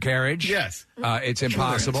the undercarriage. Yes. It's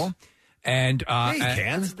impossible. And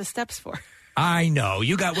That's what the steps for. I know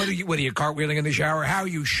you got. What are you cartwheeling in the shower? How are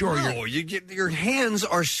you sure No, your hands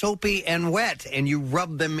are soapy and wet, and you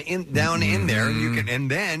rub them down in there, and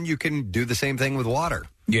then you can do the same thing with water.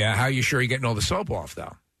 Yeah, how are you sure you're getting all the soap off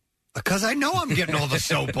though? Because I know I'm getting all the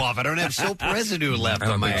soap off. I don't have soap residue left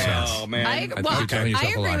on my hands. Oh man! I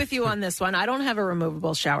agree with you on this one. I don't have a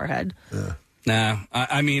removable shower head. Nah,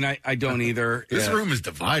 I mean, I don't either. This room is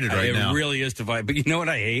divided right now. It really is divided. But you know what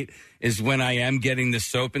I hate is when I am getting the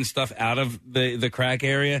soap and stuff out of the crack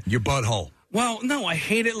area. Your butthole. Well, no, I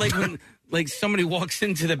hate it like when like somebody walks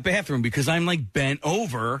into the bathroom because I'm like bent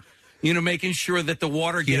over, making sure that the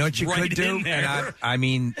water gets You know what you right could do? in there. And I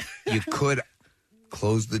mean, you could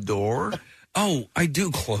close the door. Oh, I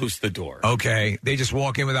do close the door. Okay, they just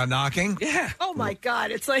walk in without knocking. Yeah. Oh my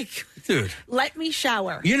God! It's like, dude, let me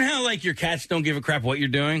shower. You know how like your cats don't give a crap what you're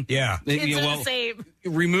doing? Yeah. Kids are the same.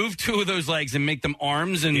 Remove two of those legs and make them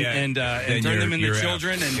arms and turn them into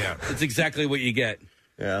children, and it's exactly what you get.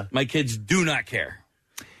 Yeah. My kids do not care.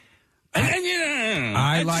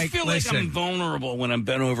 I just feel like I'm vulnerable when I'm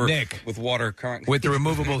bent over with water current. With the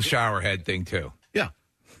removable shower head thing too. Yeah.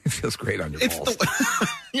 It feels great on your balls.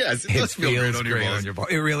 Yes, it does feel great on your balls.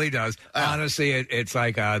 It really does. Honestly, it's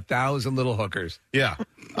like 1,000 little hookers. Yeah.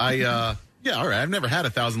 All right. I've never had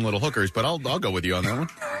 1,000 little hookers, but I'll go with you on that one.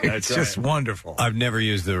 It's just wonderful. I've never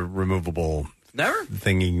used the removable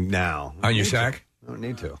thingy now. On your sack? I don't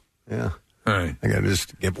need to. Yeah. All right. I got to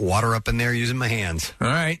just get water up in there using my hands. All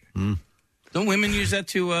right. Don't women use that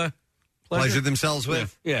to pleasure themselves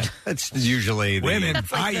with? Yeah. That's usually the women.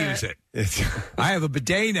 I use it. I have a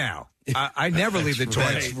bidet now. I never leave the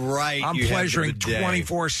toilet. That's right. I'm You have the pleasuring bidet.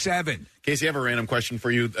 24/7. Casey, I have a random question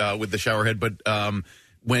for you with the shower head, but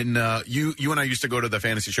when you and I used to go to the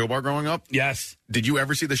Fantasy Show Bar growing up, yes, did you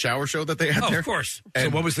ever see the shower show that they had there? Of course. So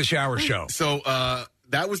what was the shower show? So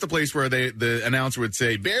that was the place where the announcer would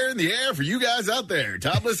say, "Bear in the air for you guys out there,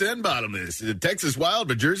 topless and bottomless, Texas wild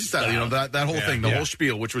but Jersey style." That whole thing, the whole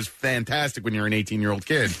spiel, which was fantastic when you're an 18-year-old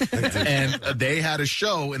kid. And they had a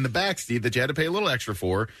show in the backseat that you had to pay a little extra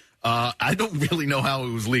for. I don't really know how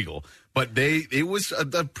it was legal, but it was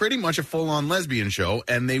pretty much a full-on lesbian show,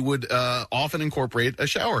 and they would often incorporate a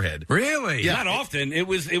shower head. Really? Yeah. Not often. It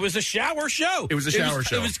was a shower show. It was a shower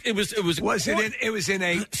show. It was in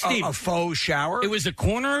a faux shower? It was a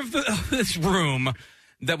corner of this room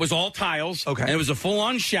that was all tiles. Okay. And it was a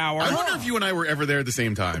full-on shower. I wonder if you and I were ever there at the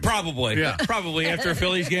same time. Probably. Yeah. Probably after a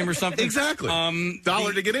Phillies game or something. Exactly.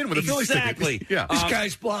 $1 to get in with a Phillies ticket. Exactly. Yeah. This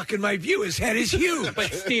guy's blocking my view. His head is huge.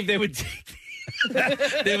 But Steve, they would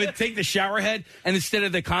take the shower head, and instead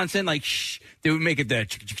of the constant like shh, they would make it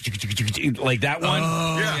like that one.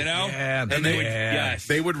 Oh, you know. Yeah, and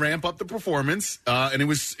they would ramp up the performance, and it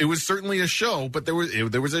was certainly a show. But there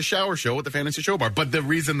was a shower show at the Fantasy Show Bar. But the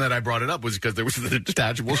reason that I brought it up was because there was the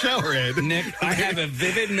detachable shower head. Nick, I have a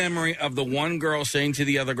vivid memory of the one girl saying to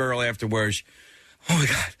the other girl afterwards, "Oh my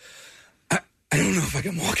God, I don't know if I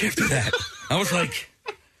can walk after that." I was like,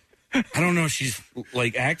 I don't know if she's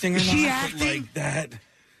like acting or not. She but, acting? like that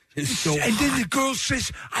is so. And then the girl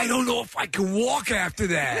says, "I don't know if I can walk after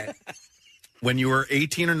that." When you were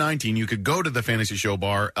 18 or 19, you could go to the Fantasy Show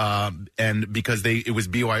Bar, and because it was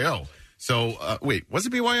BYO. So, wait, was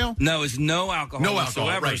it BYO? No, it was no alcohol No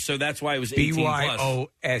whatsoever, alcohol, right. so that's why it was 18 plus.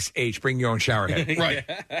 BYOSH. Bring your own shower head. Right.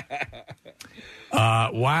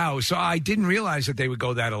 Wow. So I didn't realize that they would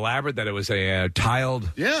go that elaborate, that it was a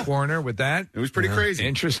tiled corner with that. It was pretty crazy.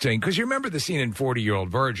 Interesting. Because you remember the scene in 40-Year-Old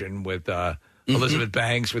Virgin with Elizabeth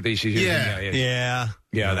Banks with these. Yeah.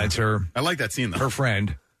 That's her. I like that scene, though. Her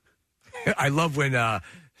friend. I love when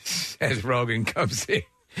Seth Rogen comes in.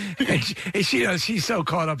 And she's so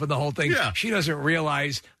caught up in the whole thing. Yeah. She doesn't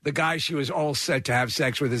realize the guy she was all set to have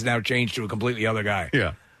sex with is now changed to a completely other guy.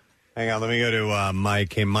 Yeah. Hang on, let me go to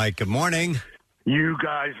Mike. Hey, Mike, good morning. You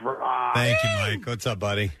guys rock. Thank you, Mike. What's up,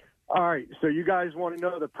 buddy? All right, so you guys want to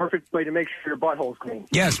know the perfect way to make sure your butthole's clean?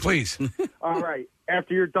 Yes, please. All right,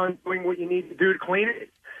 after you're done doing what you need to do to clean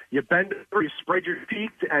it, you bend over, you spread your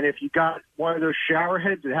feet, and if you got one of those shower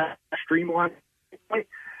heads that has a streamline,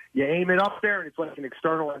 you aim it up there, and it's like an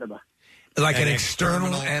external enema. Like an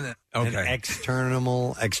external enema. Okay. An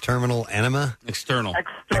external enema?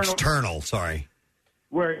 External, sorry.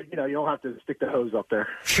 Where, you don't have to stick the hose up there.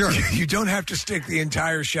 Sure. You don't have to stick the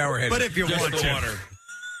entire shower head. But if you want to. Water.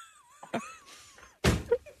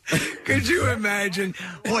 Could you imagine?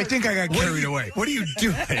 Oh, I think I got carried away. What are you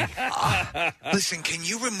doing? Listen, can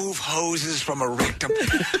you remove hoses from a rectum?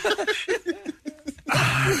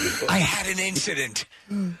 I had an incident.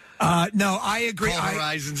 No, I agree. Call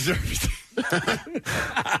Horizon Service.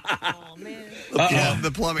 Oh, man.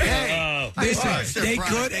 The plumbing. Hey, listen, they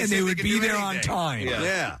could, and they would be there on time.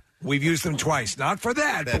 Yeah. We've used them twice. Not for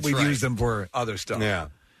that, but we've used them for other stuff. Yeah.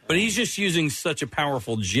 But he's just using such a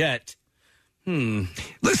powerful jet.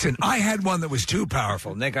 Listen, I had one that was too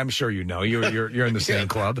powerful. Nick, I'm sure you know. You're in the same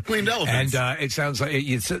club. Cleaned elephants. And it sounds like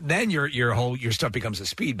then your stuff becomes a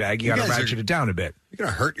speed bag. You got to ratchet it down a bit. You're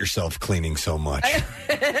going to hurt yourself cleaning so much.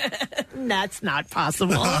 That's not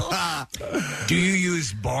possible. Do you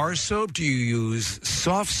use bar soap? Do you use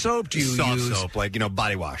soft soap? Do you soft use soap, like,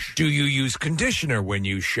 body wash? Do you use conditioner when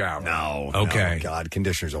you shower? No. Okay. No, God,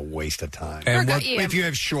 conditioner's a waste of time. And if you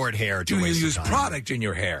have short hair, it's do a you waste use of time. product in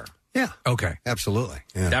your hair? Yeah. Okay. Absolutely.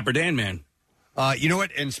 Yeah. Dapper Dan, man. You know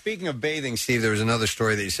what? And speaking of bathing, Steve, there was another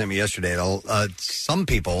story that you sent me yesterday. Some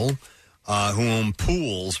people who own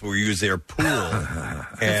pools will use their pool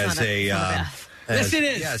as a bath. Yes, it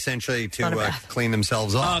is. Yeah, essentially to clean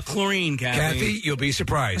themselves off. Chlorine, Kathy. Kathy, you'll be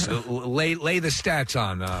surprised. lay the stats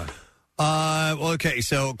on. Okay,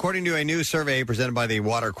 so according to a new survey presented by the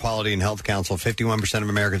Water Quality and Health Council, 51% of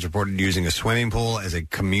Americans reported using a swimming pool as a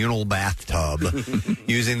communal bathtub,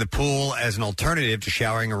 using the pool as an alternative to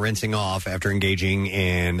showering or rinsing off after engaging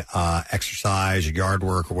in exercise, yard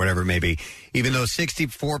work, or whatever it may be. Even though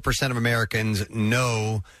 64% of Americans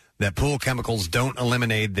know that pool chemicals don't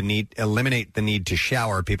eliminate the need to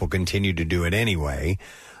shower, people continue to do it anyway.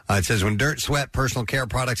 It says when dirt, sweat, personal care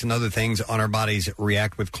products, and other things on our bodies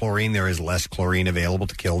react with chlorine, there is less chlorine available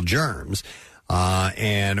to kill germs.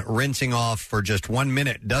 And rinsing off for just 1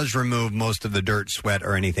 minute does remove most of the dirt, sweat,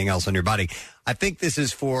 or anything else on your body. I think this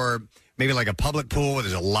is for maybe like a public pool where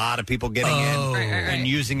there's a lot of people getting in and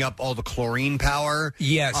using up all the chlorine power.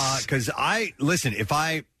 Yes. Because if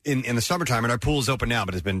I, in the summertime, and our pool is open now,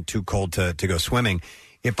 but it's been too cold to go swimming,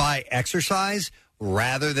 if I exercise,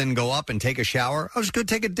 rather than go up and take a shower, I was going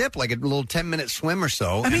to take a dip, like a little 10-minute swim or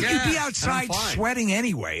so. I mean, you'd be outside sweating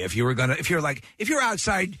anyway if you're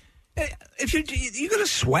outside. If you're going to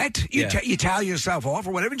sweat, you towel yourself off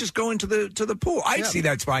or whatever, just go into the pool. I'd see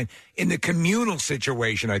that's fine. In the communal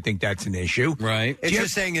situation, I think that's an issue. Right. It's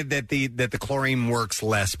just saying that the chlorine works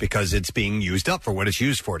less because it's being used up for what it's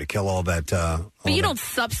used for, to kill all that. But you don't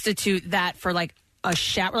substitute that for like a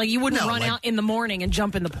shower. Like you wouldn't run out in the morning and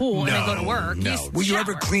jump in the pool and then go to work. Will you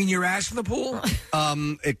ever clean your ass in the pool?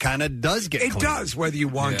 It kind of does get It clean. does, whether you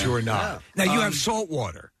want to or not. Now, you have salt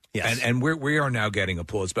water. Yes. And we are now getting a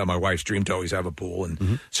pool. It's been my wife's dream to always have a pool,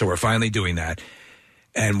 and so we're finally doing that.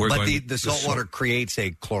 And the salt water creates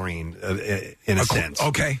a chlorine in a sense.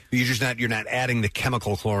 Okay, you're not adding the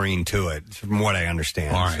chemical chlorine to it, from what I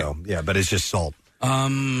understand. All right. So yeah, but it's just salt.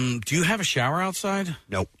 Do you have a shower outside?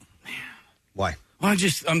 Nope. Why? Well,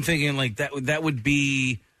 I'm thinking like that would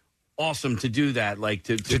be awesome to do that, like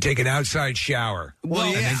to take an outside shower. Well,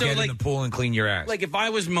 and then so get in the pool and clean your ass. Like if I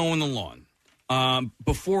was mowing the lawn,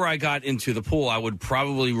 before I got into the pool, I would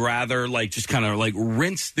probably rather like just kind of like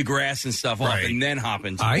rinse the grass and stuff off and then hop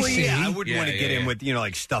into. I the pool. see. I wouldn't want to get in with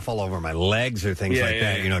like stuff all over my legs or things like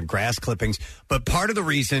that. Grass clippings. But part of the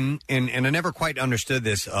reason, and I never quite understood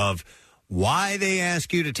this, of why they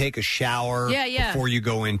ask you to take a shower before you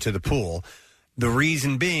go into the pool. The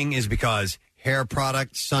reason being is because hair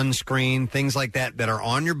products, sunscreen, things like that are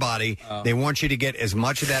on your body, they want you to get as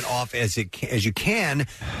much of that off as you can,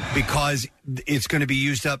 because it's going to be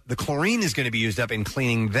used up. The chlorine is going to be used up in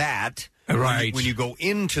cleaning that. Right. When you go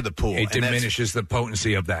into the pool. It diminishes the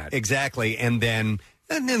potency of that. Exactly. And then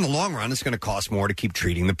And in the long run, it's going to cost more to keep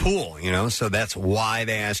treating the pool, so that's why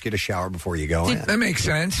they ask you to shower before you go in. That makes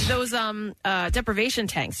sense. Those deprivation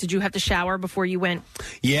tanks, did you have to shower before you went?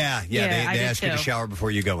 Yeah, they ask you too. to shower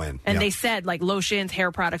before you go in. And Yeah. they said like lotions,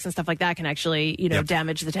 hair products, and stuff like that can actually,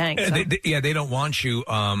 damage the tank. So. They don't want you.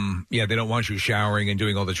 They don't want you showering and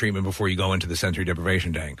doing all the treatment before you go into the sensory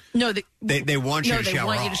deprivation tank. No, they want you to shower. They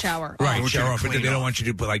want you to off. shower. Right, Oh. shower off, but they don't want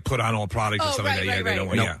you to put on all products and stuff like that. Yeah, they don't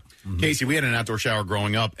want. Yeah. Casey, we had an outdoor shower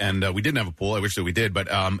growing up, and we didn't have a pool. I wish that we did,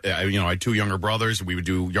 but I had two younger brothers. We would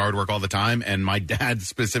do yard work all the time, and my dad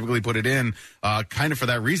specifically put it in kind of for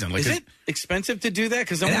that reason. Is it expensive to do that?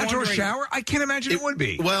 Because an outdoor shower? I can't imagine it would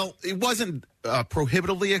be. Well, it wasn't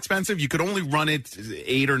prohibitively expensive. You could only run it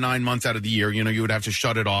 8 or 9 months out of the year. You would have to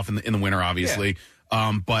shut it off in the winter, obviously.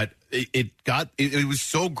 Yeah. But it was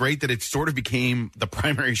so great that it sort of became the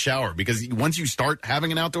primary shower, because once you start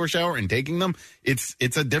having an outdoor shower and taking them, it's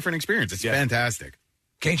a different experience. It's fantastic.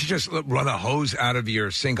 Can't you just run a hose out of your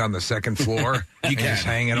sink on the second floor? You can just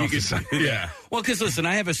hang it off the side. Yeah. Well, because listen,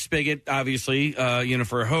 I have a spigot, obviously,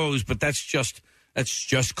 for a hose, but that's just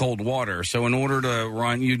cold water. So in order to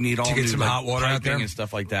run, you need all to get some hot water out there and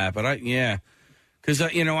stuff like that. But because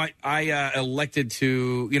I elected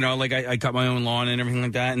to, I cut my own lawn and everything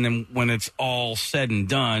like that, and then when it's all said and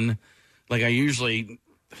done, like I usually,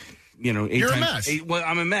 8 You're times, a mess.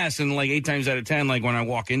 I'm a mess, and like 8 times out of 10, like when I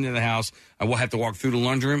walk into the house, I will have to walk through the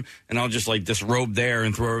laundry room, and I'll just like disrobe there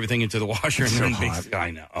and throw everything into the washer. And then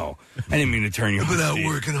I know. Oh, I didn't mean to turn you. I've been off, out Steve.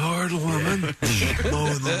 working hard, woman,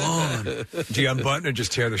 mowing the lawn. Do you unbutton or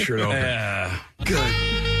just tear the shirt open? Yeah.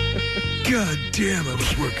 God damn, I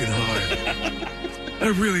was working hard. I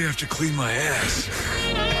really have to clean my ass.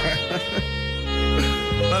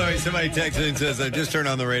 By the way, somebody texted and says, I just turned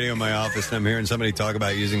on the radio in my office and I'm hearing somebody talk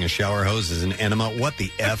about using a shower hose as an enema. What the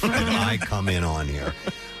F did I come in on here?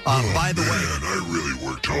 By the way... Man, I really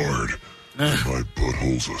worked hard. My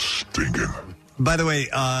buttholes are stinking. By the way,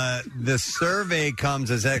 the survey comes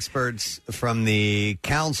as experts from the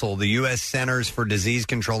Council, the U.S. Centers for Disease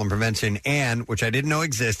Control and Prevention, and, which I didn't know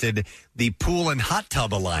existed, the Pool and Hot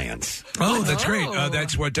Tub Alliance. Oh, that's great.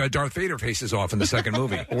 That's what Darth Vader faces off in the second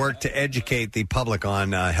movie. Work to educate the public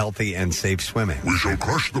on healthy and safe swimming. We shall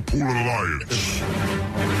crush the Pool Alliance.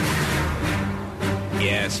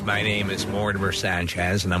 Yes, my name is Mortimer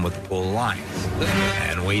Sanchez, and I'm with the Pool Alliance.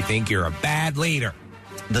 And we think you're a bad leader.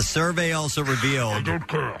 The survey also revealed... I don't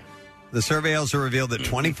care. The survey also revealed that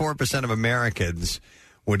 24% of Americans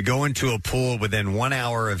would go into a pool within 1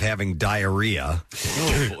 hour of having diarrhea.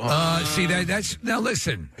 See, that's... Now,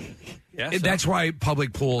 listen. That's why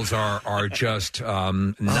public pools are just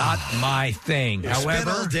not my thing. Spend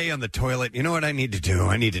However... all day on the toilet. You know what I need to do?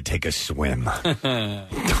 I need to take a swim.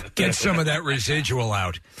 Get some of that residual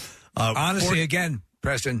out. Honestly, again...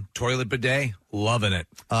 Preston, toilet bidet, loving it.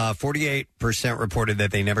 48% reported that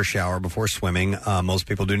they never shower before swimming. Most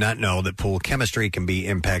people do not know that pool chemistry can be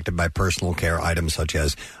impacted by personal care items such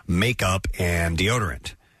as makeup and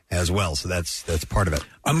deodorant as well. So that's part of it.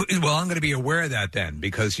 I'm going to be aware of that then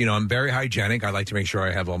because, I'm very hygienic. I like to make sure I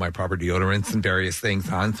have all my proper deodorants and various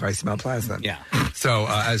things on so I smell pleasant. Yeah. So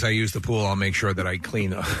as I use the pool, I'll make sure that I clean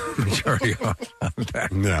the majority of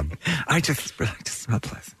that. Yeah. I just like to smell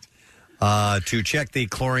pleasant. To check the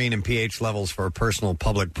chlorine and pH levels for a personal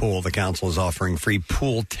public pool, the council is offering free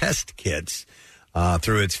pool test kits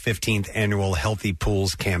through its 15th annual Healthy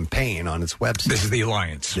Pools campaign on its website. This is the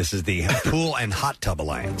Alliance. This is the Pool and Hot Tub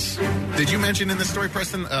Alliance. Did you mention in this story,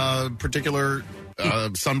 Preston, particular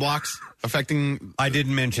sunblocks affecting... I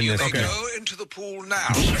didn't mention this. Okay. Go into the pool now.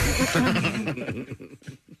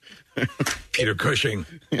 Peter Cushing.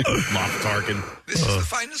 Moff Tarkin. This is the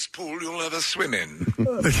finest pool you'll ever swim in.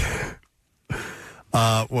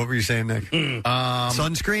 What were you saying, Nick?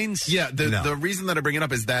 Sunscreens? Yeah, the reason that I bring it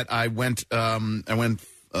up is that I went on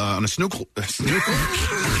a snorkel.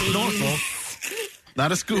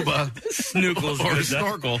 Not a scuba. Snookle's or a good,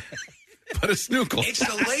 snorkel. But a snorkel. It's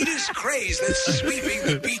the latest craze that's sweeping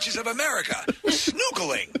the beaches of America.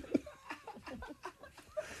 Snorkeling.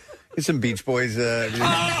 Get some Beach Boys. Yes.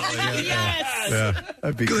 Yeah,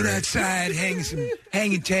 that'd be Good great. outside,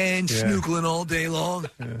 hanging tan, snorkeling all day long.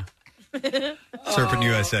 Surfing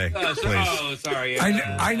USA, please. Oh, sorry.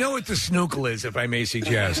 I know what the snorkel is, if I may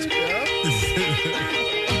suggest.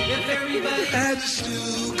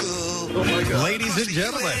 Ladies and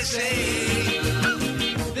gentlemen.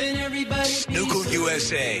 Snorkel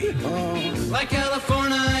USA. Like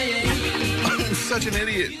California. I'm such an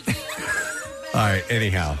idiot. All right,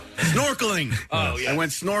 anyhow. Snorkeling. Oh, yeah. I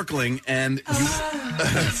went snorkeling, and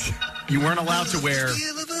you weren't allowed to wear...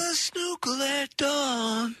 snorkel at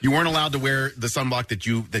dawn. You weren't allowed to wear the sunblock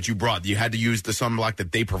that you brought. You had to use the sunblock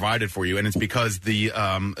that they provided for you, and it's because the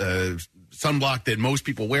sunblock that most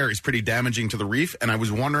people wear is pretty damaging to the reef. And I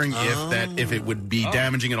was wondering if it would be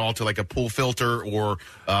damaging at all to like a pool filter or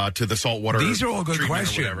to the saltwater. These are all good treatment or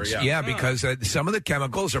questions. whatever. Yeah, because some of the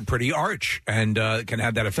chemicals are pretty arch and can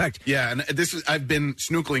have that effect. Yeah, and I've been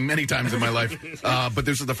snorkeling many times in my life, but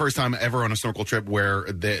this was the first time ever on a snorkel trip where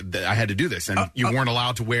I had to do this, and you weren't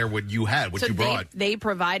allowed to wear what you had, what you brought. They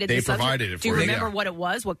provided. They the substance? provided it for Do you you, remember yeah. what it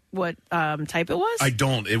was? What type it was? I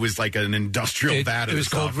don't. It was like an industrial vat of It was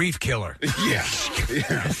stuff. called Reef Killer. Yeah.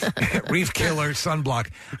 Reef Killer sunblock.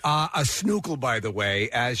 A snorkel, by the way,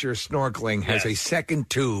 as you're snorkeling, has a second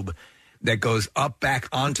tube that goes up back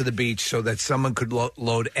onto the beach so that someone could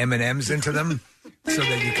load M&Ms into them so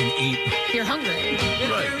that you can eat. You're hungry.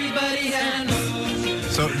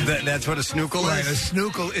 So that's what a snorkel Right, is? a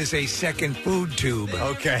snorkel is a second food tube.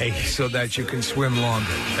 Okay. So that you can swim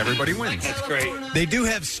longer. Everybody wins. That's great. They do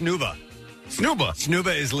have snuba.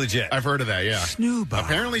 Snuba is legit. I've heard of that, yeah. Snuba.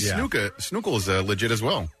 Apparently snorkel is legit as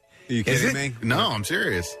well. Are you kidding me? No, I'm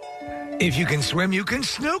serious. If you can swim, you can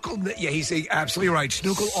snorkel. Yeah, he's absolutely right.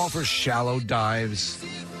 Snorkel offers shallow dives.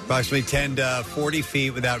 Approximately 10 to 40 feet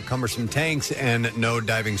without cumbersome tanks and no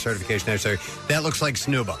diving certification necessary. That looks like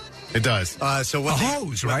snuba. It does. So what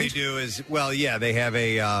hose, what right? they do is, they have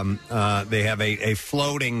a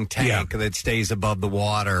floating tank that stays above the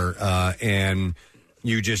water, and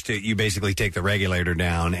you basically take the regulator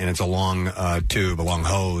down, and it's a long tube, a long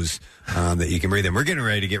hose that you can breathe in. We're getting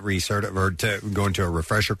ready to get recertified to go into a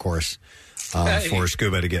refresher course for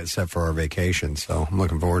scuba to get set for our vacation. So I'm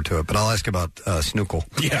looking forward to it. But I'll ask about snorkel.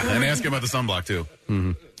 Yeah, and ask him about the sunblock too.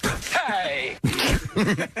 Mm-hmm. Hey!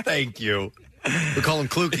 Thank you. We call them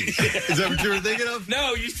clukies. Is that what you were thinking of?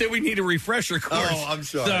 No, you said we need a refresher course. Oh, I'm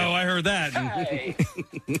sorry. So I heard that.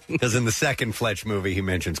 Because in the second Fletch movie, he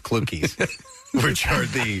mentions clukies, which are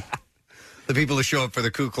the people who show up for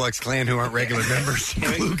the Ku Klux Klan who aren't regular members.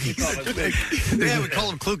 Clukies. Yeah, we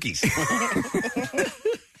call them clukies.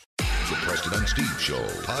 The Preston and Steve Show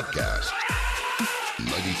podcast.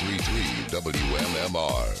 93.3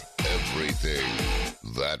 WMMR.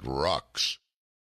 Everything that rocks.